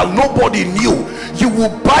general nobody knew. You will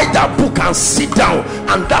buy that book and sit down,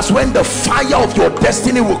 and that's when the fire of your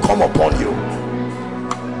destiny will come upon you.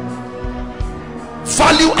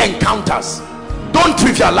 Value encounters, don't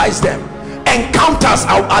trivialize them. Encounters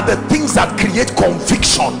are the things that create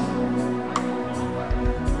conviction.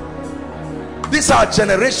 This our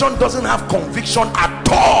generation doesn't have conviction at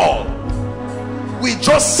all. We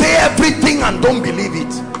just say everything and don't believe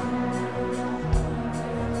it.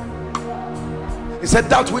 He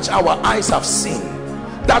said, that which our eyes have seen,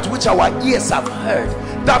 that which our ears have heard,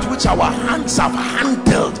 that which our hands have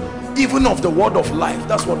handled, even of the word of life.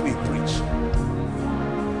 That's what we preach.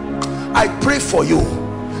 I pray for you,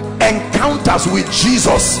 encounters with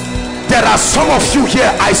Jesus. There are some of you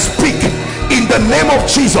here, I speak in the name of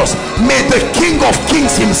Jesus. May the King of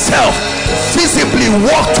Kings himself visibly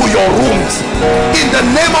walk to your rooms in the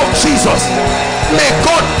name of Jesus. May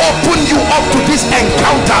God open you up to these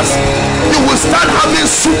encounters. You will start having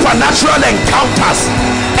supernatural encounters,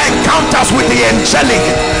 encounters with the angelic,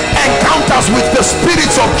 encounters with the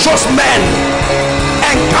spirits of just men,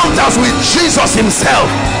 encounters with Jesus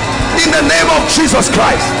himself in the name of Jesus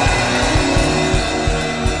Christ.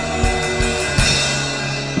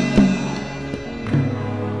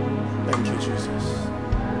 Thank you, Jesus.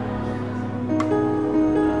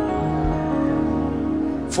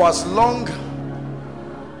 For as long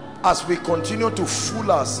as we continue to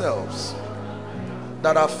fool ourselves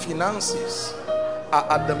that our finances are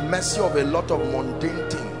at the mercy of a lot of mundane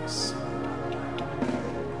things,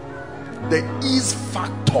 the ease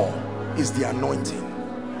factor is the anointing.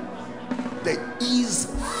 The ease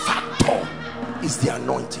factor is the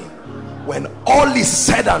anointing. When all is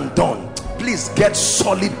said and done, please get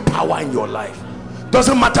solid power in your life.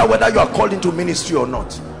 Doesn't matter whether you are called into ministry or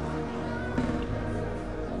not.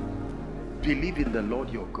 Believe in the Lord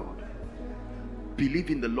your God. Believe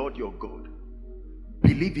in the Lord your God.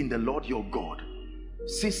 believe in the Lord your God.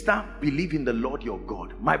 Sister, believe in the Lord your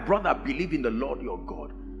God. My brother, believe in the Lord your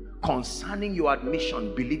God. Concerning your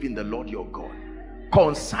admission, believe in the Lord your God.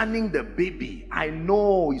 Concerning the baby, I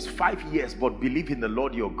know it's 5 years, but believe in the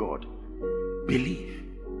Lord your God. Believe.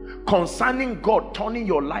 Concerning God turning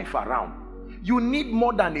your life around, you need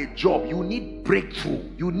more than a job. You need breakthrough.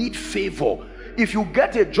 You need favor. If you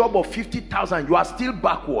get a job of 50,000, you are still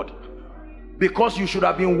backward, because you should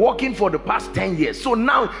have been working for the past 10 years. So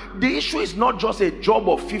now the issue is not just a job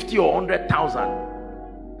of 50 or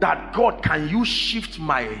 100,000. That God, can you shift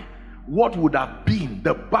my, what would have been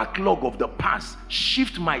the backlog of the past,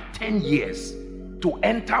 shift my 10 years to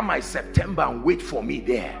enter my September and wait for me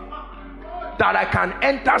there. That I can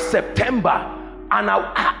enter September and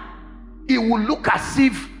it will look as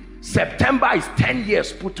if September is 10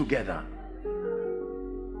 years put together.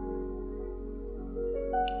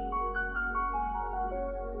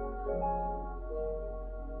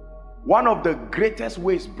 One of the greatest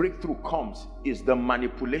ways breakthrough comes is the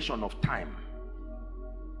manipulation of time.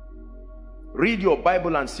 Read your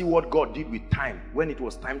Bible and see what God did with time when it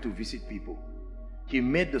was time to visit people. He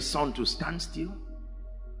made the sun to stand still.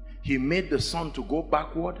 He made the sun to go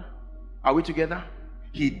backward. Are we together?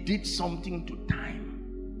 He did something to time.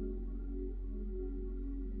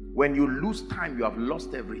 When you lose time, you have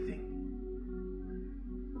lost everything.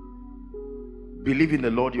 Believe in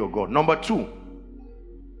the Lord your God. Number 2.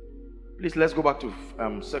 Please, let's go back to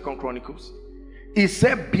 2 Chronicles. He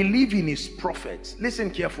said, believe in his prophets.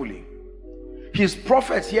 Listen carefully. His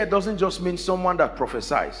prophets here doesn't just mean someone that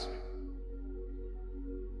prophesies.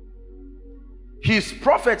 His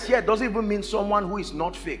prophets here doesn't even mean someone who is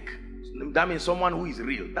not fake. That means someone who is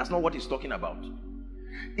real. That's not what he's talking about.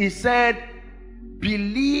 He said,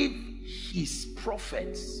 believe his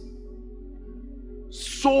prophets,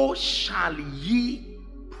 so shall ye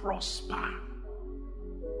prosper.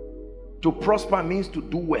 To prosper means to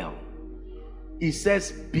do well. He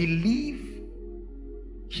says, believe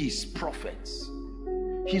his prophets.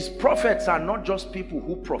 His prophets are not just people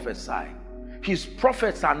who prophesy. His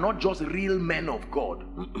prophets are not just real men of God.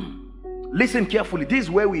 Listen carefully. This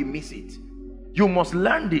is where we miss it. You must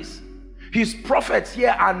learn this. His prophets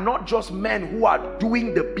here are not just men who are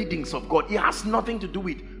doing the biddings of God. It has nothing to do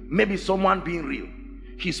with maybe someone being real.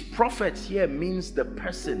 His prophets here means the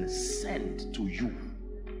person sent to you.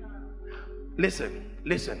 Listen,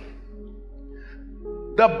 listen.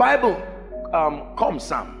 The Bible, come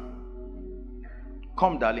Sam.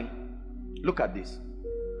 Come darling. Look at this.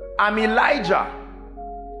 I'm Elijah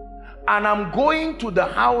and I'm going to the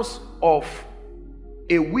house of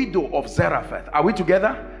a widow of Zarephath. Are we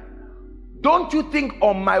together? Don't you think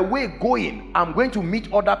on my way going, I'm going to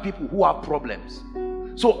meet other people who have problems?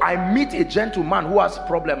 So I meet a gentleman who has a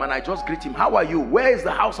problem and I just greet him. How are you? Where is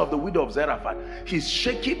the house of the widow of Zarephath? He's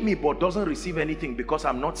shaking me but doesn't receive anything because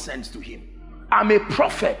I'm not sent to him. I'm a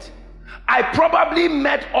prophet. I probably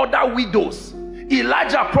met other widows.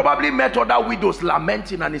 Elijah probably met other widows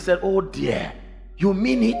lamenting, and he said, oh dear, you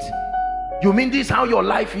mean it? You mean this is how your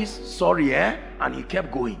life is? Sorry, eh? And he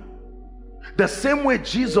kept going. The same way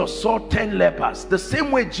Jesus saw 10 lepers, the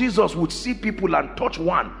same way Jesus would see people and touch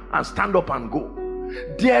one and stand up and go.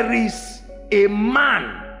 There is a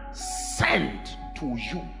man sent to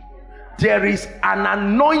you. There is an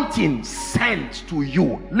anointing sent to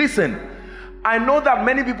you. Listen, I know that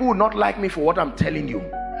many people will not like me for what I'm telling you.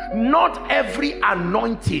 Not every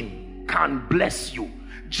anointing can bless you.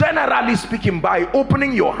 Generally speaking, by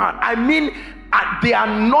opening your heart, I mean the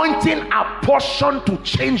anointing apportioned to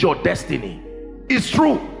change your destiny. It's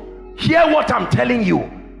true. Hear what I'm telling you,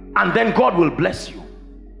 and then God will bless you.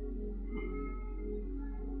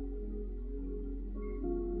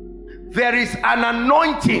 There is an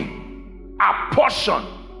anointing apportioned.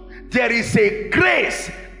 There is a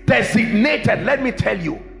grace designated. Let me tell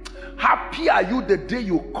you, happy are you the day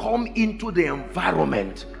you come into the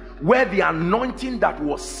environment where the anointing that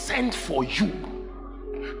was sent for you.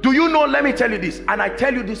 Do you know, let me tell you this, and I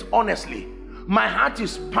tell you this honestly, my heart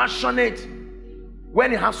is passionate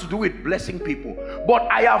when it has to do with blessing people.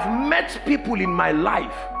 But I have met people in my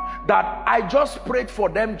life that I just prayed for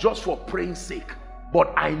them just for praying sake.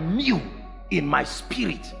 But I knew in my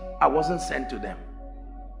spirit I wasn't sent to them.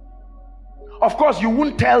 Of course, you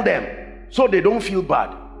won't tell them so they don't feel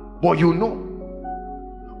bad, but you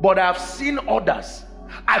know. But I've seen others.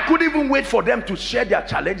 I couldn't even wait for them to share their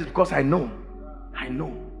challenges because I know.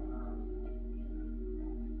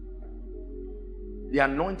 The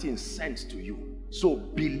anointing sent to you. So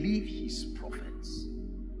believe his prophets.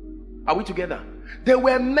 Are we together? There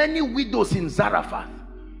were many widows in Zarephath.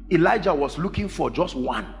 Elijah was looking for just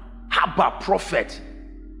one. How about prophet?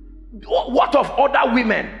 What of other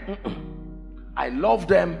women? I love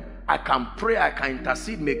them. I can pray, I can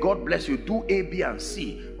intercede. May God bless you. Do A, B, and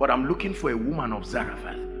C. But I'm looking for a woman of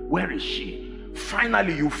Zarephath. Where is she?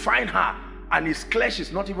 Finally, you find her, and it's clear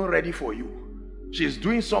she's not even ready for you. She's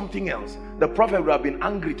doing something else. The prophet would have been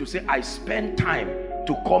angry to say, I spent time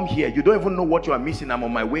to come here. You don't even know what you are missing. I'm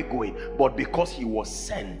on my way going. But because he was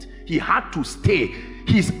sent, he had to stay.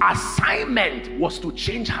 His assignment was to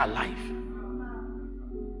change her life.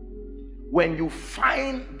 When you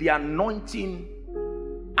find the anointing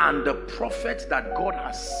and the prophet that God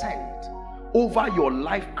has sent over your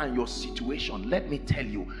life and your situation, let me tell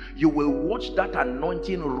you, you will watch that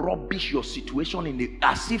anointing rubbish your situation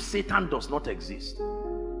as if Satan does not exist.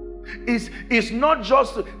 It's not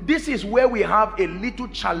just, this is where we have a little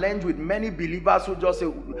challenge with many believers who just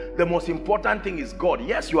say the most important thing is God.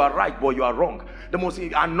 Yes, you are right, but you are wrong. The most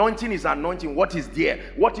anointing is anointing. What is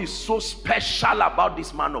there? What is so special about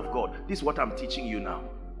this man of God? This is what I'm teaching you now.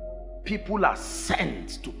 People are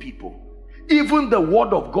sent to people. Even the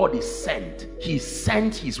word of God is sent. He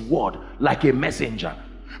sent his word like a messenger.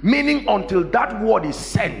 Meaning until that word is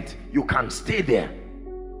sent, you can stay there.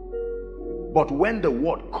 But when the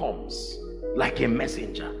word comes like a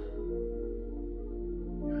messenger,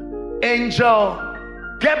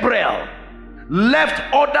 Angel Gabriel left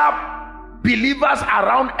other believers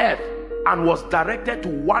around earth and was directed to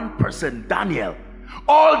one person, Daniel.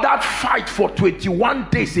 All that fight for 21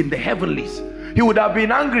 days in the heavenlies, he would have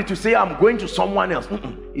been angry to say, I'm going to someone else.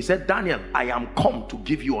 He said, Daniel, I am come to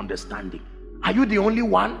give you understanding. Are you the only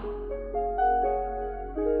one?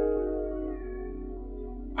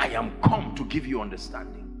 I am come to give you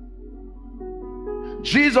understanding.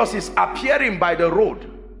 Jesus is appearing by the road.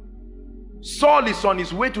 Saul is on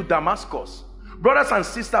his way to Damascus. Brothers and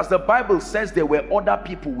sisters, the Bible says there were other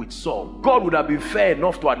people with Saul. God would have been fair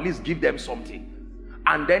enough to at least give them something.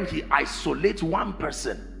 And then he isolates one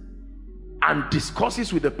person and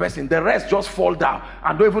discusses with the person. The rest just fall down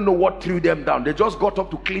and don't even know what threw them down. They just got up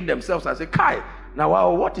to clean themselves and say, Kai,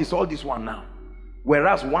 now what is all this one now?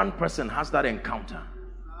 Whereas one person has that encounter.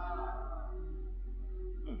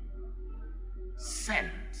 Sent.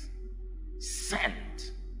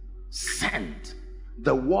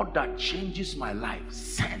 The word that changes my life,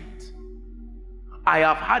 sent. I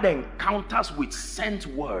have had encounters with sent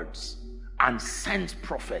words and sent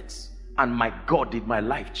prophets, and my God, did my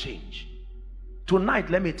life change. Tonight,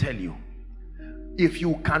 let me tell you, if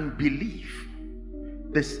you can believe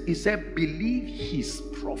this, he said, believe his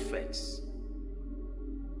prophets.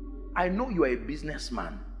 I know you are a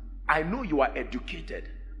businessman. I know you are educated.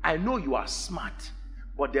 I know you are smart.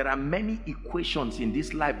 But there are many equations in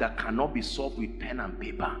this life that cannot be solved with pen and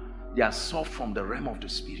paper. They are solved from the realm of the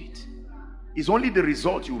spirit. It's only the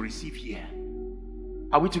result you receive here.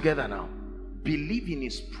 Are we together now? Believe in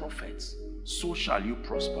his prophets, so shall you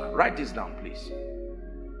prosper. Write this down, please.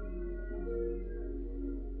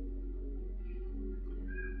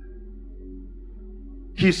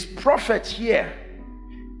 His prophet here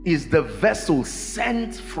is the vessel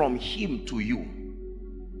sent from him to you.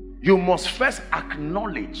 You must first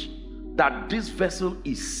acknowledge that this vessel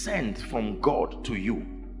is sent from God to you.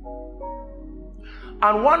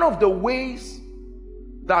 And one of the ways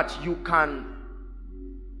that you can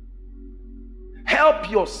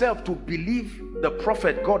help yourself to believe the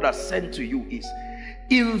prophet God has sent to you is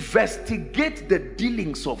investigate the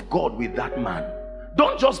dealings of God with that man.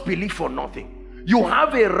 Don't just believe for nothing. You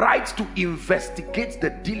have a right to investigate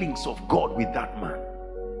the dealings of God with that man.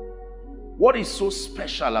 What is so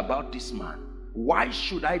special about this man? Why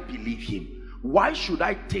should I believe him? Why should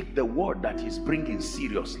I take the word that he's bringing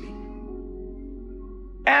seriously?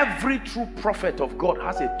 Every true prophet of God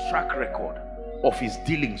has a track record of his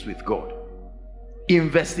dealings with God.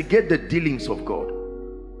 Investigate the dealings of God.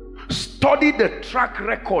 Study the track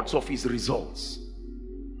records of his results.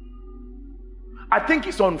 I think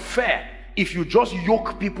it's unfair if you just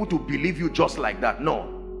yoke people to believe you just like that.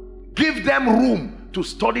 No. Give them room to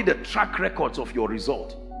study the track records of your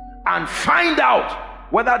result and find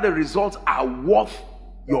out whether the results are worth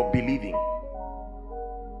your believing.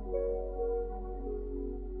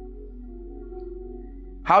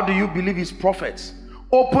 How do you believe his prophets?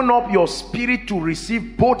 Open up your spirit to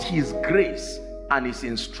receive both his grace and his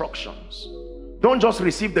instructions. Don't just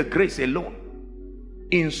receive the grace alone.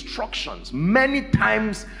 Instructions. Many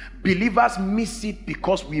times believers miss it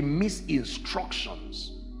because we miss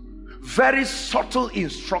instructions. Very subtle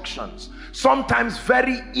instructions. Sometimes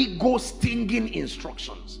very ego-stinging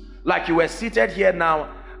instructions. Like you were seated here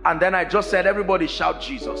now and then I just said, everybody shout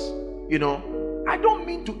Jesus. You know, I don't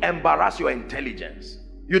mean to embarrass your intelligence.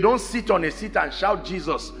 You don't sit on a seat and shout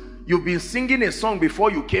Jesus, You've been singing a song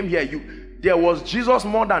before you came here. There was Jesus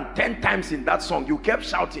more than 10 times in that song. You kept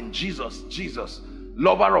shouting, Jesus, Jesus,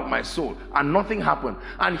 lover of my soul, and nothing happened.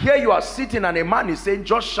 And here you are sitting and a man is saying,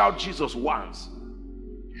 just shout Jesus once.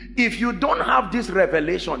 If you don't have this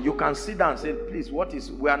revelation, you can sit down and say, please,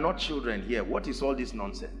 we are not children here. What is all this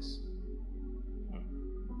nonsense?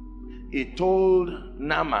 He told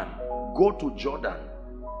Naaman, go to Jordan,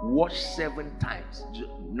 wash 7 times.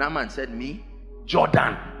 Naaman said, me?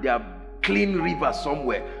 Jordan, there are clean rivers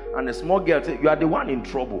somewhere. And the small girl said, you are the one in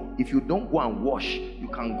trouble. If you don't go and wash, you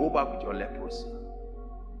can go back with your leprosy.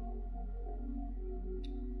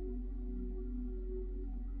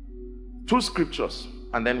 Two scriptures,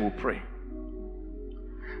 and then we'll pray.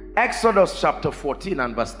 Exodus chapter 14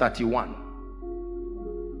 and verse 31.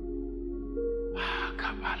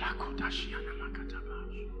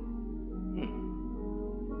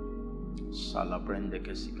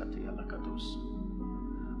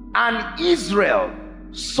 And Israel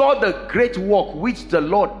saw the great work which the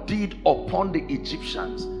Lord did upon the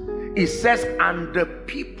Egyptians. It says, and the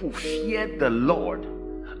people feared the Lord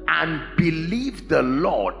and believed the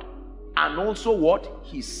Lord, and also what?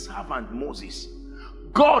 His servant Moses.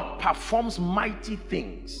 God performs mighty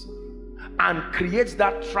things and creates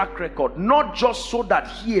that track record, not just so that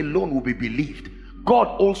he alone will be believed. God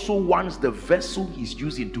also wants the vessel he's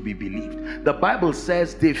using to be believed. The Bible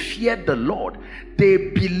says they feared the Lord, they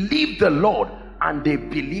believed the Lord, and they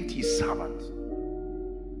believed his servant.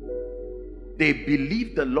 They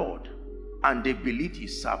believed the Lord and they believed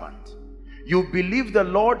his servant. You believe the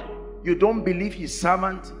Lord, you don't believe his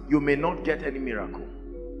servant, you may not get any miracle.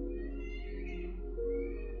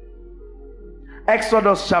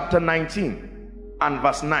 Exodus chapter 19 and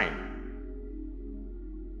verse 9.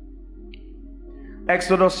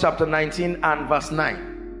 Exodus chapter 19 and verse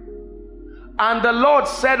 9. And the Lord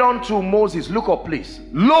said unto Moses, look up please.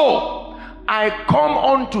 Lo, I come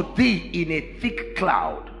unto thee in a thick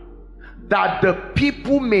cloud, that the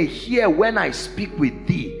people may hear when I speak with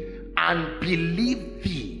thee, and believe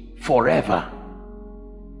thee forever.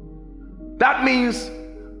 That means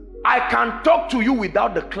I can talk to you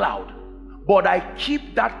without the cloud, but I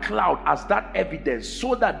keep that cloud as that evidence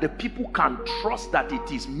so that the people can trust that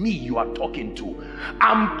it is me you are talking to.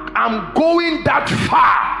 I'm going that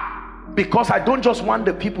far because I don't just want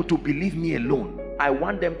the people to believe me alone. I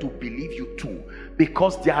want them to believe you too,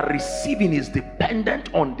 because their receiving is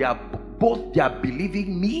dependent on both their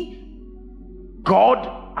believing me,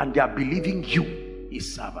 God, and their believing you,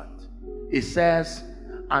 his servant. It says,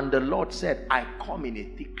 and the Lord said, I come in a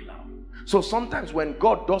thick cloud. So sometimes when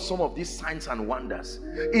God does some of these signs and wonders,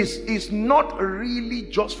 it's not really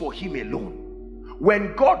just for him alone.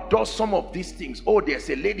 When God does some of these things, oh,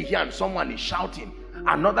 there's a lady here and someone is shouting,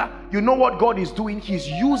 another, you know what God is doing? He's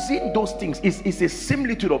using those things. It's a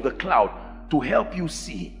similitude of the cloud to help you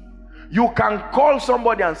see. You can call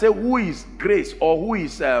somebody and say, who is Grace or who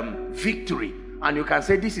is Victory? And you can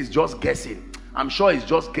say, this is just guessing. I'm sure it's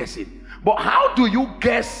just guessing. But how do you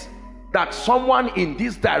guess that someone in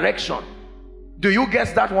this direction? Do you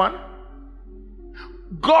guess that one?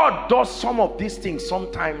 God does some of these things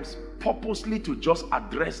sometimes purposely to just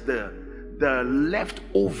address the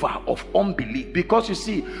leftover of unbelief. Because you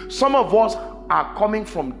see, some of us are coming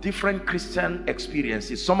from different Christian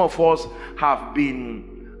experiences. Some of us have been,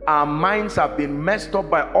 our minds have been messed up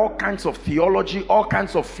by all kinds of theology, all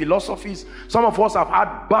kinds of philosophies. Some of us have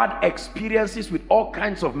had bad experiences with all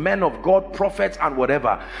kinds of men of God, prophets and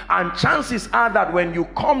whatever. And chances are that when you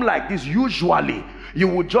come like this, usually you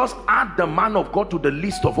would just add the man of God to the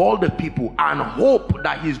list of all the people and hope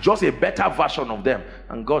that he's just a better version of them.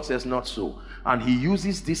 And God says not so. And he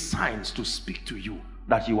uses these signs to speak to you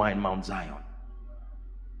that you are in Mount Zion.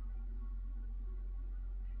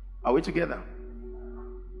 Are we together?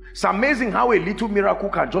 It's amazing how a little miracle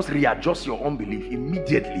can just readjust your unbelief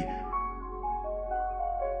immediately.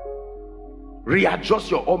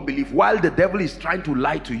 Readjust your unbelief while the devil is trying to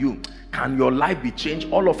lie to you. Can your life be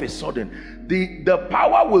changed all of a sudden? The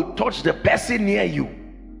power will touch the person near you.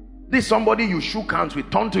 This somebody you shook hands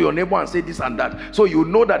with, turn to your neighbor and say this and that, so you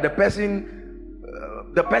know that the person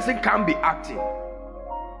can't be acting.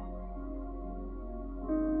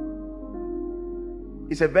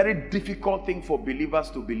 It's a very difficult thing for believers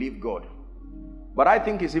to believe God. But I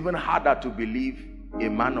think it's even harder to believe a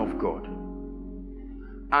man of God.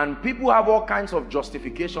 And people have all kinds of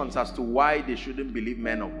justifications as to why they shouldn't believe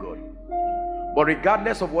men of God. But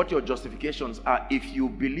regardless of what your justifications are, if you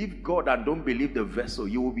believe God and don't believe the vessel,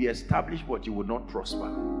 you will be established but you will not prosper.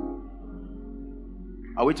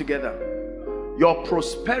 Are we together? Your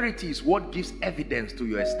prosperity is what gives evidence to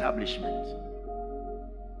your establishment.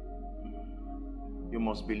 You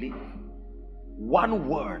must believe. One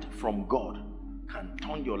word from God can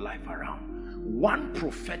turn your life around. One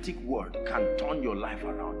prophetic word can turn your life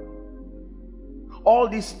around. All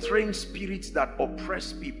these strange spirits that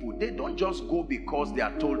oppress people, they don't just go because they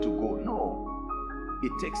are told to go. No,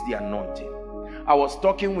 it takes the anointing. I was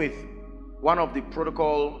talking with one of the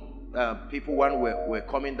protocol people when we're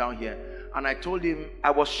coming down here, and I told him,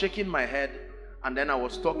 I was shaking my head, and then I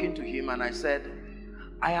was talking to him, and I said,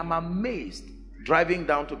 I am amazed, driving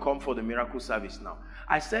down to come for the miracle service now.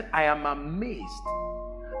 I said, I am amazed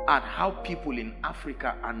at how people in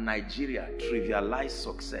Africa and Nigeria trivialize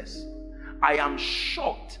success. I am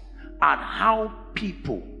shocked at how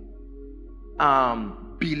people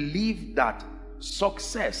believe that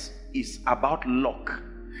success is about luck.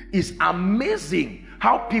 It's amazing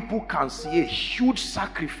how people can see a huge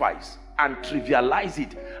sacrifice and trivialize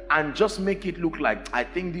it and just make it look like, I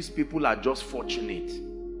think these people are just fortunate.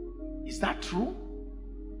 Is that true?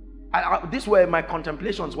 These were my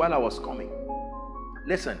contemplations while I was coming.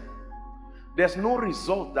 Listen, there's no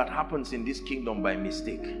result that happens in this kingdom by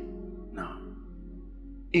mistake. No.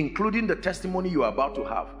 Including the testimony you are about to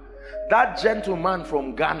have. That gentleman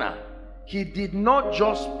from Ghana, he did not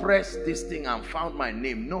just press this thing and found my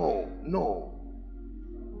name. No, no,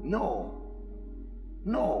 no,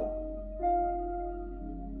 no.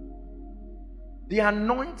 The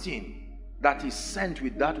anointing that is sent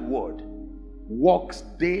with that word works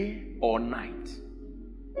day or night.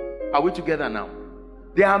 Are we together now?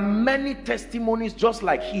 There are many testimonies just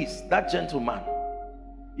like his, that gentleman.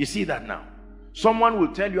 You see that now? Someone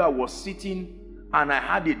will tell you, I was sitting and I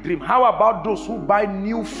had a dream. How about those who buy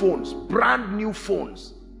new phones, brand new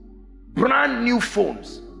phones,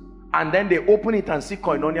 and then they open it and see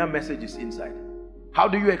koinonia messages inside? How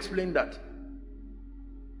do you explain that?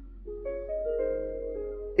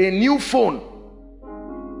 A new phone,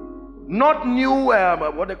 not new,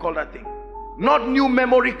 what they call that thing? Not new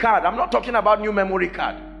memory card. I'm not talking about new memory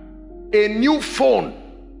card. A new phone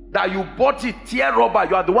that you bought it, tear rubber,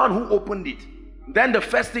 you are the one who opened it. Then the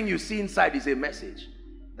first thing you see inside is a message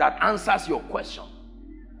that answers your question.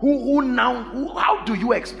 How do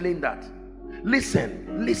you explain that?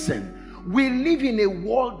 Listen. We live in a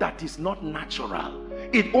world that is not natural.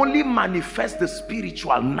 It only manifests the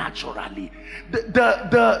spiritual naturally.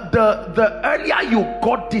 The earlier you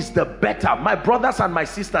got this, the better. My brothers and my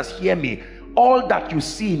sisters, hear me. All that you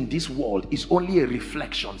see in this world is only a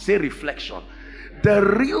reflection. Say reflection. The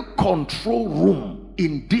real control room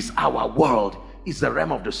in this our world is the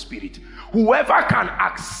realm of the spirit. Whoever can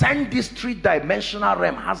ascend this three-dimensional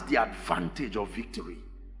realm has the advantage of victory.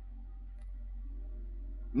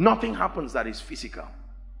 Nothing happens that is physical.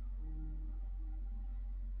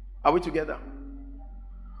 Are we together?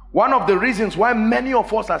 One of the reasons why many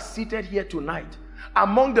of us are seated here tonight,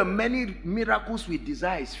 among the many miracles we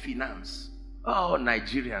desire, is finance. Oh,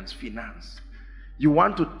 Nigerians, finance. You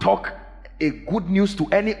want to talk a good news to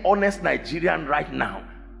any honest Nigerian right now,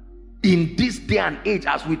 in this day and age,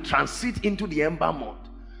 as we transit into the ember month,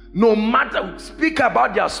 no matter, speak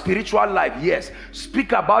about their spiritual life, yes,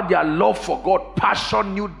 speak about their love for God,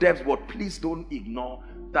 passion, new depths, but please don't ignore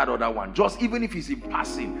that other one. Just even if it's in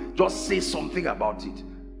passing, just say something about it.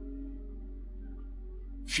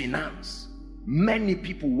 Finance. Many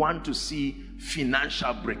people want to see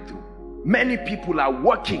financial breakthrough. Many people are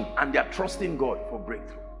working and they are trusting God for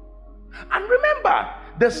breakthrough. And remember,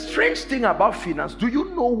 the strange thing about finance, do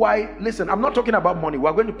you know why? Listen, I'm not talking about money.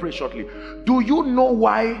 We're going to pray shortly. Do you know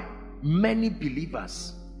why many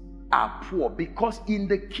believers are poor? Because in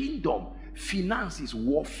the kingdom, finance is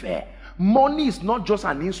warfare. Money is not just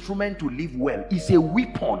an instrument to live well. It's a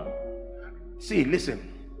weapon. See,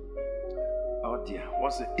 listen. Oh dear,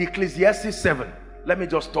 what's it? Ecclesiastes 7. Let me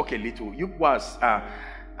just talk a little.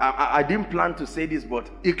 I didn't plan to say this, but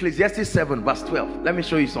Ecclesiastes 7 verse 12. Let me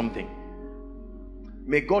show you something.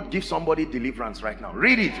 May God give somebody deliverance right now.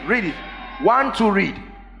 Read it, read it. 1, 2, read.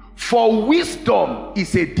 For wisdom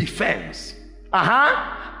is a defense.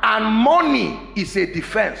 And money is a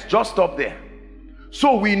defense. Just stop there.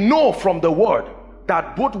 So we know from the word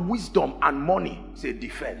that both wisdom and money is a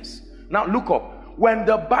defense. Now look up. When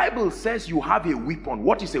the Bible says you have a weapon,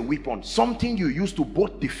 what is a weapon? Something you use to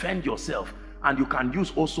both defend yourself and you can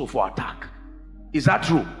use also for attack. Is that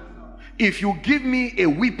true? If you give me a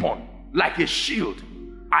weapon like a shield,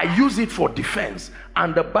 I use it for defense.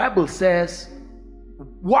 And the Bible says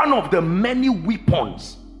one of the many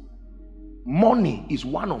weapons, money is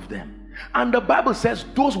one of them. And the Bible says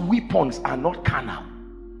those weapons are not carnal.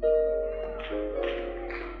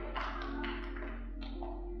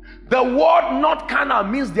 The word not carnal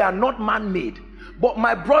means they are not man-made. But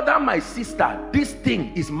my brother, my sister, this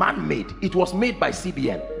thing is man-made. It was made by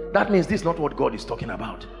CBN. That means this is not what God is talking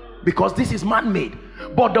about, because this is man-made.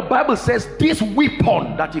 But the Bible says this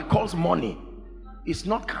weapon that he calls money is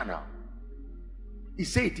not carnal. He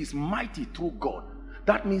said it is mighty through God.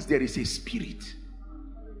 That means there is a spirit.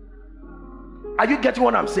 Are you getting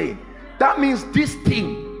what I'm saying? That means this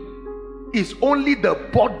thing is only the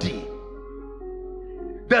body.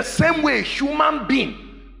 The same way a human being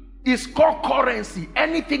is called currency.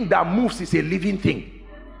 Anything that moves is a living thing.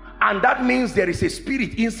 And that means there is a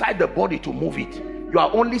spirit inside the body to move it. You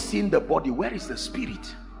are only seeing the body. Where is the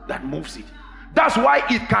spirit that moves it? That's why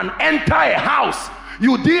it can enter a house.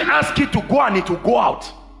 You didn't ask it to go and it will go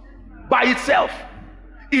out by itself.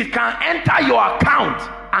 It can enter your account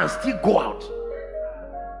and still go out,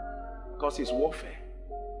 because it's warfare.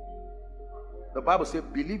 The Bible says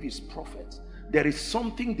believe his prophets. There is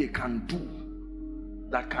something they can do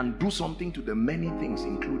that can do something to the many things,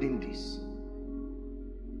 including this.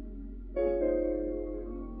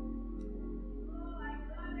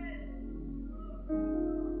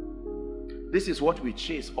 This is what we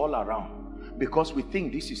chase all around, because we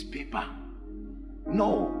think this is paper.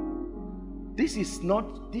 No, this is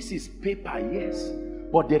not. This is paper, yes,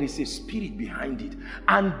 but there is a spirit behind it,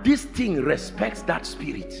 and this thing respects that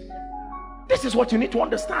spirit. This is what you need to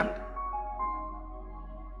understand.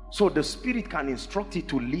 So the spirit can instruct it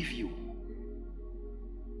to leave you,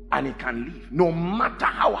 and it can leave. No matter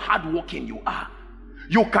how hardworking you are,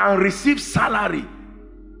 you can receive salary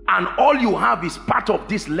and all you have is part of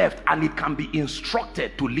this left, and it can be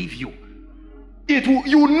instructed to leave you. It will,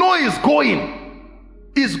 you know, it's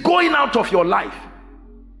going out of your life.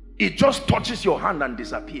 It just touches your hand and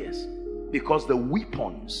disappears, because the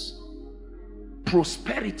weapons.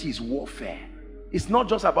 Prosperity is warfare. It's not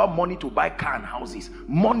just about money to buy car and houses.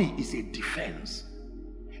 Money is a defense.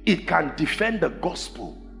 It can defend the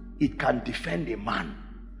gospel. It can defend a man.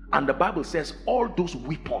 And the Bible says all those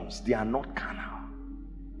weapons, they are not carnal.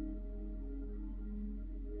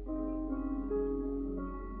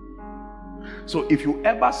 So if you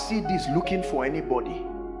ever see this looking for anybody,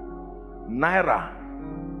 Naira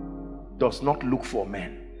does not look for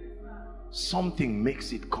men. Something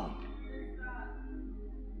makes it come.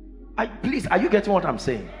 Please, are you getting what I'm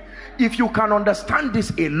saying? If you can understand this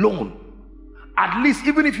alone, at least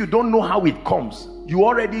even if you don't know how it comes, you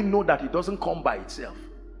already know that it doesn't come by itself.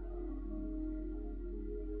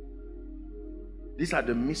 These are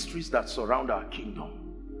the mysteries that surround our kingdom.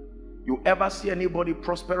 You ever see anybody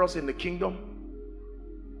prosperous in the kingdom?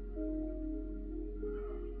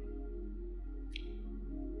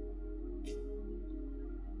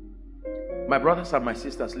 My brothers and my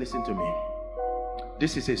sisters, listen to me.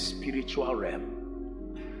 This is a spiritual realm.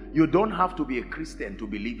 You don't have to be a Christian to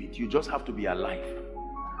believe it. You just have to be alive.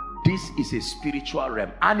 This is a spiritual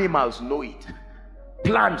realm. Animals know it.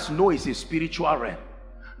 Plants know it's a spiritual realm.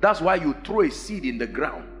 That's why you throw a seed in the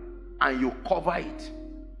ground and you cover it.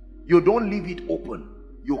 You don't leave it open.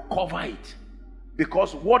 You cover it.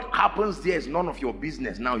 Because what happens there is none of your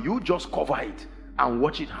business. Now you just cover it and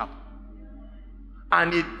watch it happen.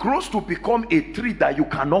 And it grows to become a tree that you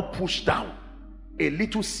cannot push down. A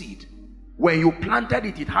little seed. When you planted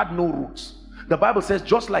it, it had no roots. The Bible says,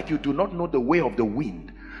 just like you do not know the way of the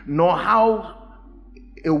wind, nor how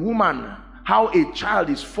a child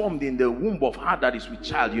is formed in the womb of her that is with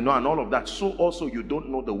child, you know, and all of that, so also you don't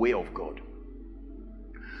know the way of God.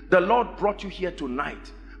 The Lord brought you here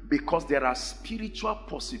tonight because there are spiritual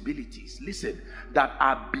possibilities, listen, that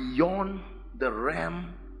are beyond the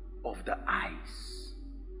realm of the eyes.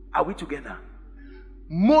 Are we together?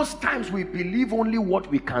 Most times we believe only what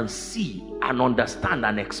we can see and understand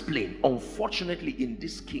and explain. Unfortunately, in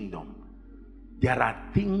this kingdom, there are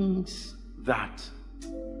things that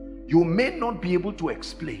you may not be able to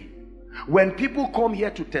explain. When people come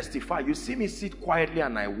here to testify, you see me sit quietly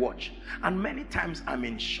and I watch. And many times I'm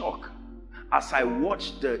in shock as I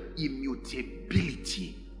watch the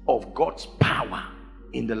immutability of God's power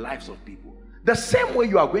in the lives of people. The same way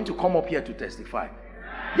you are going to come up here to testify.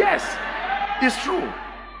 Yes, it's true.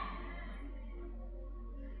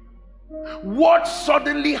 What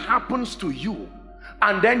suddenly happens to you,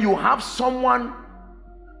 and then you have someone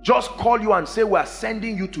just call you and say, we are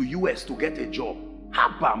sending you to US to get a job.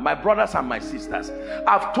 Haba, my brothers and my sisters,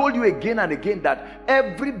 I've told you again and again that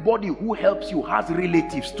everybody who helps you has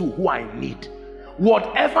relatives too who are in need.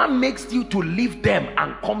 Whatever makes you to leave them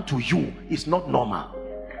and come to you is not normal.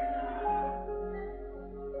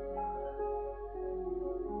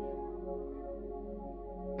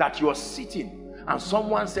 That you're sitting and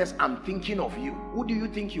someone says, I'm thinking of you. Who do you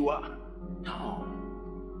think you are? No.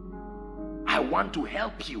 I want to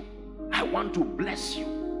help you. I want to bless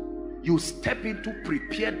you. You step into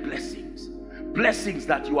prepared blessings. Blessings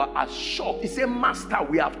that you are as shocked. He said, Master,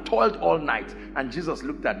 we have toiled all night. And Jesus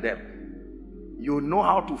looked at them. You know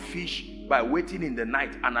how to fish by waiting in the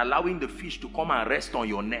night and allowing the fish to come and rest on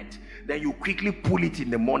your net. Then you quickly pull it in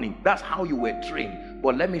the morning. That's how you were trained.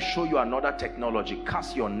 But let me show you another technology.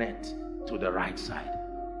 Cast your net to the right side.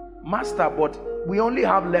 Master, but we only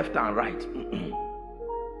have left and right.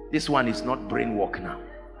 This one is not brain work now.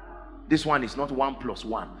 This one is not 1 plus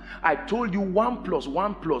 1. I told you 1 plus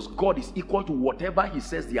 1 plus God is equal to whatever he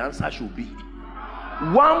says the answer should be.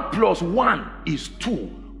 1 plus 1 is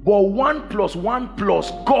 2. But 1 plus 1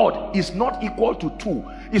 plus God is not equal to 2.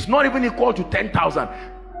 It's not even equal to 10,000.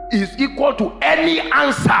 It's equal to any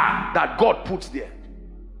answer that God puts there.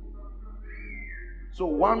 So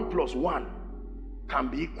 1 plus 1 can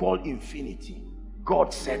be equal infinity.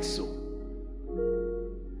 God said so.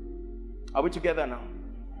 Are we together now?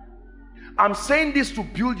 I'm saying this to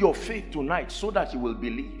build your faith tonight so that you will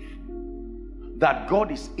believe that God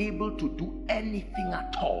is able to do anything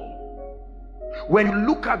at all. When you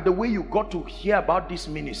look at the way you got to hear about this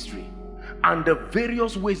ministry and the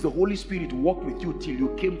various ways the Holy Spirit worked with you till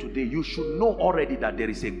you came today, you should know already that there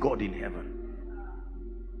is a God in heaven.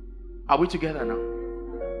 Are we together now?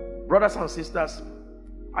 Brothers and sisters,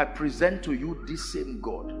 I present to you this same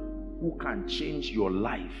God who can change your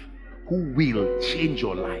life, who will change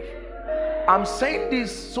your life. I'm saying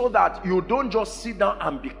this so that you don't just sit down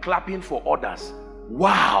and be clapping for others.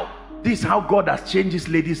 Wow, this is how God has changed this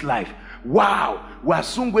lady's life. Wow, we are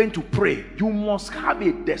soon going to pray. You must have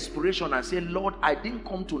a desperation and say, Lord, I didn't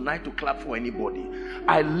come tonight to clap for anybody.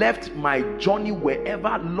 I left my journey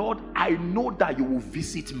wherever. Lord, I know that you will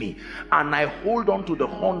visit me, and I hold on to the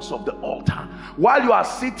horns of the altar. While you are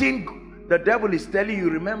sitting, the devil is telling you,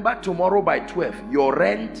 remember tomorrow by 12, your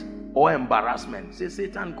rent or embarrassment. Say,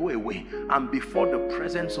 Satan, go away. And before the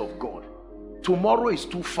presence of God, tomorrow is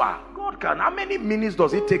too far. God can. How many minutes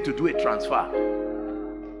does it take to do a transfer?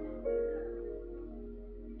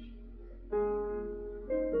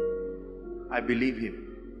 I believe him.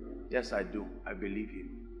 Yes, I do. I believe him.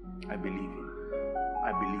 I believe him.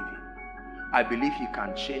 I believe him. I believe he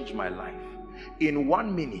can change my life. In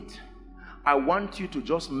 1 minute, I want you to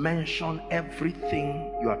just mention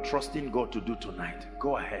everything you are trusting God to do tonight.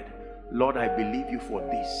 Go ahead. Lord, I believe you for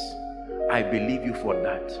this. I believe you for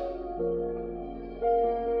that.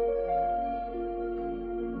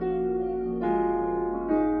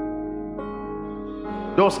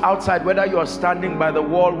 Those outside, whether you are standing by the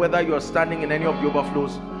wall, whether you are standing in any of the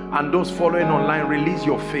overflows, and those following online, release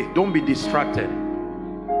your faith. Don't be distracted.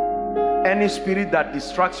 Any spirit that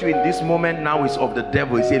distracts you in this moment now is of the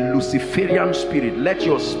devil. It's a Luciferian spirit. Let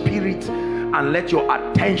your spirit and let your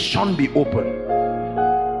attention be open.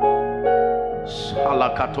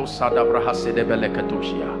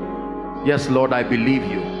 Yes, Lord, I believe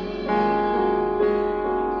you.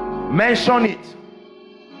 Mention it.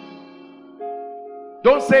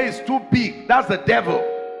 Don't say it's too big. That's the devil.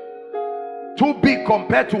 Too big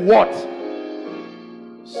compared to what?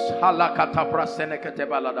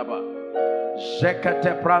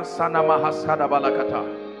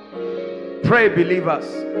 Pray, believers.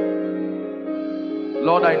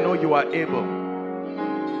 Lord, I know you are able.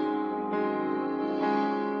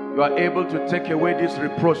 You are able to take away this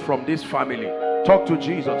reproach from this family. Talk to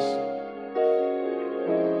Jesus.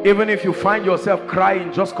 Even if you find yourself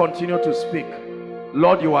crying, just continue to speak.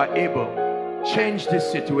 Lord, you are able. Change this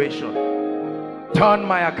situation. Turn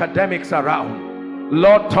my academics around.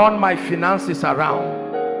 Lord, turn my finances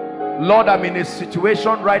around. Lord, I'm in a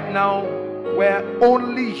situation right now where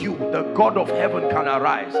only you, the God of heaven, can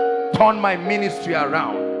arise. Turn my ministry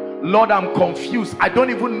around. Lord, I'm confused. I don't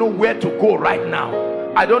even know where to go right now.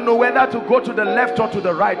 I don't know whether to go to the left or to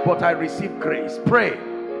the right, but I receive grace. Pray.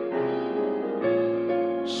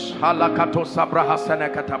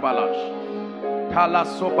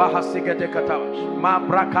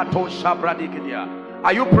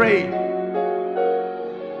 Are you praying?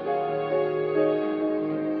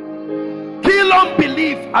 Kill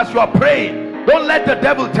unbelief as you are praying. Don't let the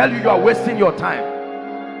devil tell you are wasting your time.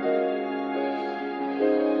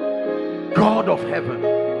 God of heaven,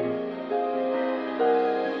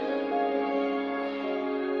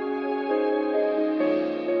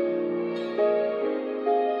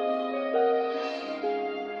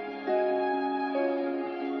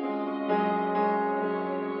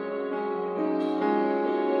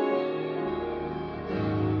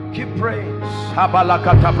 keep praying.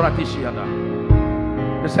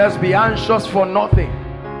 It says, be anxious for nothing,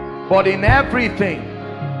 but in everything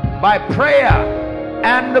by prayer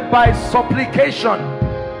and by supplication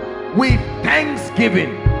with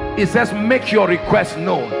thanksgiving It says make your request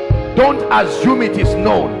known. Don't assume it is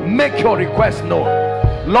known. Make your request known.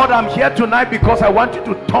 Lord, I'm here tonight because I want you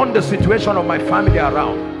to turn the situation of my family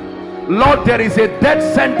around. Lord, there is a death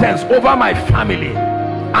sentence over my family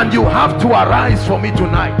and you have to arise for me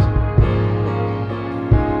tonight.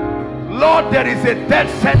 Lord, there is a death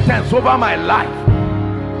sentence over my life.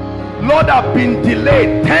 Lord, I've been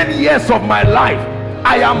delayed 10 years of my life.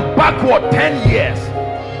 I am backward 10 years.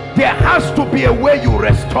 There has to be a way you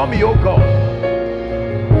restore me, oh God.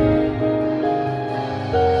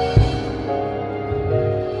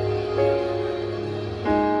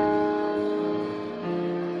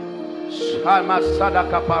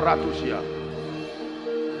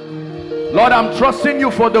 Lord, I'm trusting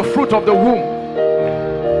you for the fruit of the womb.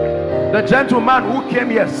 The gentleman who came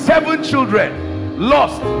here, 7 children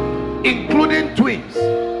lost, including twins.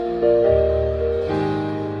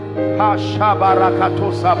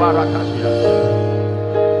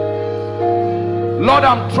 Lord,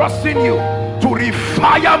 I'm trusting you to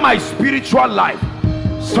refire my spiritual life.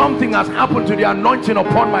 Something has happened to the anointing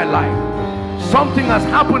upon my life. Something has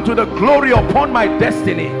happened to the glory upon my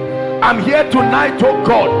destiny. I'm here tonight, oh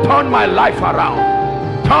God, turn my life around.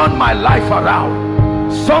 Turn my life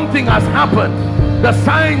around. Something has happened. The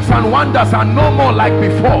signs and wonders are no more like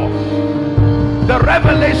before. The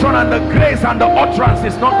revelation and the grace and the utterance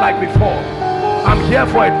is not like before. I'm here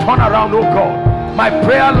for a turnaround, oh God. My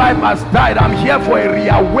prayer life has died. I'm here for a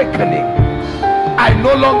reawakening. I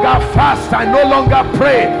no longer fast. I no longer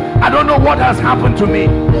pray. I don't know what has happened to me.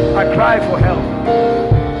 I cry for help.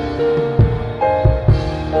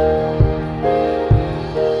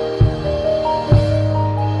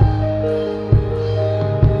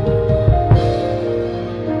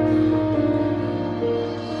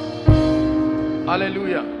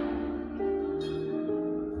 Hallelujah.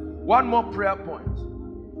 One more prayer point.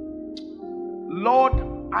 Lord,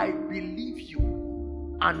 I believe you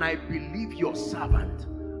and I believe your servant.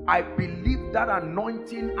 I believe that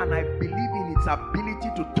anointing and I believe in its ability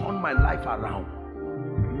to turn my life around.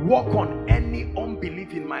 Walk on any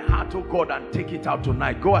unbelief in my heart, oh God, and take it out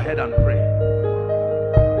tonight. Go ahead and pray.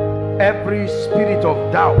 Every spirit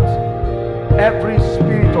of doubt, every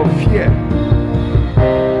spirit of fear,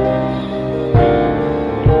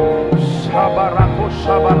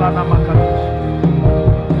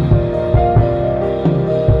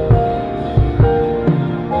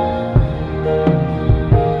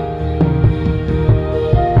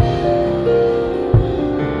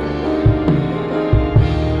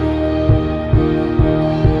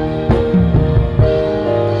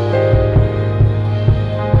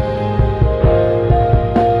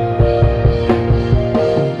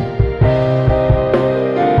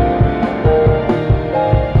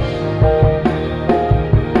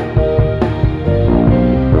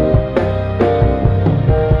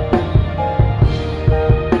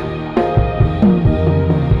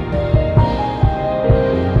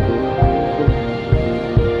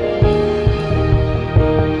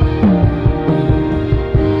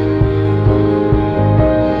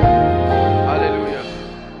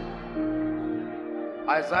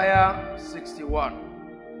 Isaiah 61.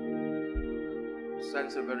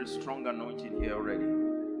 Sense a very strong anointing here already.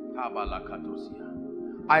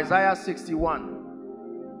 Isaiah 61.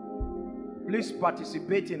 Please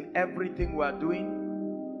participate in everything we are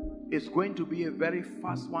doing. It's going to be a very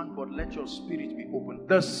fast one, but let your spirit be open.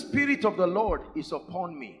 The Spirit of the Lord is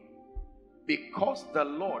upon me, because the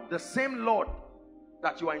Lord, the same Lord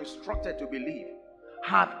that you are instructed to believe,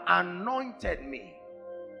 hath anointed me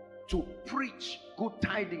to preach good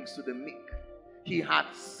tidings to the meek. He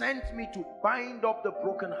hath sent me to bind up the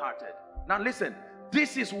brokenhearted. Now listen,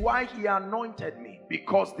 this is why he anointed me,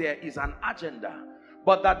 because there is an agenda,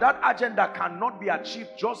 but that agenda cannot be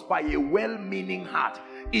achieved just by a well-meaning heart.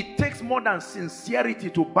 It takes more than sincerity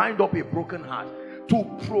to bind up a broken heart, to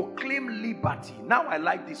proclaim liberty. Now I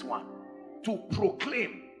like this one. To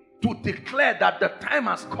proclaim, to declare that the time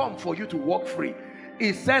has come for you to walk free.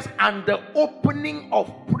 It says, and the opening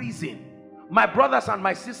of prison. My brothers and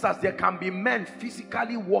my sisters, there can be men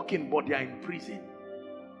physically walking, but they are in prison.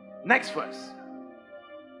 Next verse.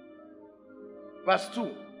 Verse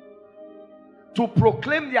 2. To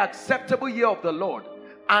proclaim the acceptable year of the Lord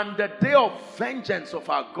and the day of vengeance of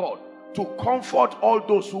our God, to comfort all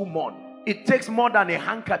those who mourn. It takes more than a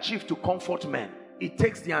handkerchief to comfort men. It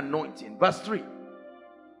takes the anointing. Verse 3.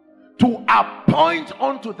 To appoint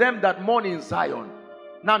unto them that mourn in Zion.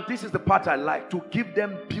 Now this is the part I like. To give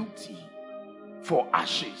them beauty for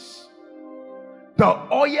ashes,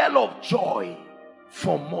 the oil of joy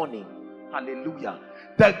for mourning. Hallelujah.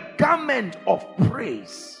 The garment of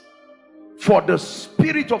praise for the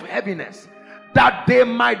spirit of heaviness, that they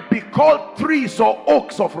might be called trees or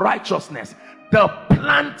oaks of righteousness, the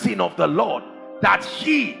planting of the Lord, that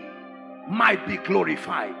he might be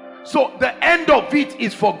glorified. So the end of it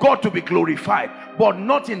is for God to be glorified, but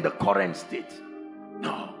not in the current state.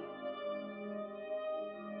 No.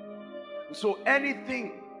 So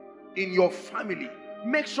anything in your family,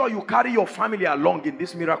 make sure you carry your family along in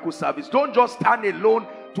this miracle service. Don't just stand alone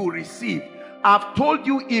to receive. I've told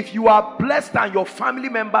you, if you are blessed and your family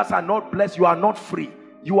members are not blessed, you are not free.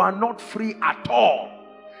 You are not free at all.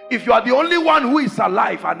 If you are the only one who is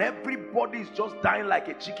alive and everybody is just dying like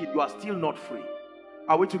a chicken, you are still not free.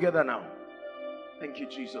 Are we together now? Thank you,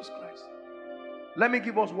 Jesus Christ. Let me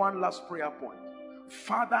give us one last prayer point.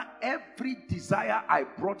 Father, every desire I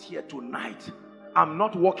brought here tonight, I'm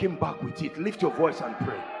not walking back with it. Lift your voice and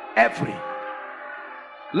pray. Every.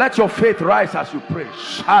 Let your faith rise as you pray.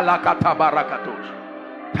 Shalakata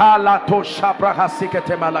barakatosh. Talato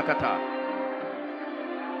shabrahasikete malakata.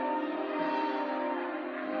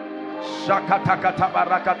 Shakatakata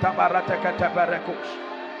barakata baratekete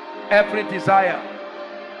berekosh. Every desire.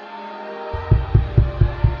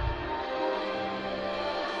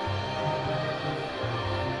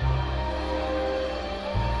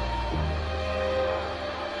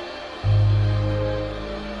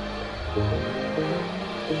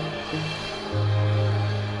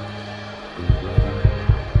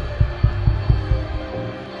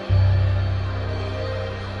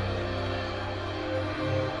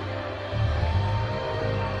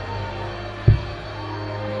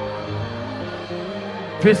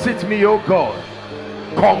 Visit me, oh God,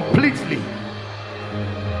 completely.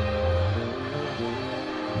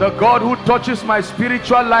 The God who touches my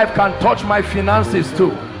spiritual life can touch my finances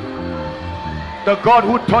too. The God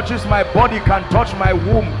who touches my body can touch my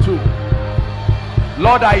womb too.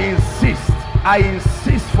 Lord, I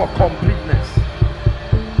insist for completeness.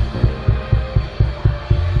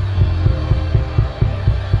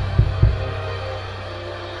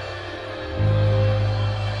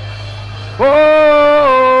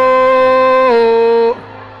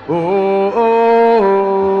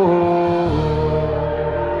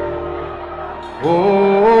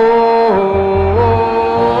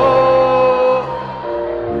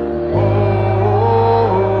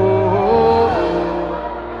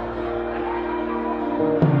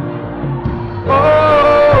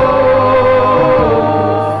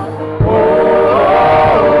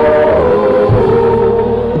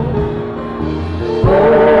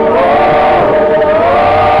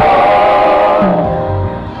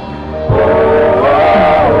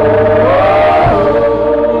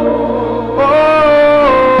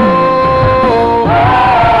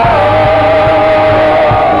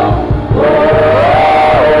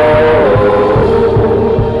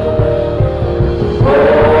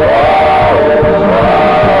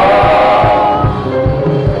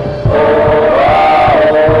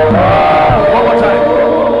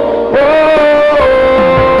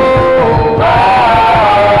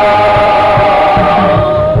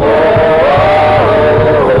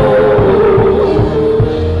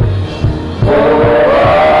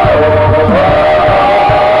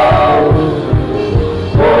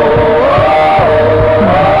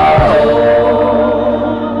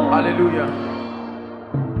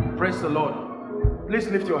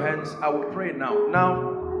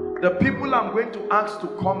 To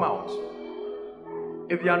come out.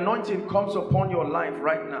 If the anointing comes upon your life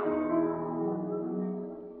right now,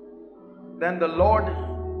 then the Lord,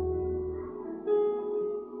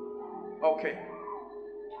 okay,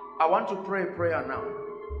 I want to pray a prayer now.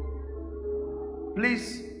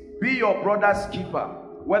 Please be your brother's keeper,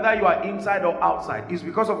 whether you are inside or outside. It's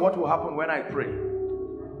because of what will happen when I pray.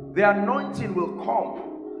 The anointing will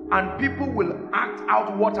come and people will act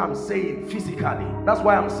out what I'm saying physically. That's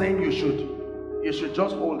why I'm saying you should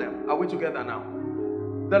just hold them. Are we together now?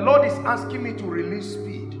 The Lord is asking me to release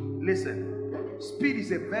speed. Listen, speed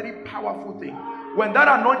is a very powerful thing. When that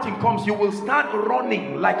anointing comes, you will start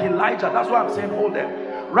running like Elijah. That's why I'm saying hold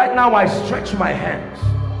them. Right now I stretch my hands,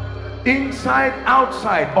 inside,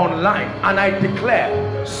 outside, online, and I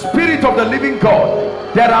declare, Spirit of the living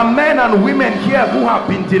God, there are men and women here who have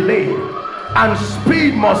been delayed, and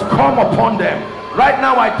speed must come upon them. Right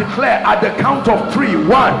now I declare, at the count of 3,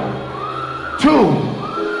 1,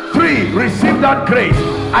 2, 3, receive that grace.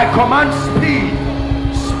 I command speed,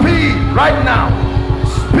 speed right now,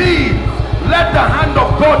 speed. Let the hand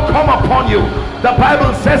of God come upon you. The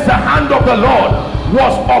Bible says the hand of the Lord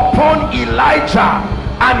was upon Elijah,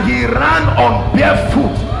 and he ran on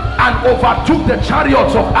barefoot and overtook the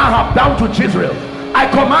chariots of Ahab down to Jezreel. I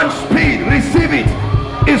command speed, receive it.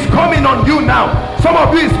 is coming on you now. Some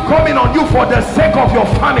of you is coming on you for the sake of your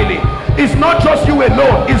family. It's not just you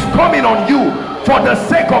alone, it's coming on you for the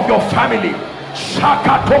sake of your family.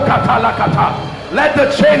 Let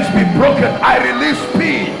the chains be broken. I release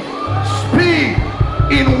speed. Speed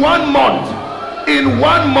in 1 month. In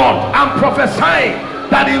 1 month, I'm prophesying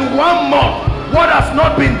that in 1 month, what has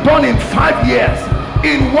not been done in 5 years,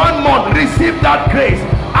 in 1 month, receive that grace.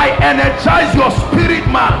 I energize your spirit,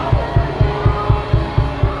 man.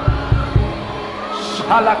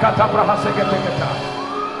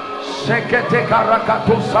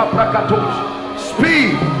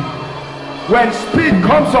 Speed. When speed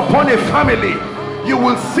comes upon a family, you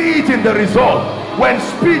will see it in the result. When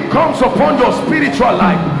speed comes upon your spiritual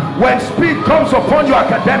life, when speed comes upon your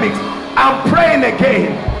academics, I'm praying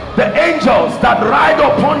again. The angels that ride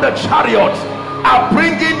upon the chariots are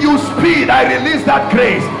bringing you speed. I release that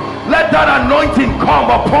grace. Let that anointing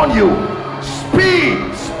come upon you. Speed,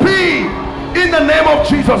 speed, in the name of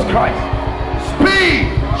Jesus Christ.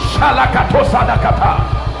 Speed. Shalakato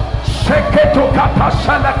sadakata. Sheketo kata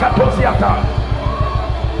shalakato ziata.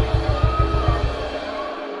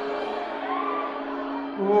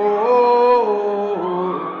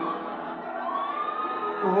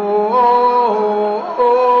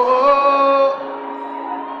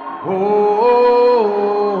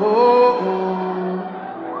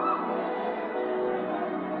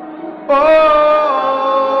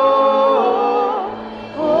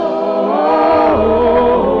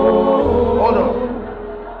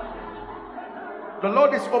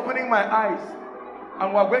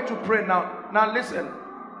 And we're going to pray now. Now listen.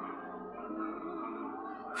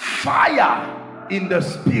 Fire in the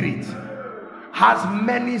spirit has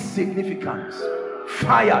many significance.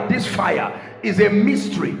 Fire, this fire is a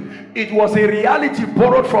mystery. It was a reality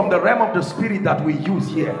borrowed from the realm of the spirit that we use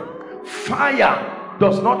here. Fire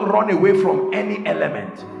does not run away from any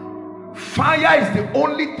element. Fire is the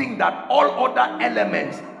only thing that all other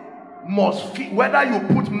elements must feel. Whether you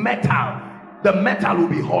put metal, the metal will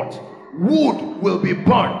be hot. Wood will be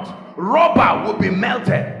burnt. Rubber will be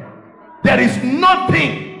melted. There is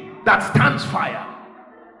nothing that stands fire.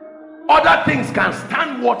 Other things can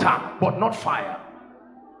stand water, but not fire.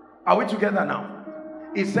 Are we together now?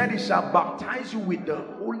 He said he shall baptize you with the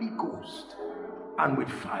Holy Ghost and with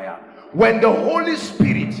fire. When the Holy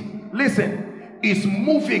Spirit, listen, is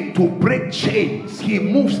moving to break chains, he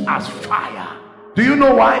moves as fire. Do you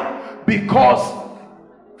know why? Because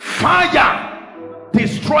fire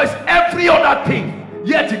destroys every other thing,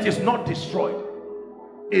 yet it is not destroyed.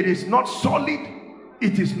 It is not solid,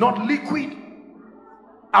 it is not liquid.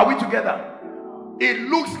 Are we together? It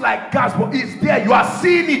looks like gas, but it's there. You are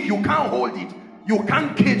seeing it, you can't hold it, you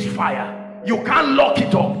can't cage fire, you can't lock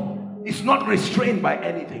it up. It's not restrained by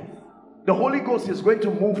anything. The Holy Ghost is going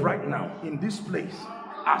to move right now in this place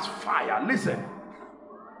as fire. Listen,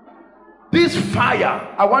 this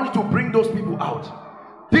fire, I want you to bring those people out.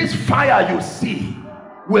 This fire you see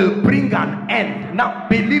will bring an end. Now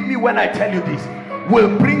believe me when I tell you this,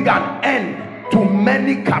 will bring an end to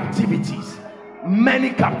many captivities.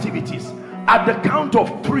 Many captivities. At the count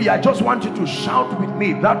of 3, I just want you to shout with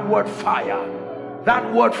me that word fire.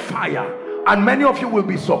 That word fire. And many of you will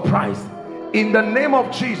be surprised. In the name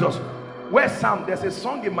of Jesus. Where's Sam? There's a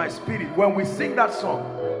song in my spirit. When we sing that song,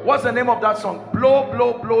 what's the name of that song? Blow,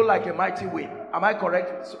 blow, blow like a mighty wind. Am I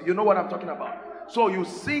correct? So you know what I'm talking about. So you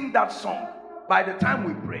sing that song by the time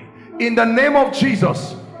we pray. In the name of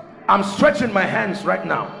Jesus, I'm stretching my hands right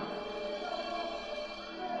now.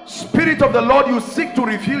 Spirit of the Lord, you seek to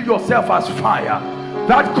reveal yourself as fire,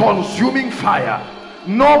 that consuming fire.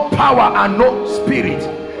 No power and no spirit,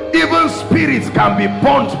 even spirits, can be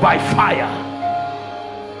burnt by fire.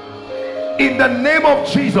 In the name of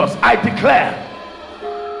Jesus, I declare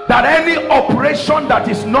that any operation that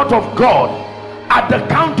is not of God, at the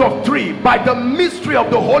count of 3, by the mystery of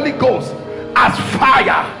the Holy Ghost, as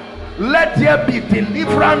fire, let there be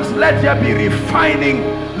deliverance, let there be refining,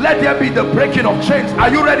 let there be the breaking of chains. Are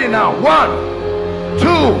you ready now? 1, 2,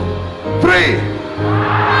 3.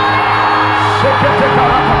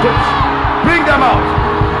 Bring them out.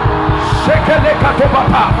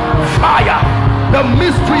 Fire, the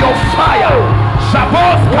mystery of fire.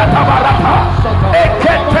 Shabos katabarata.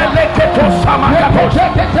 Eketeleketo samakatos.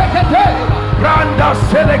 Randa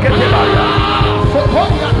seleketebaya.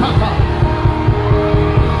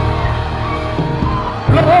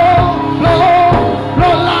 Blow, blow,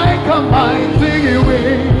 blow like a mighty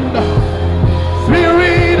wind.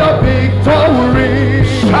 Spirit of victory,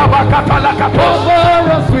 cover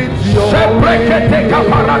us with your wings.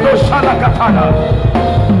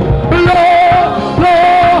 Blow,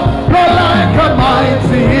 blow, blow like a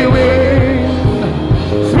mighty wind.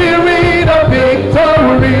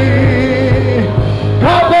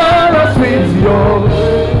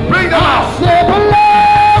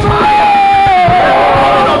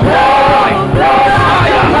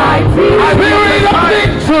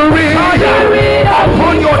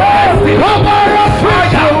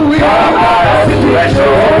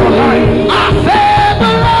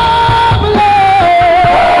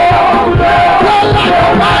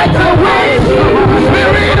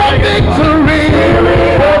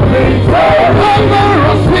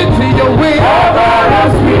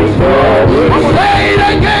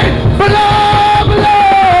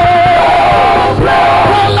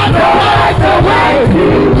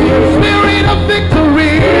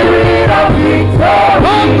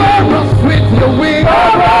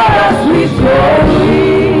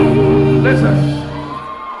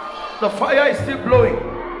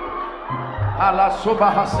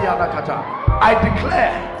 I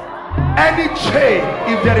declare, any chain,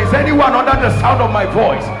 if there is anyone under the sound of my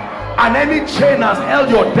voice, and any chain has held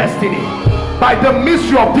your destiny, by the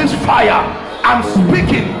mystery of this fire, I'm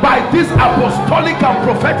speaking by this apostolic and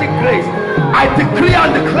prophetic grace. I decree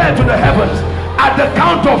and declare to the heavens, at the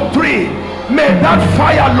count of 3, may that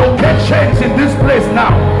fire locate chains in this place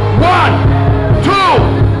now. 1, 2,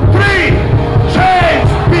 3. Chains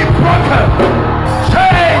be broken.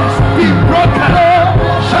 Chains be broken.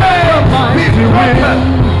 Chains be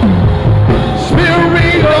broken.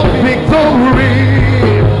 Spirit of victory,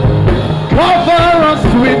 cover us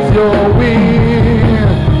with your wings.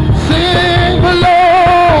 Sing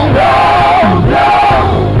below, blow, blow,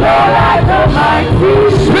 blow like a mighty.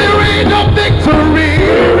 Spirit of victory,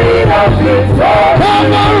 spirit of victory,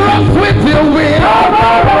 cover us with your wings.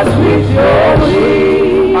 Cover us with your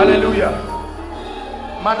wings. Hallelujah.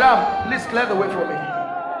 Madam, please clear the way for me.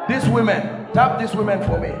 These women, tap these women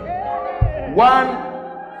for me. 1,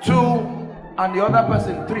 2, and the other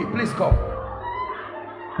person 3. Please come.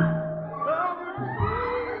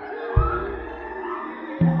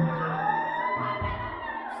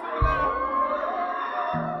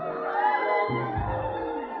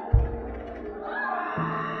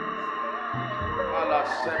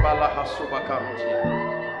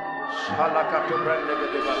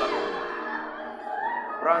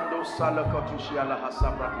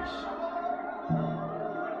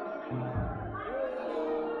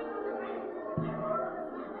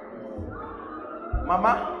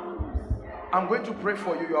 Mama, I'm going to pray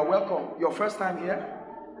for you. You are welcome. Your first time here?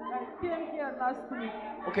 I came here last week.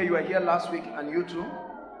 Okay, you were here last week, and you too?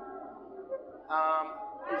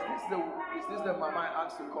 Is this the mama I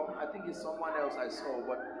asked to come? I think it's someone else I saw,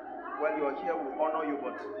 but while you are here, we'll honor you.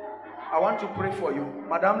 But I want to pray for you.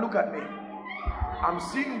 Madam, look at me. I'm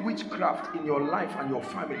seeing witchcraft in your life and your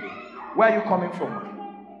family. Where are you coming from?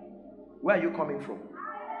 Where are you coming from?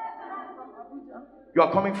 Abuja. You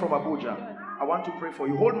are coming from Abuja. I want to pray for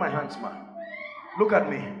you. Hold my hands, man. Look at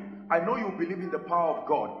me. I know you believe in the power of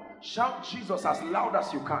God. Shout Jesus as loud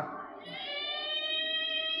as you can.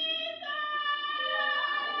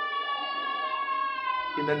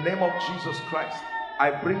 In the name of Jesus Christ,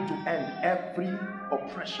 I bring to end every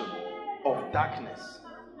oppression of darkness.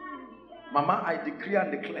 Mama, I decree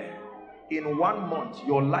and declare, in 1 month,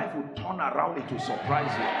 your life will turn around. It will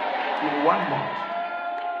surprise you. In 1 month.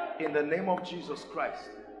 In the name of Jesus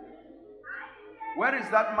Christ. Where is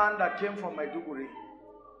that man that came from Maiduguri?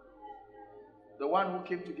 The one who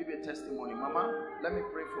came to give a testimony. Mama, let me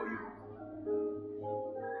pray for you.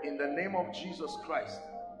 In the name of Jesus Christ.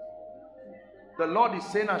 The Lord is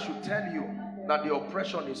saying I should tell you that the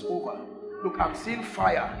oppression is over. Look, I'm seeing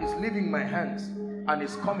fire is leaving my hands and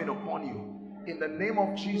is coming upon you. In the name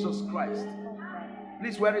of Jesus Christ.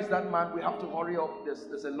 Please, where is that man? We have to hurry up.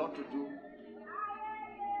 There's a lot to do.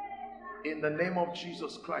 In the name of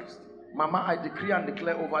Jesus Christ. Mama, I decree and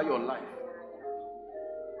declare over your life.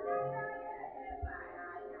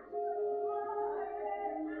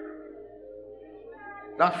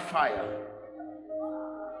 That fire.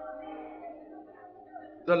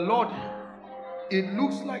 The Lord, it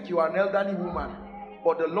looks like you are an elderly woman,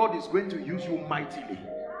 but the Lord is going to use you mightily.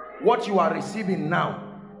 What you are receiving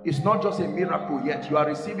now is not just a miracle yet. You are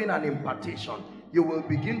receiving an impartation. You will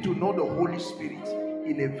begin to know the Holy Spirit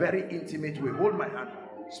in a very intimate way. Hold my hand.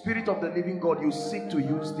 Spirit of the living God, you seek to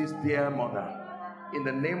use this dear mother. In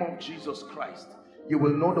the name of Jesus Christ, you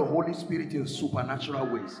will know the Holy Spirit in supernatural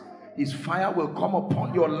ways. His fire will come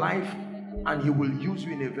upon your life and he will use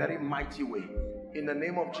you in a very mighty way. In the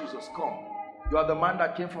name of Jesus, come. You are the man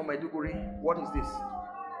that came from Maiduguri. What is this?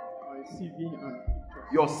 My CV and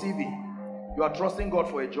your CV. You are trusting God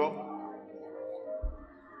for a job.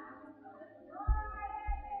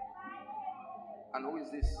 And who is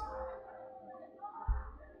this?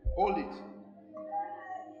 Hold it.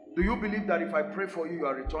 Do you believe that if I pray for you, you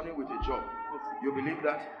are returning with a job? You believe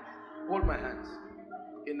that? Hold my hands.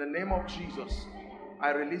 In the name of Jesus, I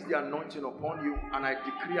release the anointing upon you and I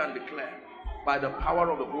decree and declare by the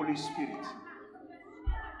power of the Holy Spirit.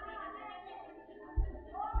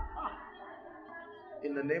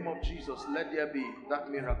 In the name of Jesus, let there be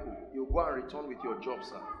that miracle. You go and return with your job,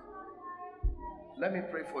 sir. Let me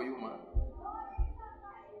pray for you, man.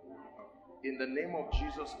 In the name of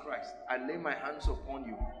Jesus Christ, I lay my hands upon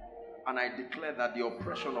you and I declare that the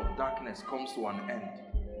oppression of darkness comes to an end.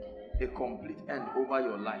 A complete end over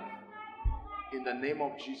your life. In the name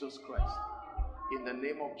of Jesus Christ. In the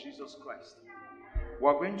name of Jesus Christ.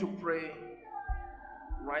 We're going to pray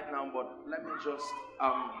right now, but let me just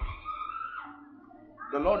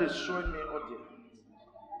the Lord is showing me audio.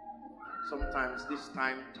 Sometimes this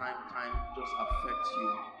time just affects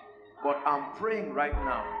you. But I'm praying right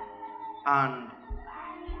now, and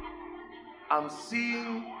I'm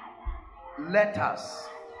seeing letters,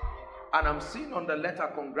 and I'm seeing on the letter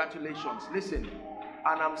congratulations. Listen,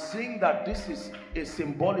 and I'm seeing that this is a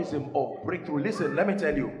symbolism of breakthrough. Listen, let me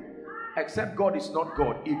tell you, except God is not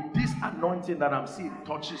God. If this anointing that I'm seeing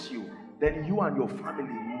touches you, then you and your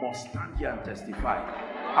family must stand here and testify.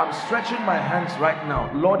 I'm stretching my hands right now.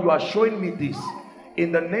 Lord, you are showing me this.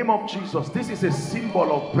 In the name of Jesus, this is a symbol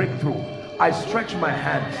of breakthrough. I stretch my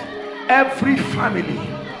hands. Every family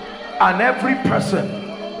and every person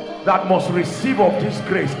that must receive of this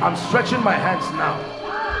grace, I'm stretching my hands now.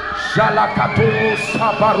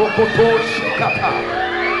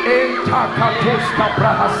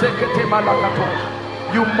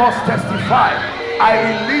 You must testify. I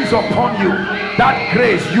release upon you that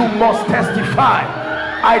grace. You must testify.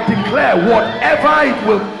 I declare, whatever it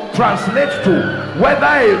will translate to, whether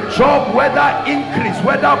a job, whether increase,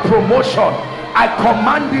 whether promotion, I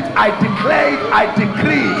command it, I declare it, I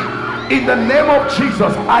decree it in the name of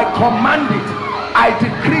Jesus. I command it, I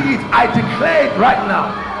decree it, I declare it right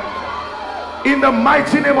now in the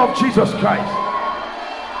mighty name of Jesus Christ.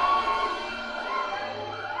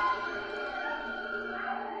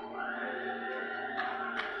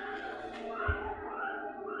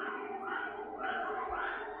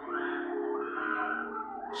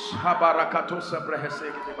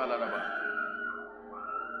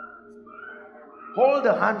 Hold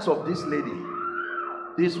the hands of this lady.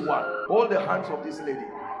 This one. Hold the hands of this lady.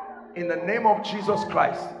 In the name of Jesus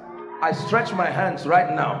Christ, I stretch my hands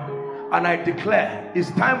right now and I declare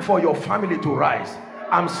it's time for your family to rise.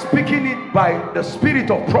 I'm speaking it by the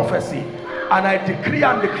spirit of prophecy, and I decree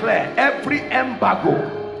and declare every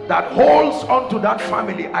embargo that holds onto that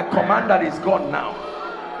family, I command that it's gone now.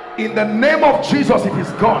 In the name of Jesus, it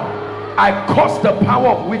is gone. I curse the power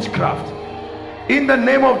of witchcraft in the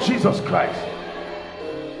name of Jesus Christ.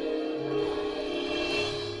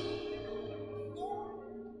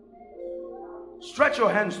 Stretch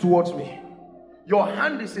your hands towards me. Your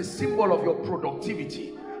hand is a symbol of your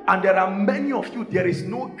productivity, and there are many of you, there is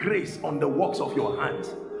no grace on the works of your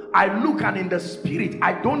hands. I look, and in the spirit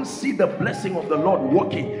I don't see the blessing of the Lord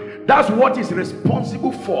working. That's what is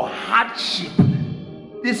responsible for hardship.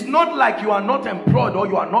 It's not like you are not employed or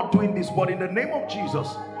you are not doing this, but in the name of Jesus,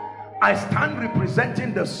 I stand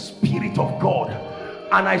representing the Spirit of God,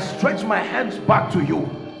 and I stretch my hands back to you.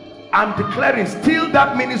 I'm declaring still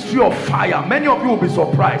that ministry of fire. Many of you will be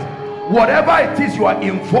surprised. Whatever it is you are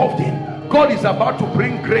involved in, God is about to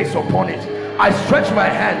bring grace upon it. I stretch my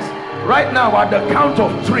hands right now at the count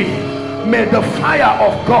of 3. May the fire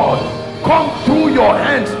of God come through your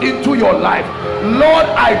hands into your life. Lord,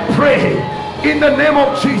 I pray in the name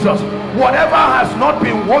of Jesus, whatever has not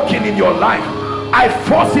been working in your life, I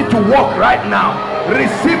force it to work right now.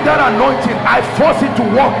 Receive that anointing. I force it to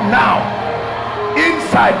work now.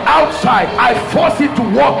 Inside, outside, I force it to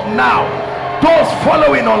work now. Those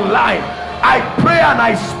following online, I pray and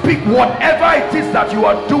I speak whatever it is that you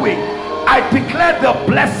are doing. I declare the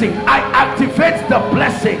blessing. I activate the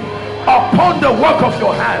blessing upon the work of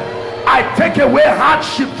your hand. I take away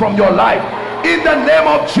hardship from your life in the name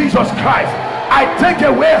of Jesus Christ. I take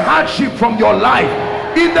away hardship from your life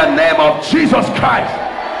in the name of Jesus Christ.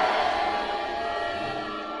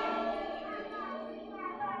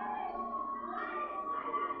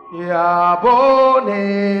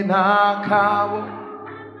 Yabone nakawo,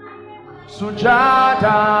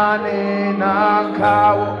 sujadane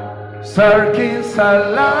nakawo, sarkin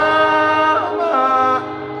salama,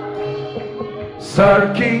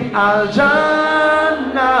 sarkin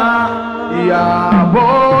aljanna.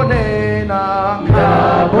 Yabone nakao,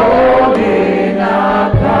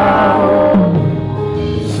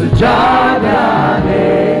 sujadane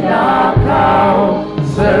nakao,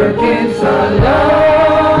 sarkin salama,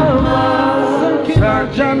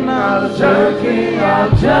 sarkin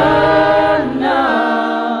aljanna.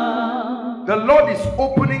 The Lord is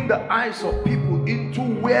opening the eyes of people into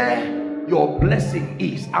where your blessing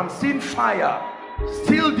is. I'm seeing fire,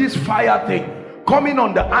 still this fire thing coming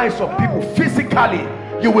on the eyes of people. Physically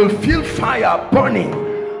you will feel fire burning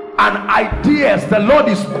and ideas. The Lord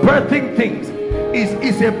is birthing things.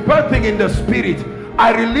 Is a birthing in the spirit.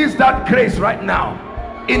 I release that grace right now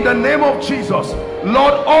in the name of Jesus.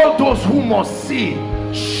 Lord, all those who must see,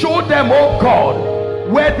 show them, oh God,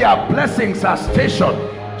 where their blessings are stationed,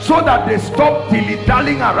 so that they stop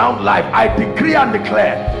dilly-dallying around life. I decree and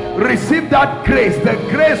declare, receive that grace, the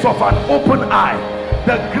grace of an open eye,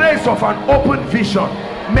 the grace of an open vision.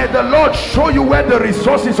 May the Lord show you where the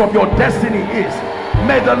resources of your destiny is.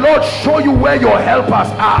 May the Lord show you where your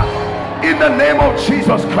helpers are. in the name of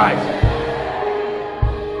Jesus Christ.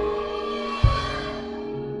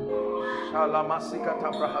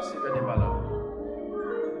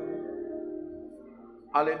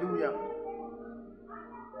 Hallelujah.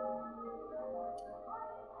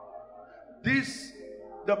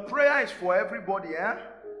 The prayer is for everybody,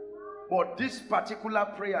 but this particular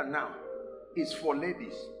prayer now is for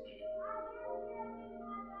ladies.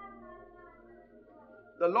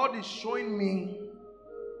 The Lord is showing me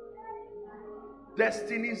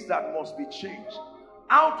destinies that must be changed.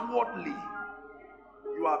 Outwardly,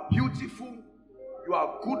 you are beautiful, you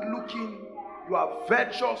are good looking, you are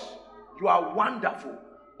virtuous, you are wonderful.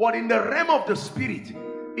 But in the realm of the spirit,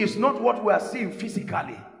 it's not what we are seeing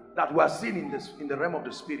physically that we are seeing in the realm of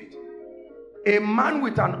the spirit. A man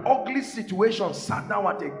with an ugly situation sat down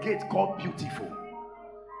at a gate called beautiful.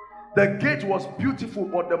 The gate was beautiful,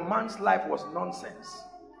 but the man's life was nonsense.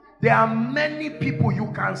 There are many people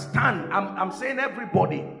you can stand. I'm saying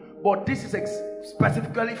everybody, but this is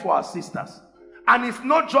specifically for our sisters. And it's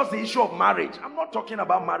not just the issue of marriage. I'm not talking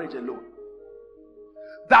about marriage alone.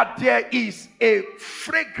 That there is a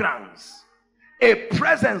fragrance, a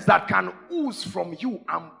presence that can ooze from you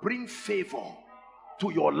and bring favor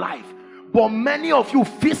to your life. But many of you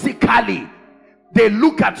physically, they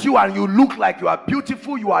look at you and you look like you are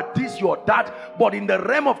beautiful, you are this, you are that. But in the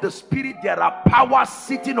realm of the spirit, there are powers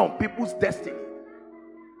sitting on people's destiny.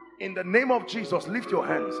 In the name of Jesus, lift your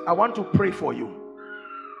hands. I want to pray for you.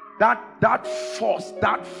 That force,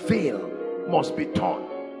 that veil must be torn.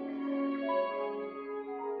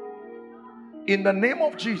 In the name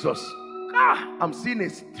of Jesus, I'm seeing a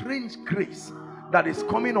strange grace that is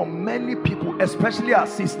coming on many people, especially our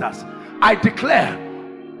sisters. I declare,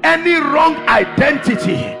 any wrong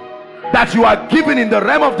identity that you are given in the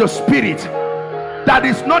realm of the spirit, that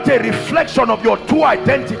is not a reflection of your true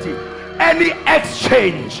identity, any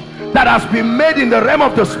exchange that has been made in the realm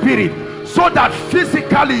of the spirit, so that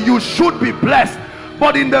physically you should be blessed,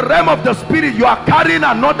 but in the realm of the spirit you are carrying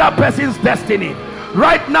another person's destiny.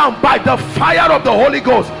 Right now, by the fire of the Holy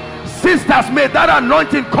Ghost, sisters, may that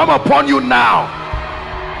anointing come upon you now.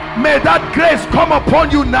 May that grace come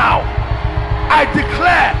upon you now. I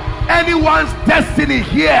declare, anyone's destiny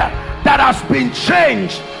here that has been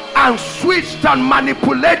changed and switched and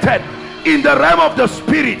manipulated in the realm of the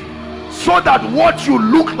spirit, so that what you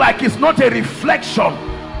look like is not a reflection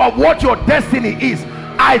of what your destiny is,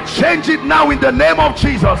 I change it now in the name of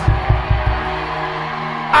Jesus.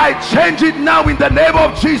 I change it now in the name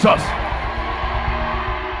of Jesus.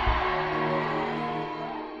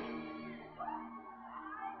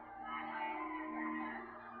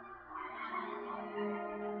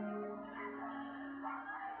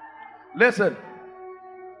 Listen,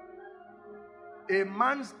 a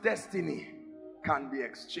man's destiny can be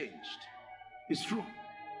exchanged. It's true.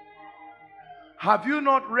 Have you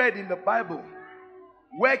not read in the Bible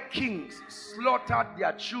where kings slaughtered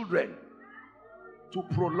their children to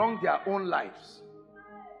prolong their own lives?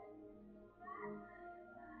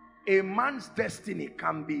 A man's destiny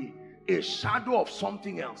can be a shadow of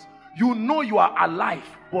something else. You know you are alive,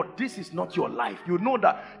 but this is not your life. You know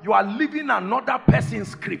that you are living another person's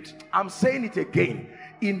script. I'm saying it again.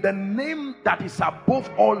 In the name that is above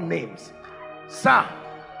all names. Sir,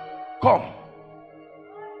 come.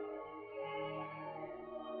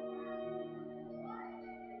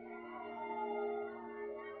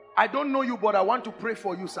 I don't know you, but I want to pray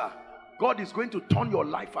for you, sir. God is going to turn your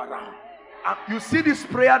life around. You see this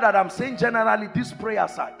prayer that I'm saying generally, this prayer,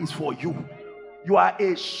 sir, is for you. You are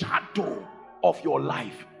a shadow of your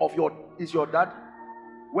life. Is your dad?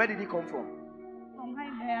 Where did he come from? From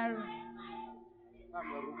High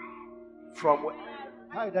From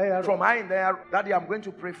where? From high in there. Daddy, I'm going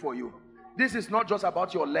to pray for you. This is not just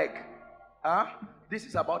about your leg. This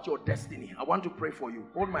is about your destiny. I want to pray for you.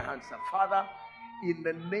 Hold my hand, sir. Father, in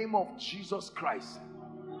the name of Jesus Christ,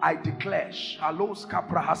 I declare, Shalos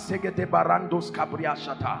Kaprahasegete Barandos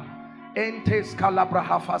Kabriashata, Entes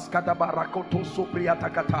Kalabrahafas Kadabarakoto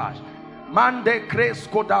Sopriatakatash, Mande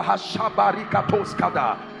Kreskoda Hashabarikatos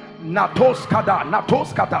Kada, Natos Kada,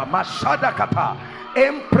 Mashada Kata,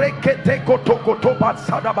 Emprekete Kotokoto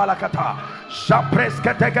Batsada Balakata,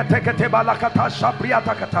 Shapreskete Balakata,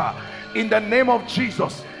 Shapriatakata. In the name of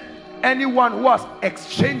Jesus, anyone who has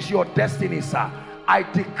exchanged your destiny, sir, I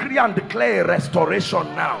decree and declare a restoration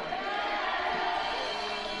now.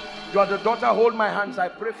 You are the daughter. Hold my hands. I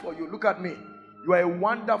pray for you. Look at me. You are a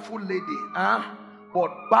wonderful lady,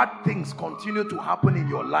 but bad things continue to happen in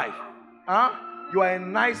your life. You are a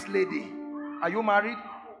nice lady. Are you married?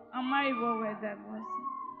 I'm married, but with that person.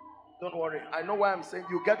 Don't worry. I know why I'm saying.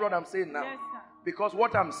 You get what I'm saying now? Yes, sir. Because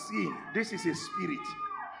what I'm seeing, this is a spirit.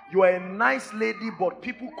 You are a nice lady, but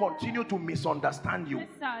people continue to misunderstand you. Yes,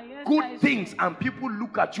 sir. Yes, Good sir. things, and people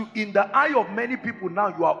look at you. In the eye of many people now,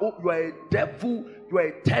 you are a devil, you are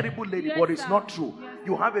a terrible lady, Yes, but it's sir. not true. Yes,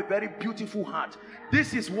 You have a very beautiful heart.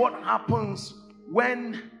 This is what happens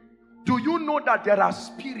when... Do you know that there are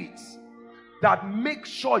spirits that make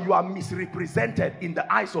sure you are misrepresented in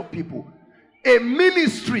the eyes of people? A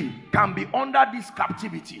ministry can be under this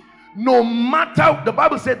captivity. No matter, the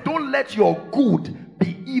Bible said, don't let your good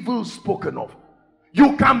be evil spoken of.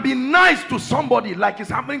 You can be nice to somebody, like it's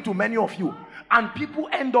happening to many of you, and people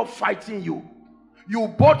end up fighting you. You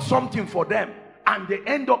bought something for them and they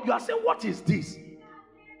end up, you are saying, what is this?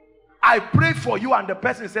 I pray for you, and the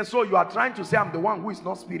person says, so you are trying to say I'm the one who is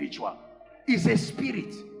not spiritual. It's a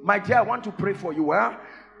spirit. My dear, I want to pray for you.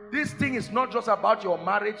 This thing is not just about your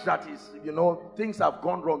marriage that is, you know, things have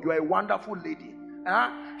gone wrong. You are a wonderful lady.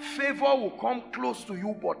 Favor will come close to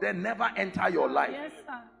you, but then never enter your life. Yes,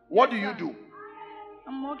 sir. What Yes, do you sir. do?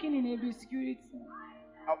 I'm working in a security.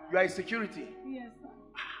 You are a security. Yes, sir.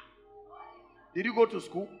 Did you go to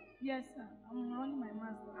school? Yes, sir. I'm running my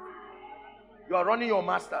master's. You are running your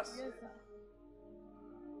master's. Yes, sir.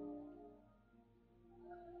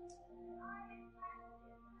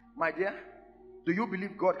 My dear, do you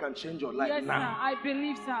believe God can change your life Yes, now? sir. I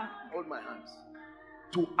believe, sir. Hold my hands.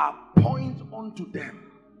 To appoint unto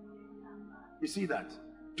them. You see that?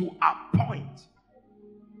 To appoint.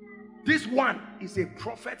 This one is a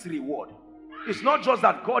prophet's reward. It's not just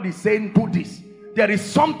that God is saying do this. There is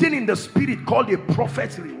something in the spirit called a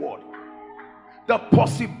prophet's reward. The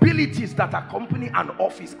possibilities that accompany an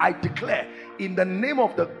office, I declare in the name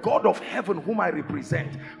of the God of heaven whom I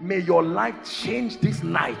represent, may your life change this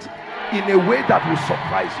night in a way that will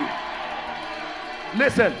surprise you.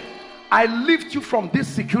 Listen, I lift you from this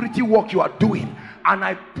security work you are doing, and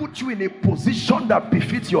I put you in a position that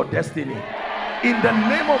befits your destiny. In the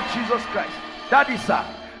name of Jesus Christ. Daddy, sir,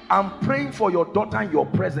 I'm praying for your daughter in your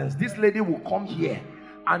presence. This lady will come here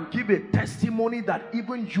and give a testimony that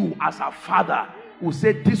even you as her father will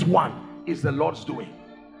say, this one is the Lord's doing.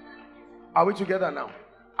 Are we together now?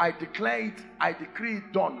 I declare it, I decree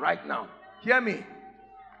it done right now. Hear me.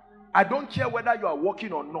 I don't care whether you are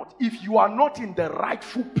working or not. If you are not in the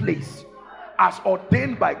rightful place as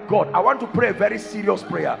ordained by God, I want to pray a very serious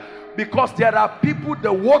prayer, because there are people,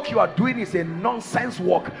 the work you are doing is a nonsense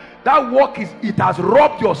work. That work it has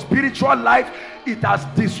robbed your spiritual life. It has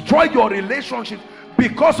destroyed your relationships.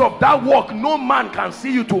 Because of that work, no man can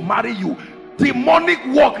see you to marry you. Demonic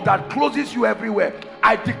work that closes you everywhere.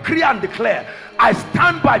 I decree and declare, I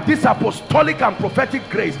stand by this apostolic and prophetic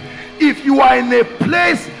grace. If you are in a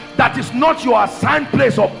place that is not your assigned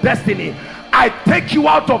place of destiny, I take you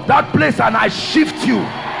out of that place and I shift you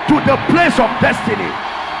to the place of destiny.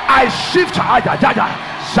 I shift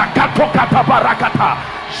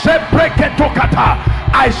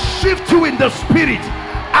I shift you in the spirit.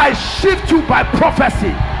 I shift you by prophecy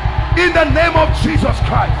in the name of Jesus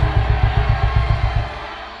Christ.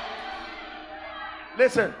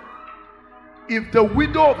 Listen, if the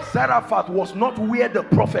widow of Zarephath was not where the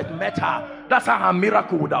prophet met her, that's how her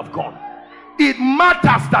miracle would have gone. It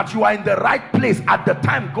matters that you are in the right place at the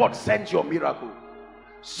time God sends your miracle.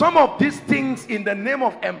 Some of these things in the name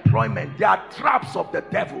of employment, they are traps of the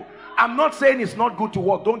devil. I'm not saying it's not good to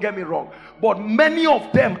work, don't get me wrong, but many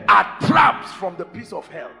of them are traps from the pits of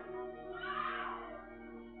hell.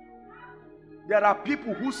 There are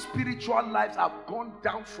people whose spiritual lives have gone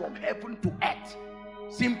down from heaven to earth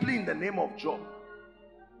simply in the name of job.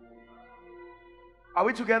 Are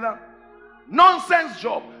we together? Nonsense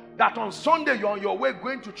job that on Sunday you're on your way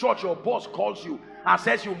going to church, your boss calls you and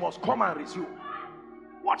says you must come and resume.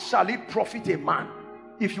 What shall it profit a man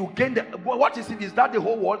if you gain the, what is it? Is that the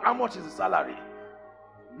whole world? How much is the salary?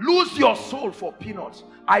 Lose your soul for peanuts.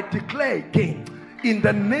 I declare again, in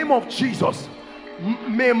the name of Jesus,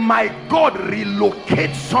 may my God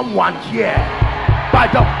relocate someone here by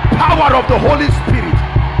the power of the Holy Spirit.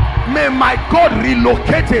 May my God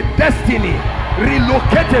relocate a destiny,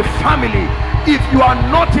 relocate a family. If you are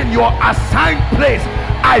not in your assigned place,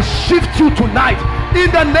 I shift you tonight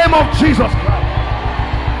in the name of Jesus Christ.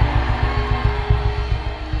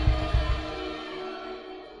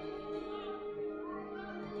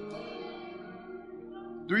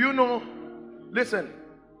 Do you know? Listen,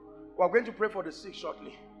 we're going to pray for the sick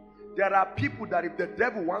shortly. There are people that if the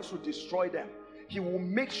devil wants to destroy them, he will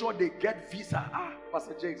make sure they get visa.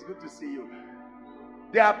 Pastor Jay, it's good to see you.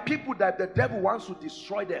 There are people that the devil wants to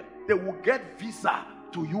destroy them. They will get visa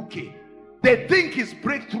to UK. They think it's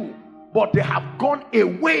breakthrough, but they have gone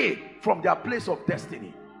away from their place of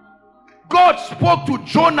destiny. God spoke to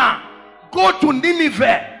Jonah, go to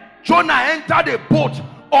Nineveh. Jonah entered a boat,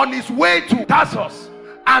 on his way to Tarsus,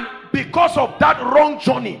 and because of that wrong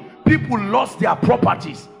journey, people lost their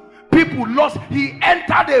properties. People lost. He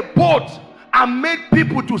entered a boat and made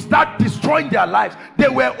people to start destroying their lives. They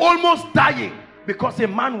were almost dying because a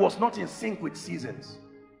man was not in sync with seasons.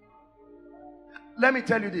 Let me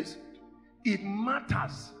tell you this. It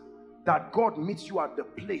matters that God meets you at the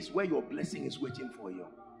place where your blessing is waiting for you.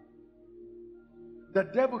 The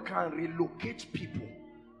devil can relocate people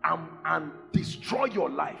and destroy your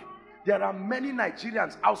life. There are many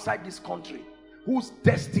Nigerians outside this country whose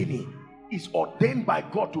destiny is ordained by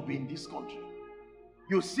God to be in this country.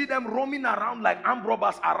 You see them roaming around like armed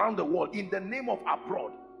robbers around the world in the name of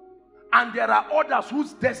abroad. And there are others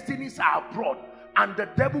whose destinies are abroad, and the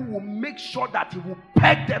devil will make sure that he will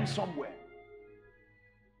peg them somewhere.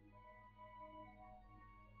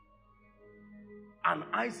 And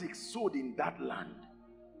Isaac sowed in that land.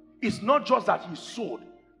 It's not just that he sowed.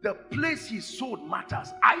 The place he sowed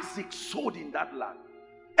matters. Isaac sowed in that land.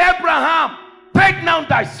 Abraham, take now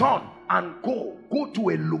thy son and go to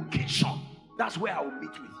a location. That's where I will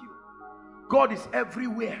meet with you. God is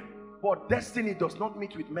everywhere, but destiny does not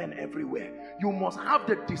meet with men everywhere. You must have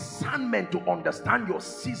the discernment to understand your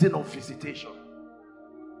season of visitation.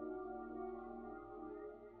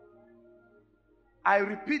 I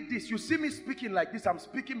repeat this. You see me speaking like this. I'm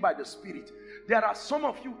speaking by the Spirit. There are some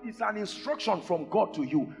of you, it's an instruction from God to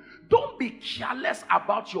you. Don't be careless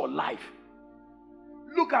about your life.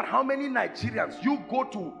 Look at how many Nigerians, you go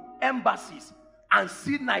to embassies and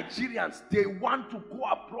see Nigerians, they want to go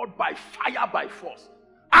abroad by fire, by force.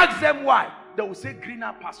 Ask them why. They will say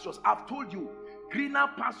greener pastures. I've told you, greener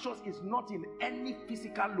pastures is not in any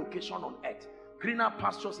physical location on earth. Greener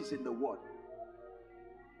pastures is in the Word.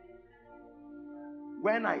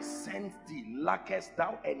 When I sent thee, lackest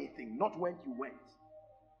thou anything? Not when you went.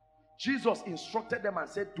 Jesus instructed them and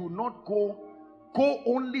said, do not go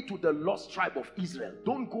only to the lost tribe of Israel.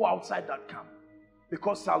 Don't go outside that camp.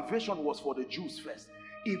 Because salvation was for the Jews first.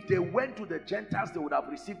 If they went to the Gentiles, they would have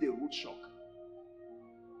received a root shock.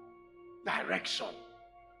 Direction.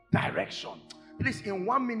 Direction. Please, in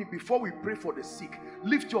 1 minute before we pray for the sick,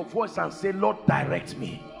 lift your voice and say, Lord, direct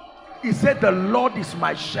me. He said, the Lord is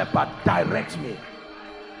my shepherd, direct me.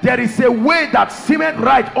 There is a way that seemeth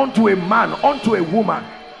right unto a man, unto a woman,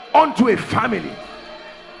 unto a family.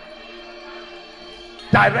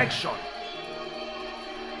 Direction.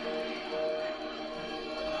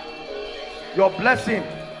 Your blessing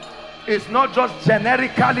is not just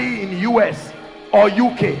generically in US or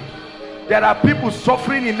UK. There are people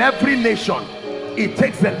suffering in every nation. It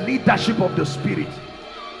takes the leadership of the Spirit.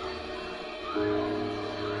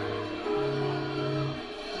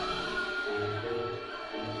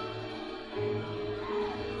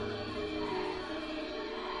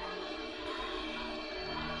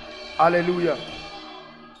 Hallelujah.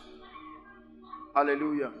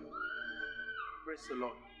 Hallelujah. Praise the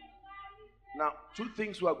Lord. Now, two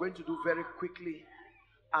things we are going to do very quickly.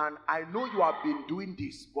 And I know you have been doing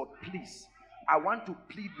this, but please, I want to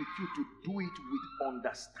plead with you to do it with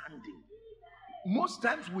understanding. Most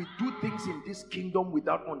times we do things in this kingdom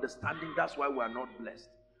without understanding. That's why we are not blessed.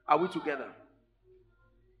 Are we together?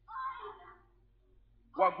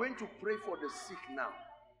 We are going to pray for the sick now.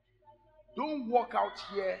 Don't walk out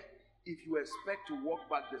here if you expect to walk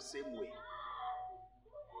back the same way.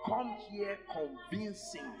 Come here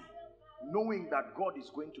convincingly, knowing that God is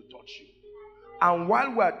going to touch you. And while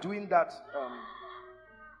we are doing that,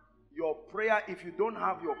 your prayer, if you don't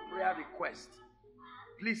have your prayer request,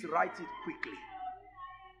 please write it quickly.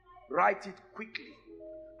 Write it quickly.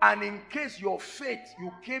 And in case your faith,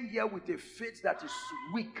 you came here with a faith that is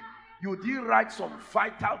weak, you did write some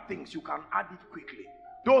vital things, you can add it quickly.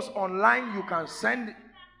 Those online, you can send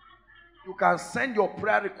your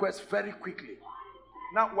prayer request very quickly.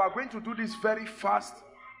 Now, we are going to do this very fast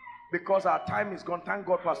because our time is gone. Thank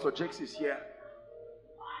God Pastor Jakes is here.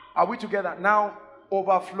 Are we together? Now,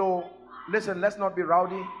 overflow. Listen, let's not be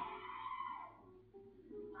rowdy.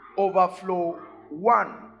 Overflow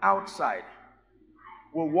 1 outside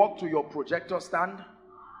will walk to your projector stand.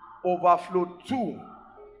 Overflow 2,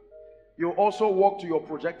 you also walk to your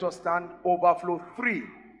projector stand. Overflow 3,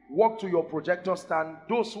 walk to your projector stand.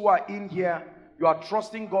 Those who are in here, you are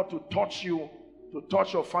trusting God to touch you, to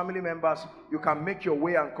touch your family members. You can make your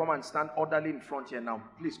way and come and stand orderly in front here now.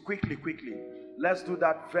 Please, quickly. Let's do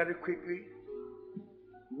that very quickly.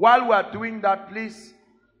 While we are doing that, please,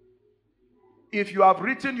 if you have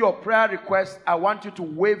written your prayer request, I want you to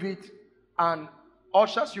wave it. And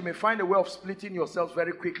ushers, you may find a way of splitting yourselves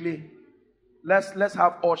very quickly. Let's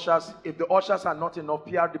have ushers. If the ushers are not enough,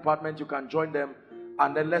 PR department, you can join them.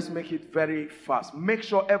 And then let's make it very fast. Make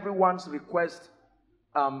sure everyone's request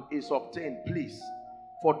is obtained, please,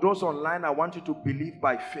 for those online, I want you to believe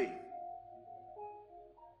by faith.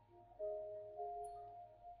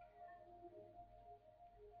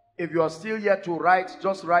 If you are still yet to write,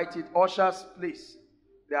 just write it. Ushers, please.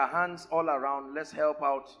 There are hands all around. Let's help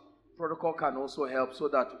out. Protocol can also help so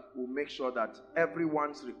that we'll make sure that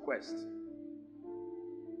everyone's request.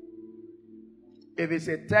 If it's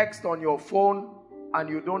a text on your phone and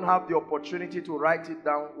you don't have the opportunity to write it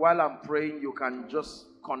down, while I'm praying, you can just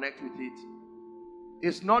connect with it.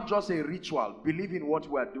 It's not just a ritual. Believe in what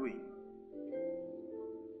we are doing.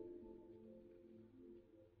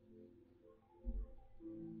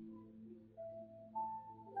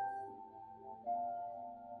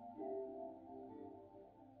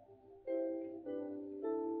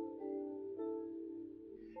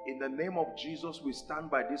 In the name of Jesus, we stand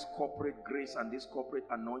by this corporate grace and this corporate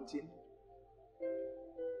anointing.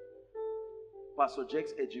 Pastor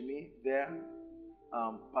Jakes Ejimi there,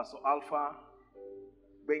 Pastor Alpha,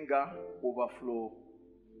 Benga, overflow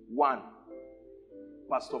 1.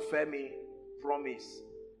 Pastor Femi, promise,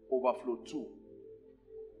 overflow 2.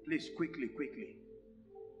 Please, quickly.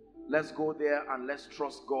 Let's go there and let's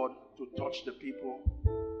trust God to touch the people.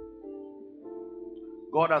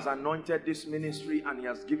 God has anointed this ministry and He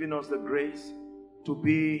has given us the grace to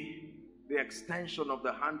be the extension of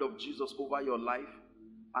the hand of Jesus over your life.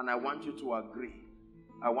 And I want you to agree.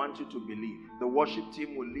 I want you to believe. The worship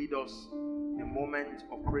team will lead us a moment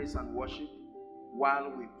of praise and worship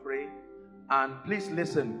while we pray. And please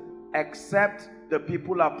listen, except the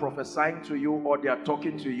people are prophesying to you or they are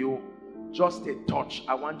talking to you, just a touch.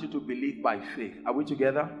 I want you to believe by faith. Are we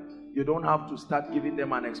together? You don't have to start giving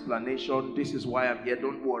them an explanation. This is why I'm here.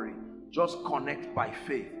 Don't worry. Just connect by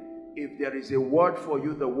faith. If there is a word for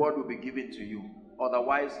you, the word will be given to you.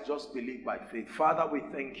 Otherwise, just believe by faith. Father, we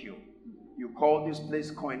thank you. You call this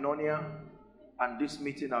place Koinonia and this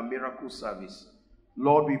meeting a miracle service.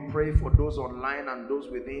 Lord, we pray for those online and those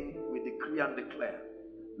within. We decree and declare,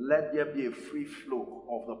 let there be a free flow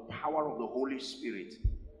of the power of the Holy Spirit.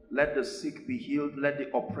 Let the sick be healed. Let the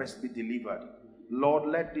oppressed be delivered. Lord,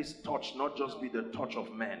 let this touch not just be the touch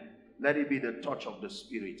of man. Let it be the touch of the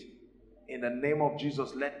Spirit. In the name of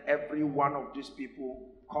Jesus, let every one of these people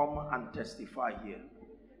come and testify here.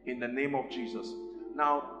 In the name of Jesus.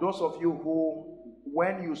 Now, those of you who,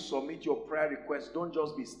 when you submit your prayer request, don't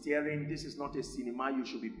just be staring. This is not a cinema. You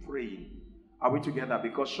should be praying. Are we together?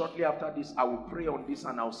 Because shortly after this, I will pray on this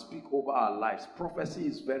and I'll speak over our lives. Prophecy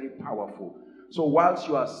is very powerful. So whilst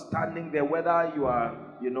you are standing there, whether you are,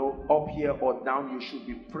 up here or down, you should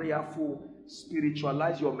be prayerful.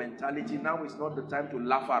 Spiritualize your mentality. Now is not the time to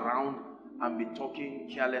laugh around and be talking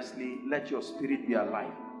carelessly. Let your spirit be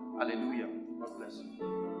alive. Hallelujah. God bless you.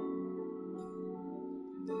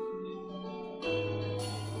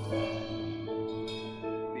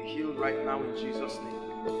 Be healed right now in Jesus' name.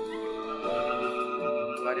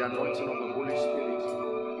 By the anointing of the Holy Spirit.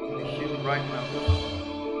 Be healed right now.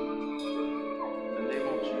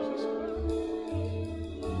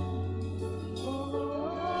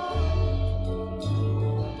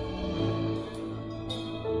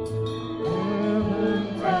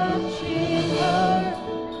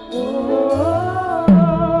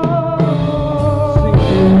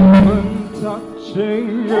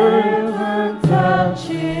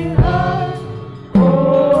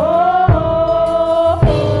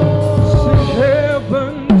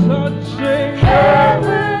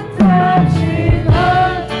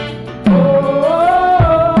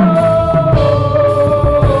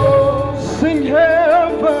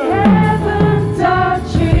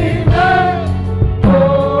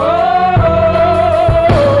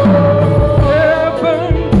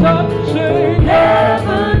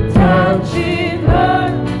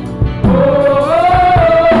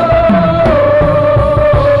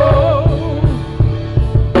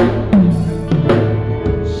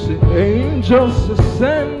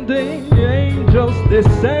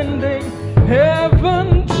 Descending,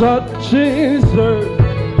 heaven touches earth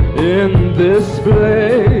in this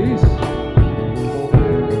place,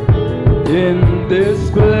 in this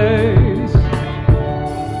place.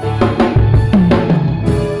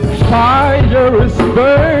 Fire is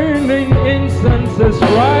burning, incense is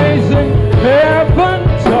rising, heaven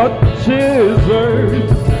touches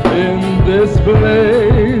earth in this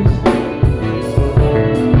place,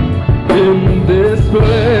 in this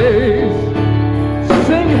place.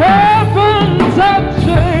 Sing heaven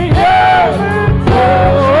touching heaven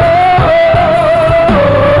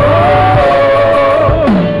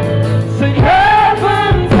sing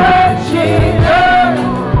heaven touching earth.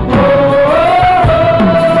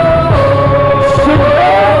 Sing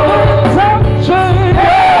heaven touching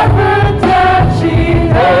heaven touching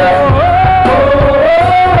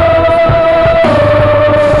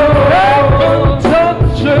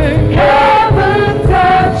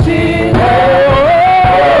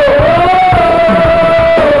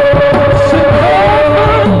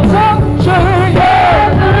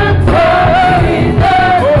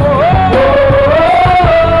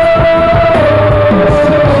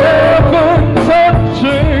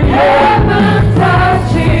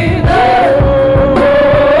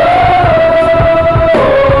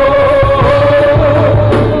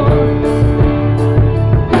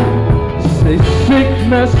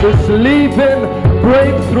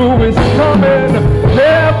is coming.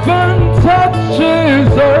 Heaven touches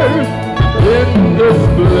earth in this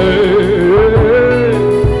place.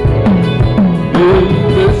 In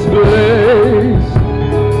this place.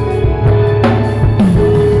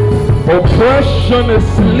 Oppression is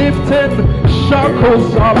lifting, shackles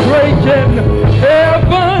are breaking.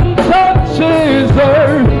 Heaven touches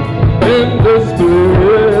earth in this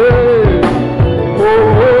place. Oh,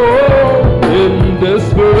 in this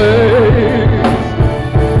place.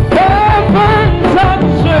 Heaven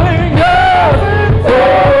touching earth. Oh,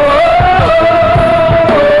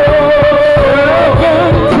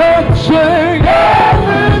 heaven touching earth.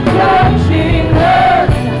 Heaven touching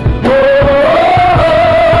earth.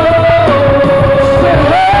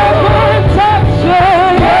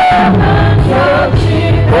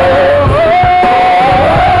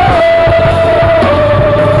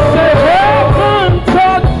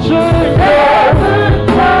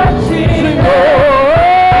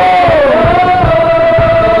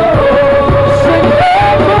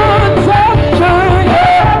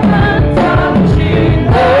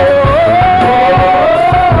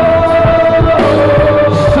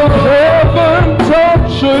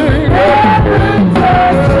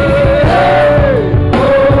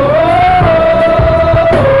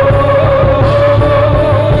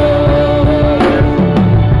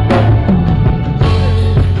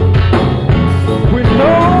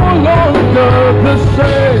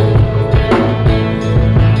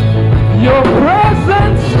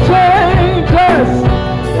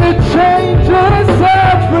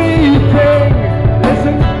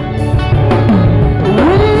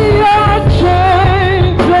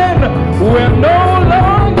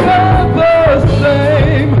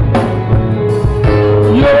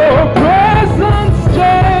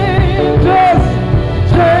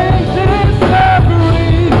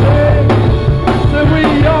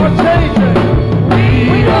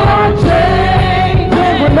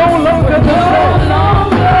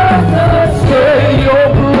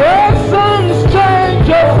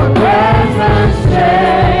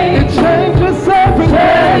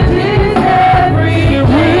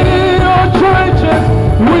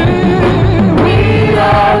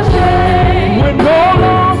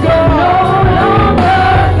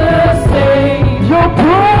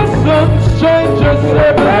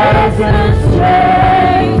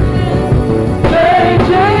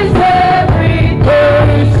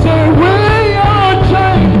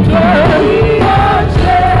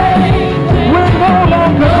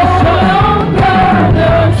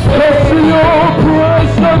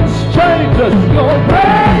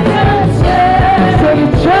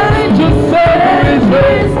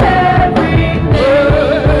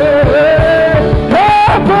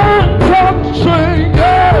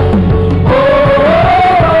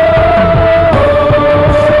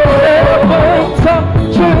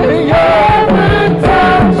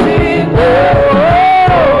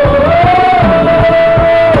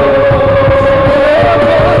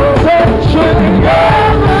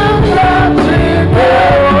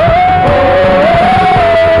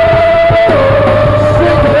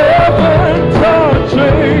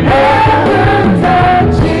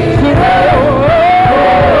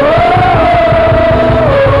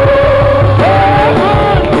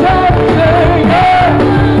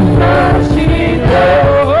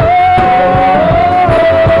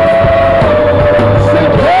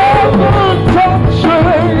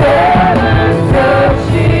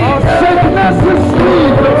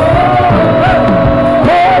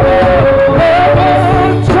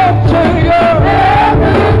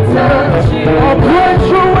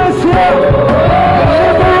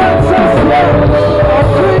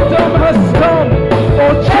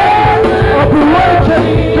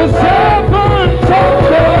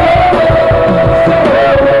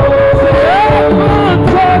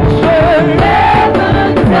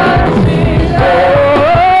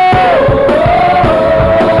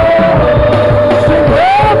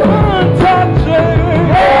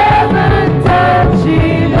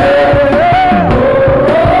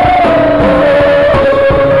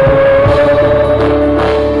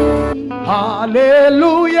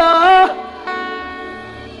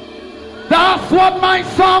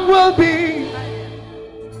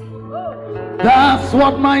 That's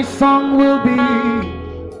what my song will be.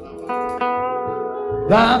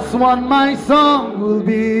 That's what my song will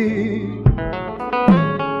be.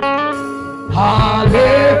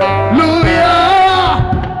 Hallelujah.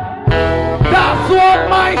 That's what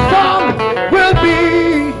my song will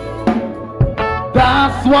be.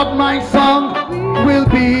 That's what my song will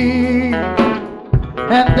be.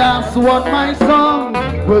 And that's what my song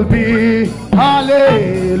will be.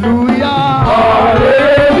 Hallelujah.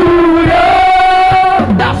 Hallelujah.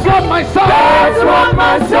 That's what my song. That's what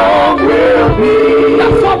my song will be.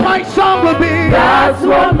 That's what my song will be. That's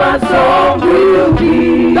what my song will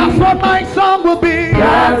be. That's what my song will be.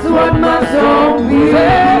 That's what my song will be.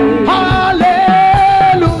 Say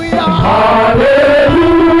hallelujah.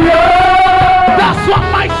 Hallelujah. That's what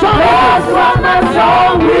my song. That's what my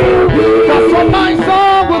song will be. That's what my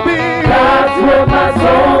song will be. That's what my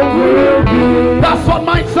song will be. That's what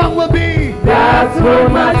my song will be. That's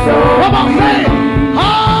what my song Come on, will say be.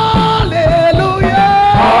 hallelujah.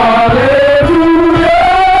 Hallelujah.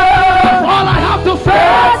 That's all I have to say.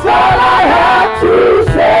 That's all I have to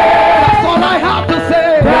say. That's all I have to say.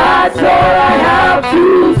 That's all I have to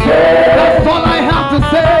say. That's all I have to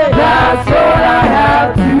say. That's all I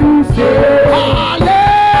have to say.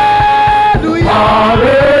 Hallelujah.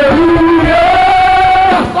 Hallelujah.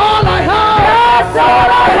 That's all I have. That's all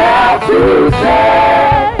I have to say.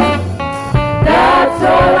 That's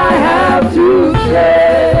all I have to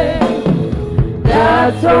say.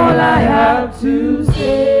 That's all I have to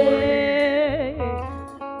say.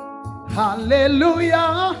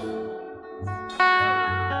 Hallelujah.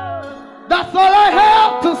 That's all I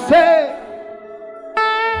have to say.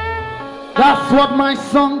 That's what my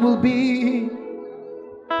song will be.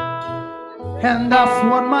 And that's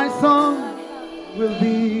what my song will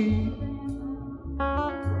be.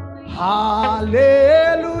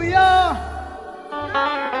 Hallelujah.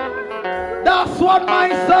 That's what my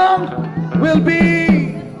song will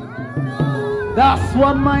be. That's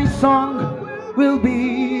what my song will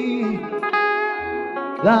be.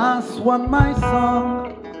 That's what my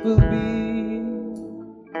song will be.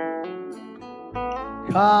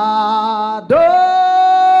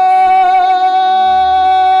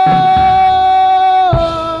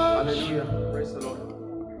 Hallelujah. Praise the Lord.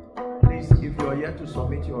 Please, if you are here to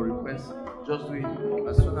submit your request, just do it.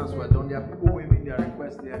 As soon as we're done, there are people waving their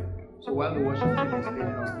request there. So while the worship team is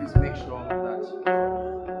leading us, please make sure that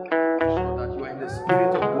you are in the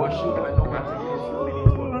spirit of worship. I know we're taking a few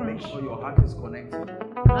minutes, but make sure your heart is connected.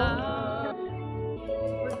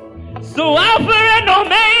 So Alpha and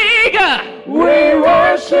Omega, We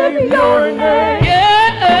worship your name.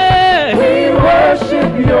 yeah. We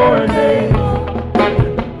worship your name.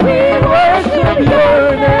 We worship your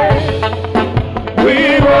name. We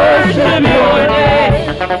worship your name.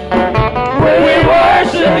 We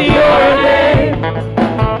worship your name.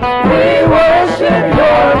 We worship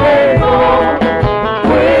your name.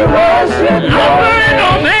 We worship your Alpha name. and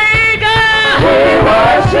Omega, We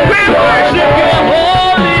worship we your worship your name.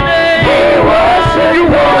 holy name. We worship We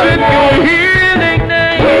your worship your name. healing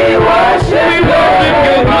name. We worship We your worship your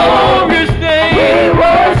name. glorious We name.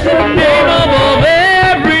 worship your Name name. above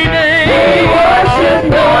every name. We worship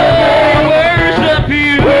your name. We worship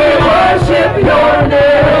you. We worship your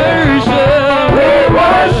name. Worship. We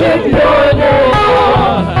worship your name.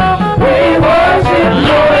 We worship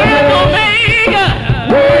your Alpha and name. Omega,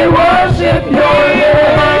 We worship your we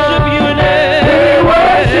name. worship your name. We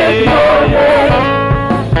worship your name.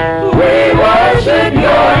 We worship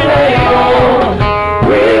your name.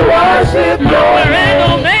 We worship your Alpha name. and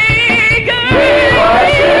Omega, We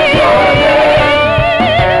worship your name.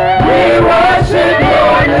 We worship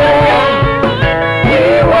your name. We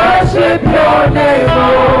worship your name.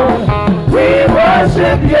 We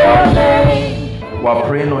worship your name. While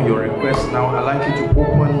praying on your request now, I'd like you to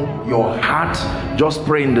open your heart. Just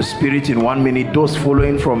pray in the spirit in 1 minute. Those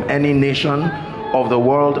following from any nation of the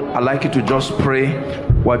world, I'd like you to just pray.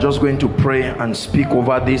 We're just going to pray and speak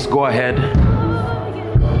over this. Go ahead.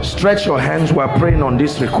 Stretch your hands. We're praying on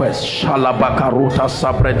this request. Shalabakaruta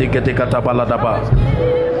sabredigedekatabaladaba.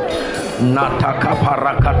 Nataka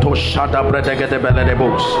parakato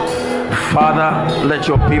shadabredegedebelebos. Father, let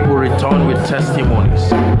your people return with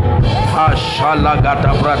testimonies.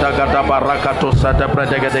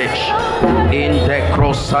 In the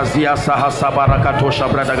crossazia sahasabarakato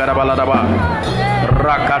shabredagadabaladaba.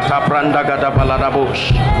 Rakata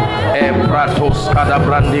brandagadabaladabosh. Epratos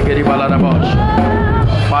kadabrandigedibaladabosh.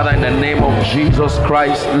 Father, in the name of Jesus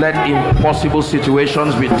Christ, let impossible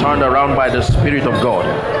situations be turned around by the Spirit of God.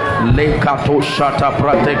 Lekato shata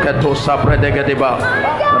prateketo sabredegedeba.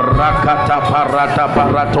 Rakata parata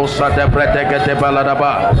parato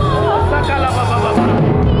sadebredegedebaladaba.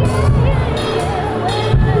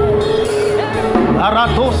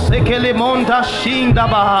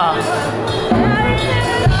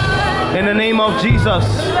 In the name of Jesus,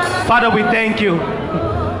 Father, we thank you.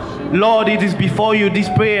 Lord, it is before you these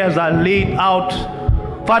prayers are laid out.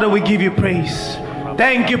 Father, we give you praise.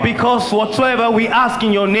 Thank you because whatsoever we ask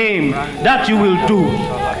in your name, that you will do.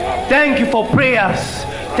 Thank you for prayers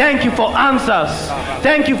Thank you for answers.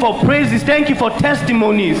 Thank you for praises. Thank you for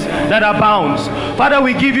testimonies that abound. Father,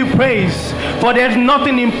 we give you praise, for there's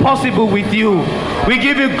nothing impossible with you. We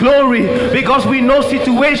give you glory because we know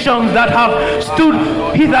situations that have stood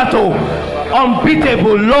hitherto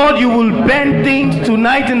unbeatable. Lord, you will bend things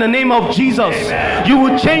tonight in the name of Jesus. You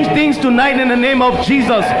will change things tonight in the name of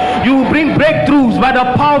Jesus. You will bring breakthroughs by the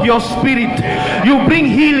power of your spirit. You will bring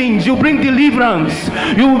healings. You will bring deliverance.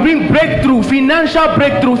 You will bring breakthrough, financial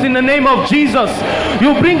breakthroughs in the name of Jesus.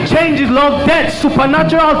 You will bring changes, Lord. Deaths,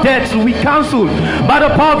 supernatural deaths, we cancel by the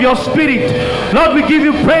power of your spirit. Lord, we give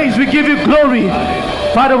you praise. We give you glory.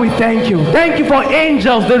 Father, we thank you. Thank you for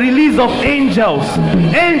angels, the release of angels.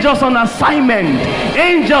 Angels on assignment.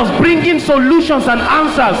 Angels bringing solutions and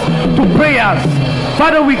answers to prayers.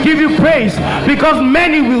 Father, we give you praise because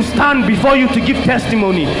many will stand before you to give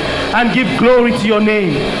testimony and give glory to your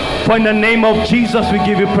name. For in the name of Jesus, we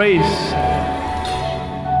give you praise.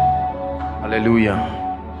 Hallelujah.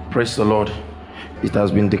 Praise the Lord. It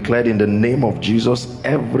has been declared in the name of Jesus,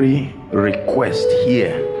 every request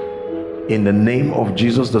here, in the name of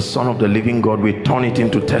Jesus, the Son of the living God, we turn it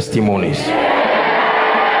into testimonies.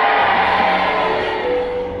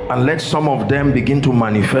 And let some of them begin to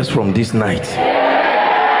manifest from this night.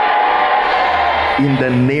 In the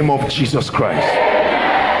name of Jesus Christ.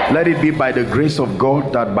 Let it be by the grace of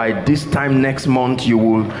God that by this time next month you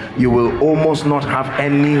will almost not have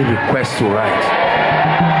any requests to write.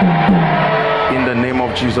 In the name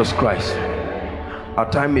of Jesus Christ. Our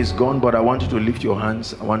time is gone, but I want you to lift your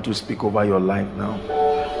hands. I want to speak over your life now.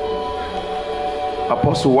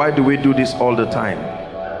 Apostle, why do we do this all the time?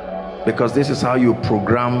 Because this is how you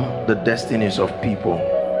program the destinies of people.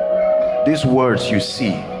 These words you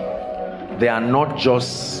see, they are not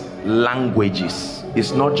just languages.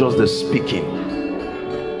 It's not just the speaking.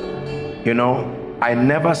 You know, I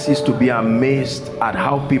never cease to be amazed at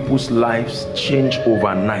how people's lives change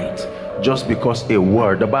overnight. Just because a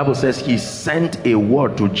word, the Bible says he sent a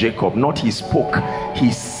word to Jacob, not he spoke.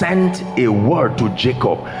 He sent a word to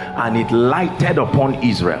Jacob and it lighted upon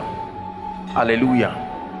Israel. Hallelujah.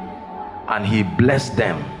 And he blessed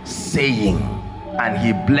them, saying, and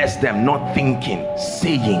he blessed them, not thinking,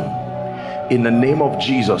 saying, in the name of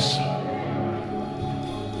Jesus,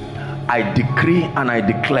 I decree and I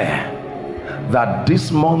declare that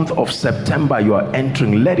this month of September you are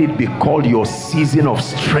entering, let it be called your season of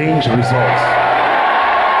strange results.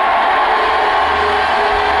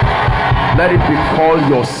 Let it be called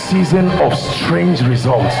your season of strange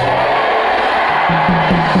results.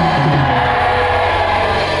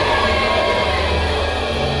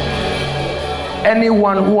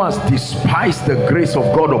 Anyone who has despised the grace of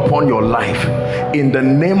God upon your life, in the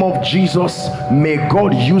name of Jesus, may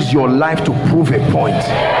God use your life to prove a point.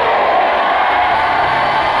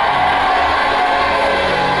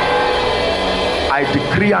 I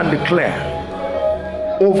decree and declare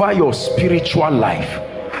over your spiritual life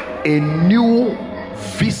a new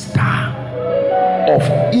vista of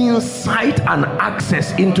insight and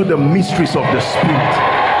access into the mysteries of the Spirit.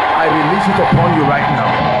 I release it upon you right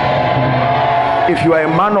now. If you are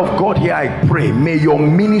a man of God here, I pray, may your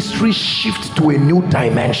ministry shift to a new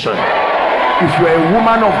dimension. If you are a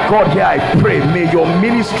woman of God here, I pray, may your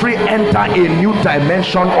ministry enter a new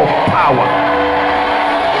dimension of power.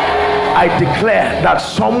 I declare that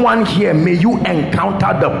someone here, may you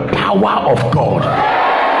encounter the power of God.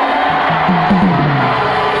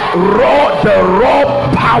 The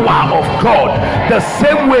raw power of God. The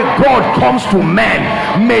same way God comes to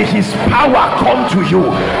man, may his power come to you.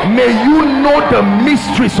 May you know the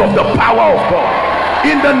mysteries of the power of God.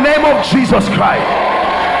 In the name of Jesus Christ,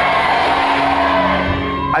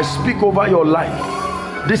 I speak over your life.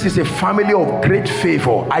 This is a family of great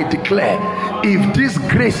favor. I declare, if this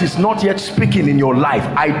grace is not yet speaking in your life,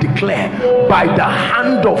 I declare, by the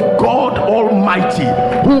hand of God Almighty,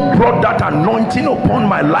 who brought that anointing upon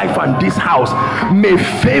my life and this house, may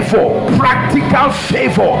favor, practical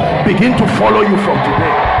favor, begin to follow you from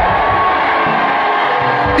today.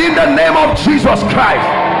 In the name of Jesus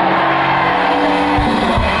Christ.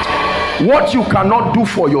 What you cannot do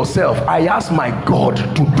for yourself, I ask my God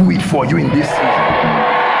to do it for you in this season.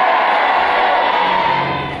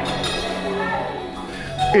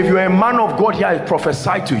 If you're a man of God here, I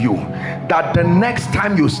prophesy to you that the next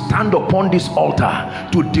time you stand upon this altar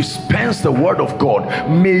to dispense the word of God,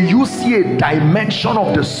 may you see a dimension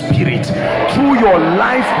of the Spirit through your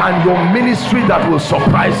life and your ministry that will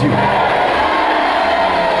surprise you.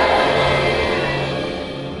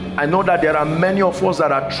 I know that there are many of us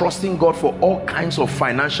that are trusting God for all kinds of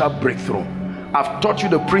financial breakthrough. I've taught you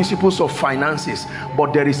the principles of finances,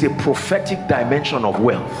 but there is a prophetic dimension of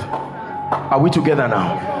wealth. Are we together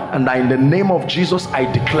now? And in the name of Jesus,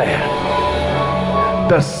 I declare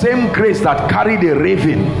the same grace that carried a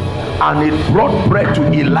raven and it brought bread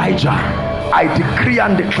to Elijah, I decree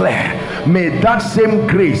and declare, may that same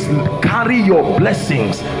grace carry your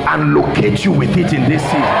blessings and locate you with it in this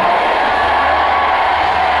season.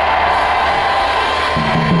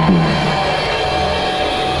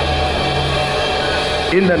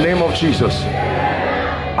 In the name of Jesus,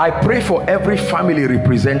 I pray for every family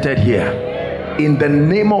represented here. In the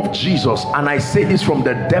name of Jesus, and I say this from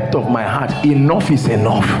the depth of my heart, enough is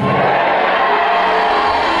enough.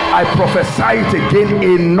 I prophesy it again,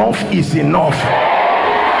 enough is enough.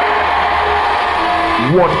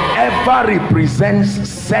 Whatever represents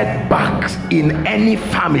setbacks in any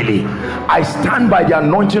family, I stand by the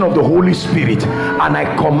anointing of the Holy Spirit and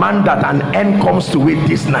I command that an end comes to it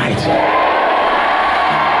this night.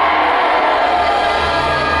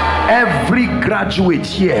 Every graduate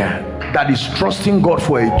here that is trusting God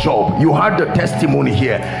for a job, you heard the testimony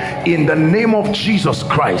here. In the name of Jesus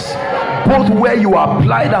Christ, both where you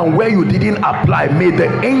applied and where you didn't apply, may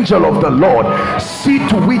the angel of the Lord see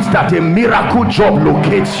to it that a miracle job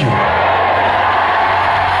locates you.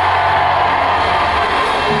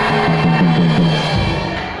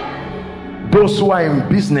 Those who are in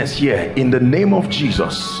business here, in the name of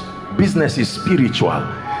Jesus, business is spiritual.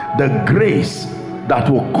 The grace that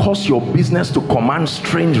will cause your business to command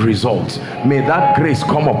strange results, may that grace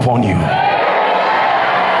come upon you.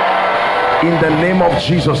 In the name of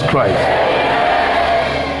Jesus Christ.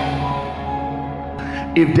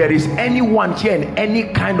 If there is anyone here in any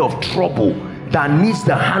kind of trouble that needs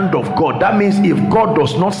the hand of God, that means if God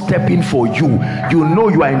does not step in for you, you know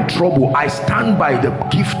you are in trouble. I stand by the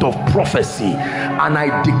gift of prophecy and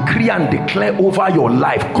I decree and declare over your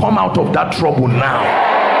life, come out of that trouble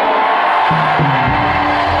now.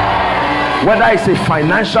 Whether it's a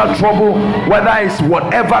financial trouble, whether it's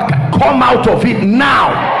whatever, come out of it now.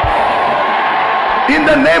 In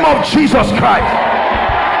the name of Jesus Christ.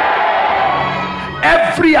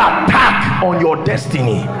 Every attack on your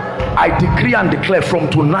destiny, I decree and declare from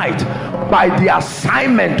tonight, by the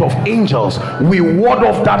assignment of angels, we ward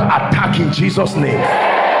off that attack in Jesus' name.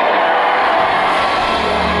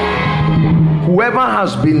 Whoever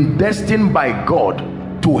has been destined by God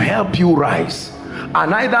to help you rise,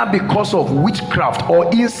 and either because of witchcraft or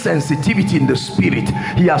insensitivity in the spirit,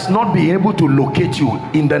 he has not been able to locate you,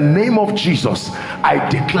 in the name of Jesus, I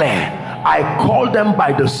declare, I call them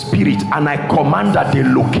by the spirit and I command that they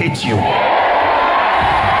locate you.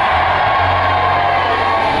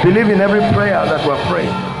 Believe in every prayer that we're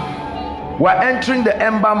praying. We're entering the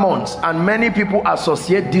ember months, and many people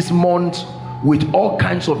associate this month with all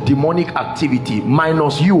kinds of demonic activity,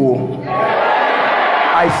 minus you.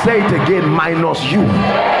 I say it again, minus you.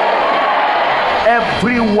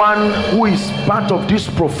 Everyone who is part of this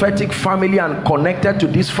prophetic family and connected to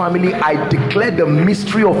this family, I declare the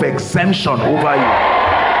mystery of exemption over you.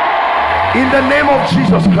 In the name of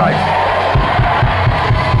Jesus Christ.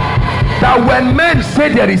 That when men say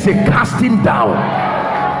there is a casting down,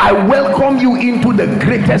 I welcome you into the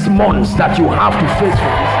greatest months that you have to face for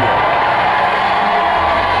this year.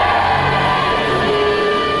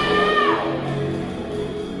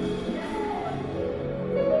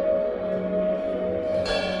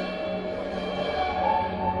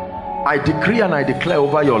 I decree and I declare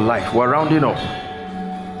over your life, we're rounding up.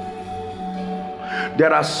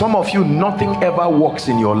 There are some of you, nothing ever works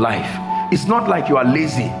in your life. It's not like you are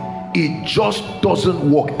lazy. It just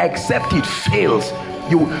doesn't work, except it fails.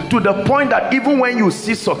 You to the point that even when you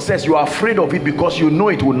see success, you are afraid of it because you know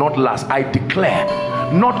it will not last. I declare,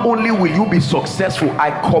 not only will you be successful,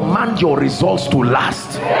 I command your results to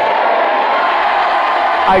last.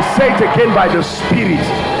 I say it again by the Spirit.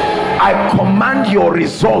 I command your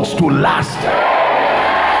results to last.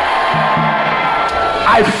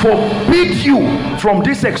 I forbid you from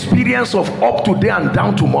this experience of up today and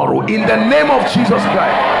down tomorrow, in the name of Jesus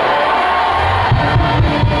Christ.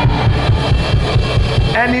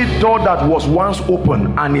 Any door that was once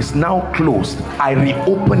open and is now closed, I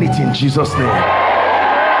reopen it in Jesus' name.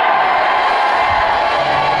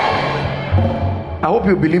 I hope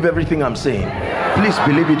you believe everything I'm saying. Please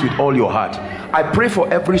believe it with all your heart. I pray for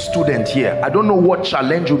every student here. I don't know what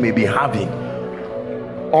challenge you may be having,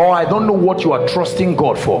 or I don't know what you are trusting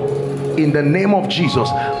God for. In the name of Jesus,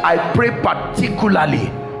 I pray particularly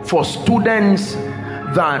for students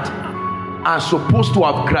that are supposed to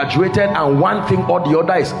have graduated and one thing or the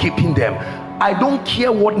other is keeping them. I don't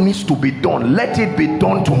care what needs to be done. Let it be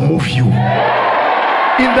done to move you.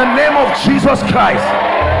 In the name of Jesus Christ,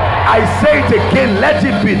 I say it again, let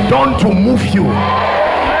it be done to move you.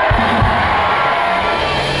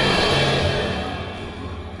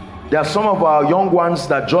 There are some of our young ones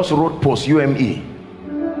that just wrote post-UME.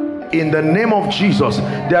 In the name of Jesus,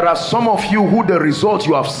 there are some of you who the result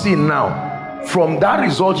you have seen now, from that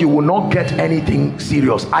result you will not get anything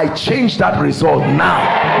serious. I change that result now.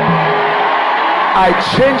 I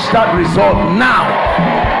change that result now.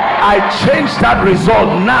 I change that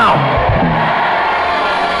result now.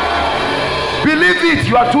 Believe it,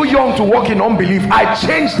 you are too young to walk in unbelief. I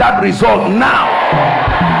change that result now.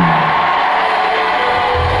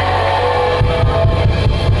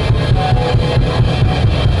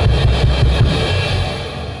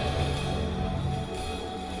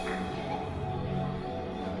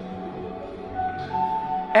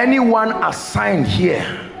 Anyone assigned here,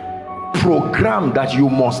 programmed that you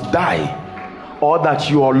must die, or that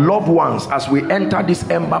your loved ones, as we enter this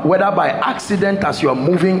ember, whether by accident as you are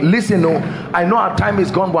moving, listen, I know our time is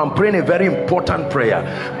gone, but I'm praying a very important prayer.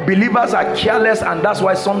 Believers are careless, and that's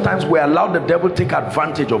why sometimes we allow the devil to take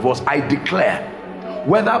advantage of us. I declare,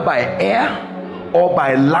 whether by air or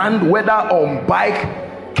by land, whether on bike,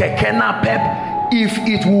 keke napep, if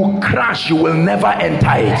it will crash, you will never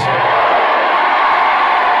enter it.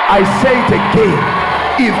 I say it again,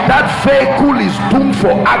 if that vehicle is doomed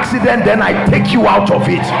for accident, then I take you out of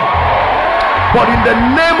it. But in the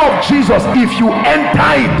name of Jesus, if you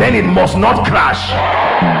enter it, then it must not crash.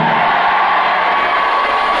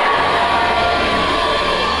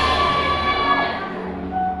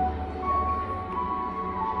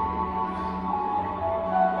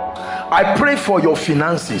 I pray for your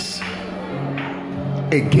finances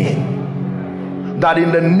again, that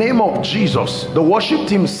in the name of Jesus, the worship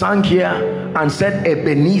team sang here and said,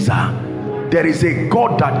 Ebenezer, there is a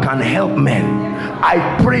God that can help men.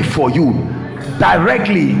 I pray for you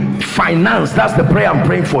directly. Finance, that's the prayer I'm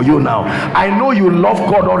praying for you now. I know you love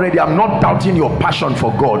God already. I'm not doubting your passion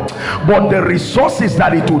for God, but the resources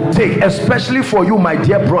that it will take, especially for you, my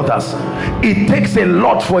dear brothers, it takes a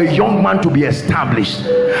lot for a young man to be established.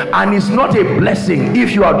 And it's not a blessing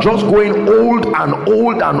if you are just going old and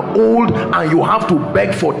old and old and you have to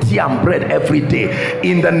beg for tea and bread every day.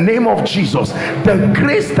 In the name of Jesus, the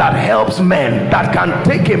grace that helps men, that can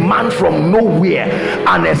take a man from nowhere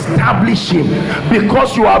and establish him,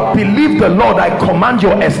 because you have believed the Lord, I command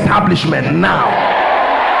your establishment now.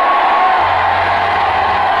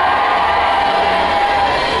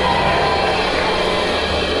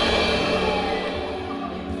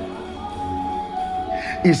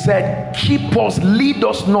 He said, keep us, lead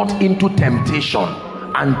us not into temptation,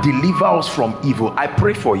 and deliver us from evil. I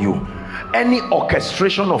pray for you, any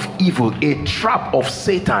orchestration of evil, a trap of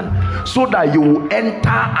Satan, so that you will enter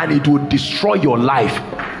and it will destroy your life,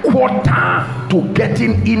 quarter to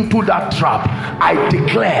getting into that trap, I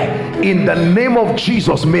declare in the name of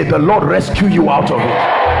Jesus, may the Lord rescue you out of it.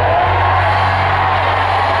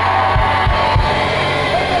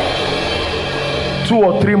 2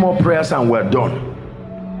 or 3 more prayers and we're done.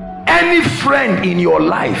 Any friend in your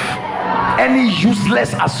life, any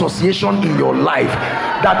useless association in your life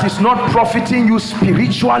that is not profiting you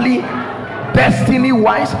spiritually, destiny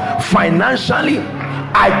wise, financially,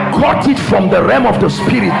 I got it from the realm of the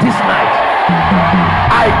spirit this night.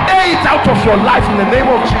 I air it out of your life in the name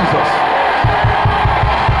of Jesus.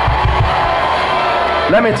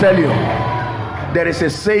 Let me tell you, there is a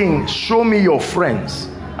saying, show me your friends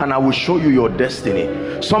and I will show you your destiny.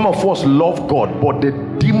 Some of us love God, but the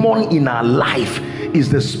demon in our life is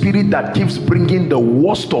the spirit that keeps bringing the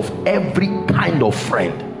worst of every kind of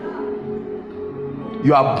friend.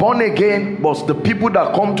 You are born again, but the people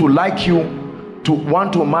that come to like you, to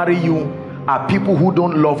want to marry you, are people who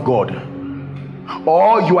don't love God.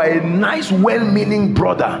 Or you are a nice, well-meaning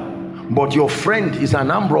brother, but your friend is an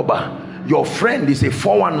armed robber, your friend is a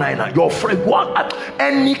 419er, your friend, what,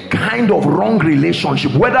 any kind of wrong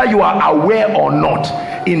relationship, whether you are aware or not,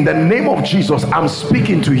 in the name of Jesus, I'm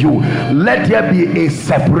speaking to you. Let there be a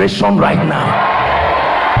separation right now.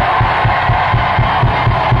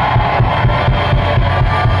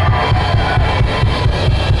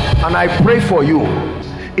 And I pray for you,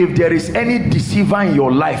 if there is any deceiver in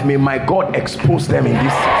your life, may my God expose them in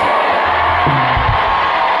this season.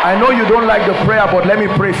 I know you don't like the prayer, but let me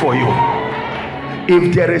pray for you.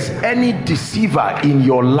 If there is any deceiver in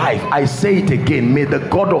your life, I say it again, may the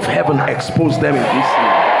God of heaven expose them in this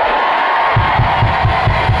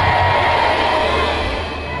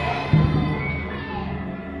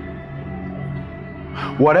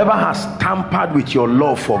season. Whatever has tampered with your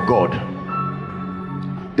love for God,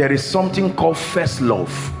 there is something called first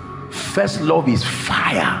love. First love is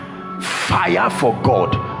fire. Fire for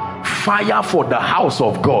God. fire for the house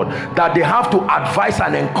of God, that they have to advise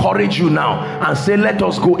and encourage you now and say, let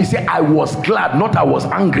us go. He said, I was glad, not I was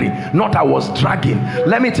angry, not I was dragging.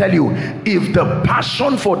 Let me tell you, if the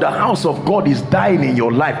passion for the house of God is dying in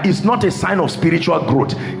your life, it's not a sign of spiritual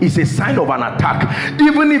growth, it's a sign of an attack.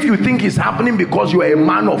 Even if you think it's happening because you are a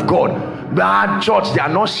man of God, that church, they are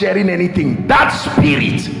not sharing anything, that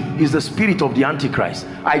spirit is the spirit of the Antichrist.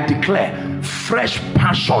 I declare fresh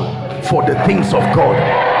passion for the things of God,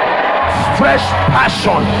 fresh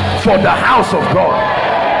passion for the house of God.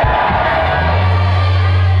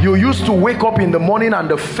 You used to wake up in the morning and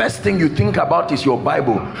the first thing you think about is your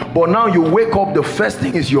Bible, but now you wake up, the first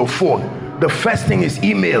thing is your phone, the first thing is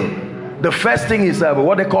email, the first thing is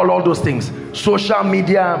what they call all those things, social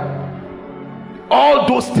media, all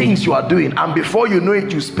those things you are doing, and before you know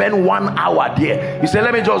it, you spend 1 hour there. You say,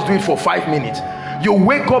 let me just do it for 5 minutes. You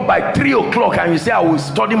wake up by 3 o'clock and you say, I will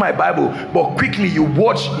study my Bible, but quickly you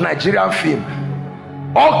watch Nigerian film,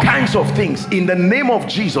 all kinds of things. In the name of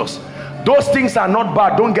Jesus, those things are not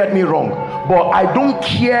bad, don't get me wrong, but I don't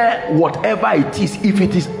care whatever it is. If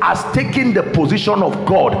it is as taking the position of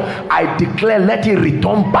God, I declare, let it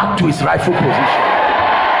return back to its rightful position.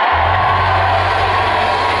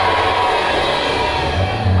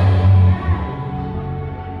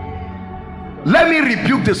 Let me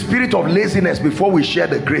rebuke the spirit of laziness before we share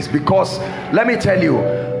the grace, because let me tell you,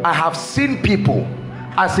 I have seen people,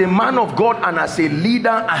 as a man of God and as a leader,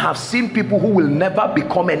 I have seen people who will never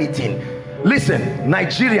become anything. Listen,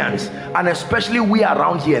 Nigerians, and especially we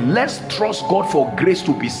around here, let's trust God for grace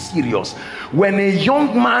to be serious. When a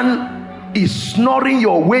young man is snoring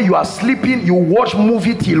your way, you are sleeping, you watch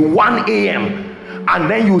movie till 1 a.m. and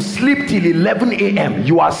then you sleep till 11 a.m.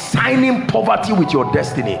 you are signing poverty with your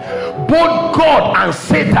destiny. Both God and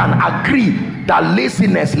Satan agree that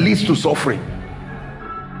laziness leads to suffering.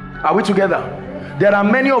 Are we together? There are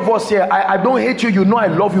many of us here, I don't hate you, you know I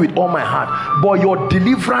love you with all my heart, but your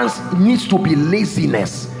deliverance needs to be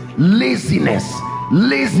laziness. Laziness.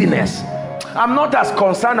 Laziness. I'm not as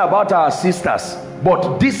concerned about our sisters,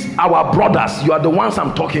 but this, our brothers, you are the ones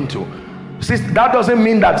I'm talking to. That doesn't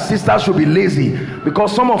mean that sisters should be lazy,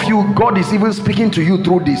 because some of you, God is even speaking to you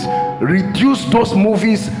through this. Reduce those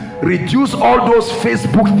movies, reduce all those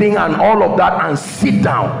Facebook thing and all of that, and sit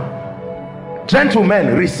down.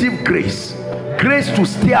 Gentlemen, receive grace. Grace to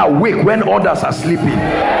stay awake when others are sleeping.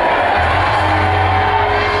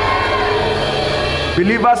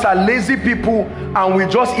 Believers are lazy people, and we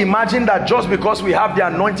just imagine that just because we have the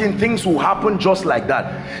anointing, things will happen just like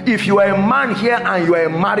that. If you are a man here and you are a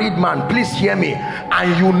married man, please hear me,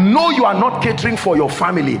 and you know you are not catering for your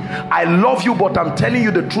family, I love you, but I'm telling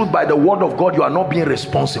you the truth by the word of God, you are not being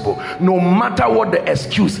responsible. No matter what the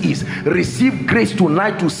excuse is, receive grace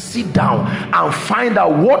tonight to sit down and find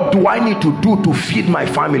out, what do I need to do to feed my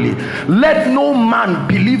family? Let no man,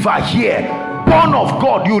 believer here, born of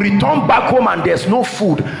God, you return back home and there's no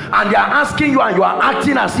food, and they are asking you and you are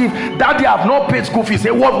acting as if, Daddy, have not paid school fees.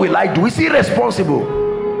 Say, what will I do? Is he responsible?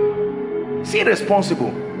 Is he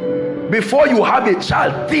responsible? Before you have a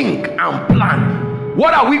child, think and plan.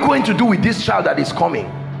 What are we going to do with this child that is coming?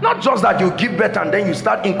 Not just that you give birth and then you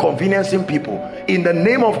start inconveniencing people. In the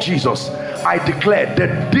name of Jesus, I declare the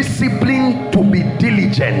discipline to be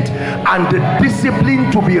diligent and the discipline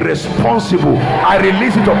to be responsible, I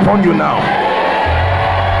release it upon you now.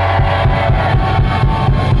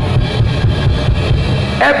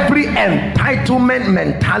 Every entitlement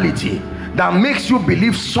mentality that makes you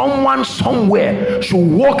believe someone somewhere should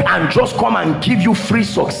walk and just come and give you free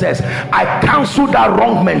success, I cancel that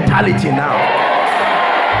wrong mentality now.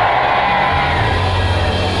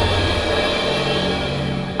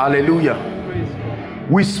 Hallelujah.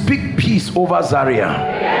 We speak peace over Zaria.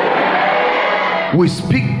 We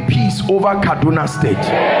speak peace over Kaduna State.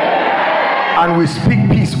 And we speak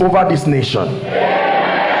peace over this nation.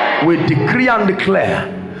 We decree and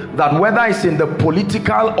declare that whether it's in the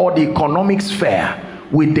political or the economic sphere,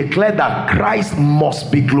 we declare that Christ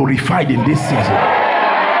must be glorified in this season.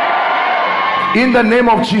 In the name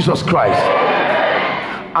of Jesus Christ.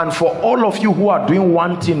 And for all of you who are doing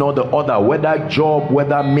one thing or the other, whether job,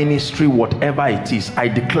 whether ministry, whatever it is, I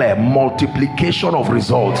declare multiplication of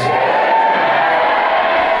results.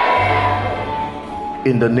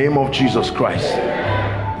 In the name of Jesus Christ.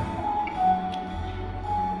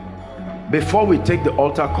 Before we take the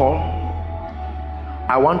altar call,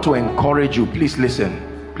 I want to encourage you. Please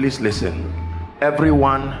listen. Please listen.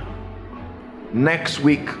 Everyone, next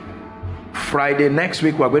week, Friday, next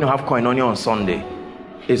week, we're going to have Koinonia on Sunday.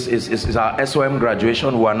 It's our SOM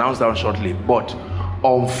graduation. We'll announce that shortly. But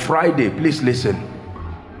on Friday, please listen.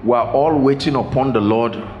 We're all waiting upon the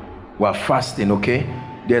Lord. We're fasting, okay?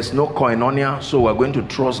 There's no koinonia, so we're going to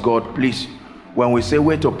trust God. Please, when we say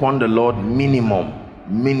wait upon the Lord, minimum,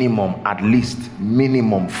 at least,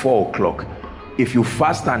 minimum 4 o'clock. If you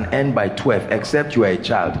fast and end by 12, except you are a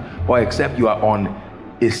child, or except you are on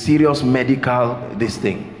a serious medical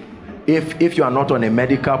thing. If you are not on a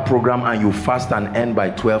medical program and you fast and end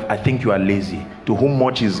by 12, I think you are lazy. To whom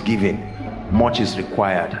much is given, much is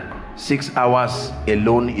required. 6 hours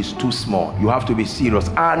alone is too small. You have to be serious.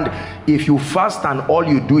 And if you fast and all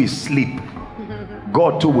you do is sleep,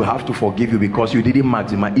 God too will have to forgive you because you didn't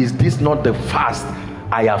maximize. Is this not the fast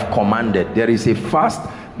I have commanded? There is a fast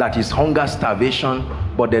that is hunger, starvation,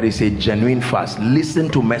 but there is a genuine fast. Listen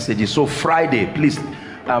to messages. So Friday, please,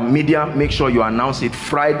 media, make sure you announce it.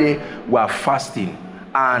 Friday, we are fasting.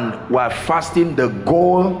 And we are fasting. The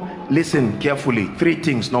goal, listen carefully, 3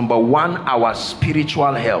 things. Number 1, our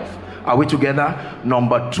spiritual health. Are we together?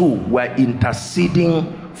 Number 2, we're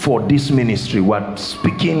interceding for this ministry. We're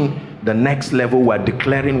speaking the next level. We're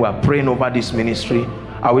declaring, we're praying over this ministry.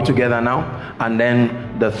 Are we together now? And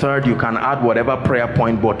then the 3rd, you can add whatever prayer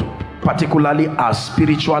point, but particularly our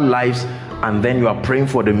spiritual lives. And then you are praying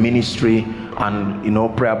for the ministry. And you know,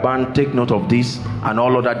 prayer band, take note of this, and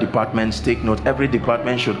all other departments take note. Every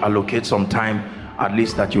department should allocate some time at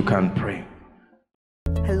least that you can pray.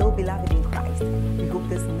 Hello, beloved in Christ. We hope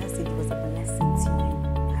this message was a blessing to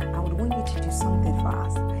you. I would want you to do something for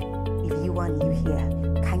us. If you are new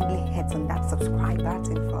here, kindly hit on that subscribe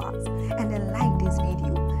button for us, and then like this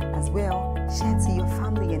video as well. Share to your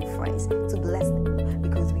family and friends to bless them,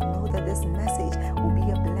 because we know that this message will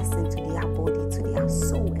be a blessing to their body, to their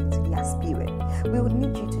soul, and to their spirit. We would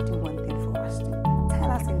need you to do one thing for us too.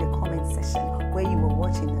 Tell us in the comment section where you were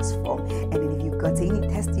watching us from, and then if you've got any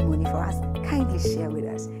testimony for us, kindly share with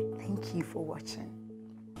us. Thank you for watching.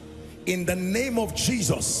 In the name of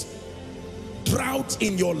Jesus, drought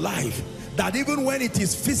in your life, that even when it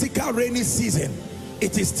is physical rainy season,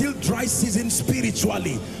 it is still dry season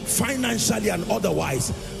spiritually, financially, and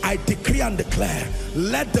otherwise. I decree and declare,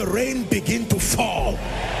 let the rain begin to fall.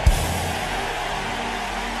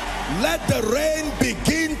 Let the rain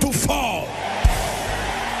begin to fall.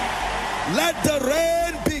 Let the rain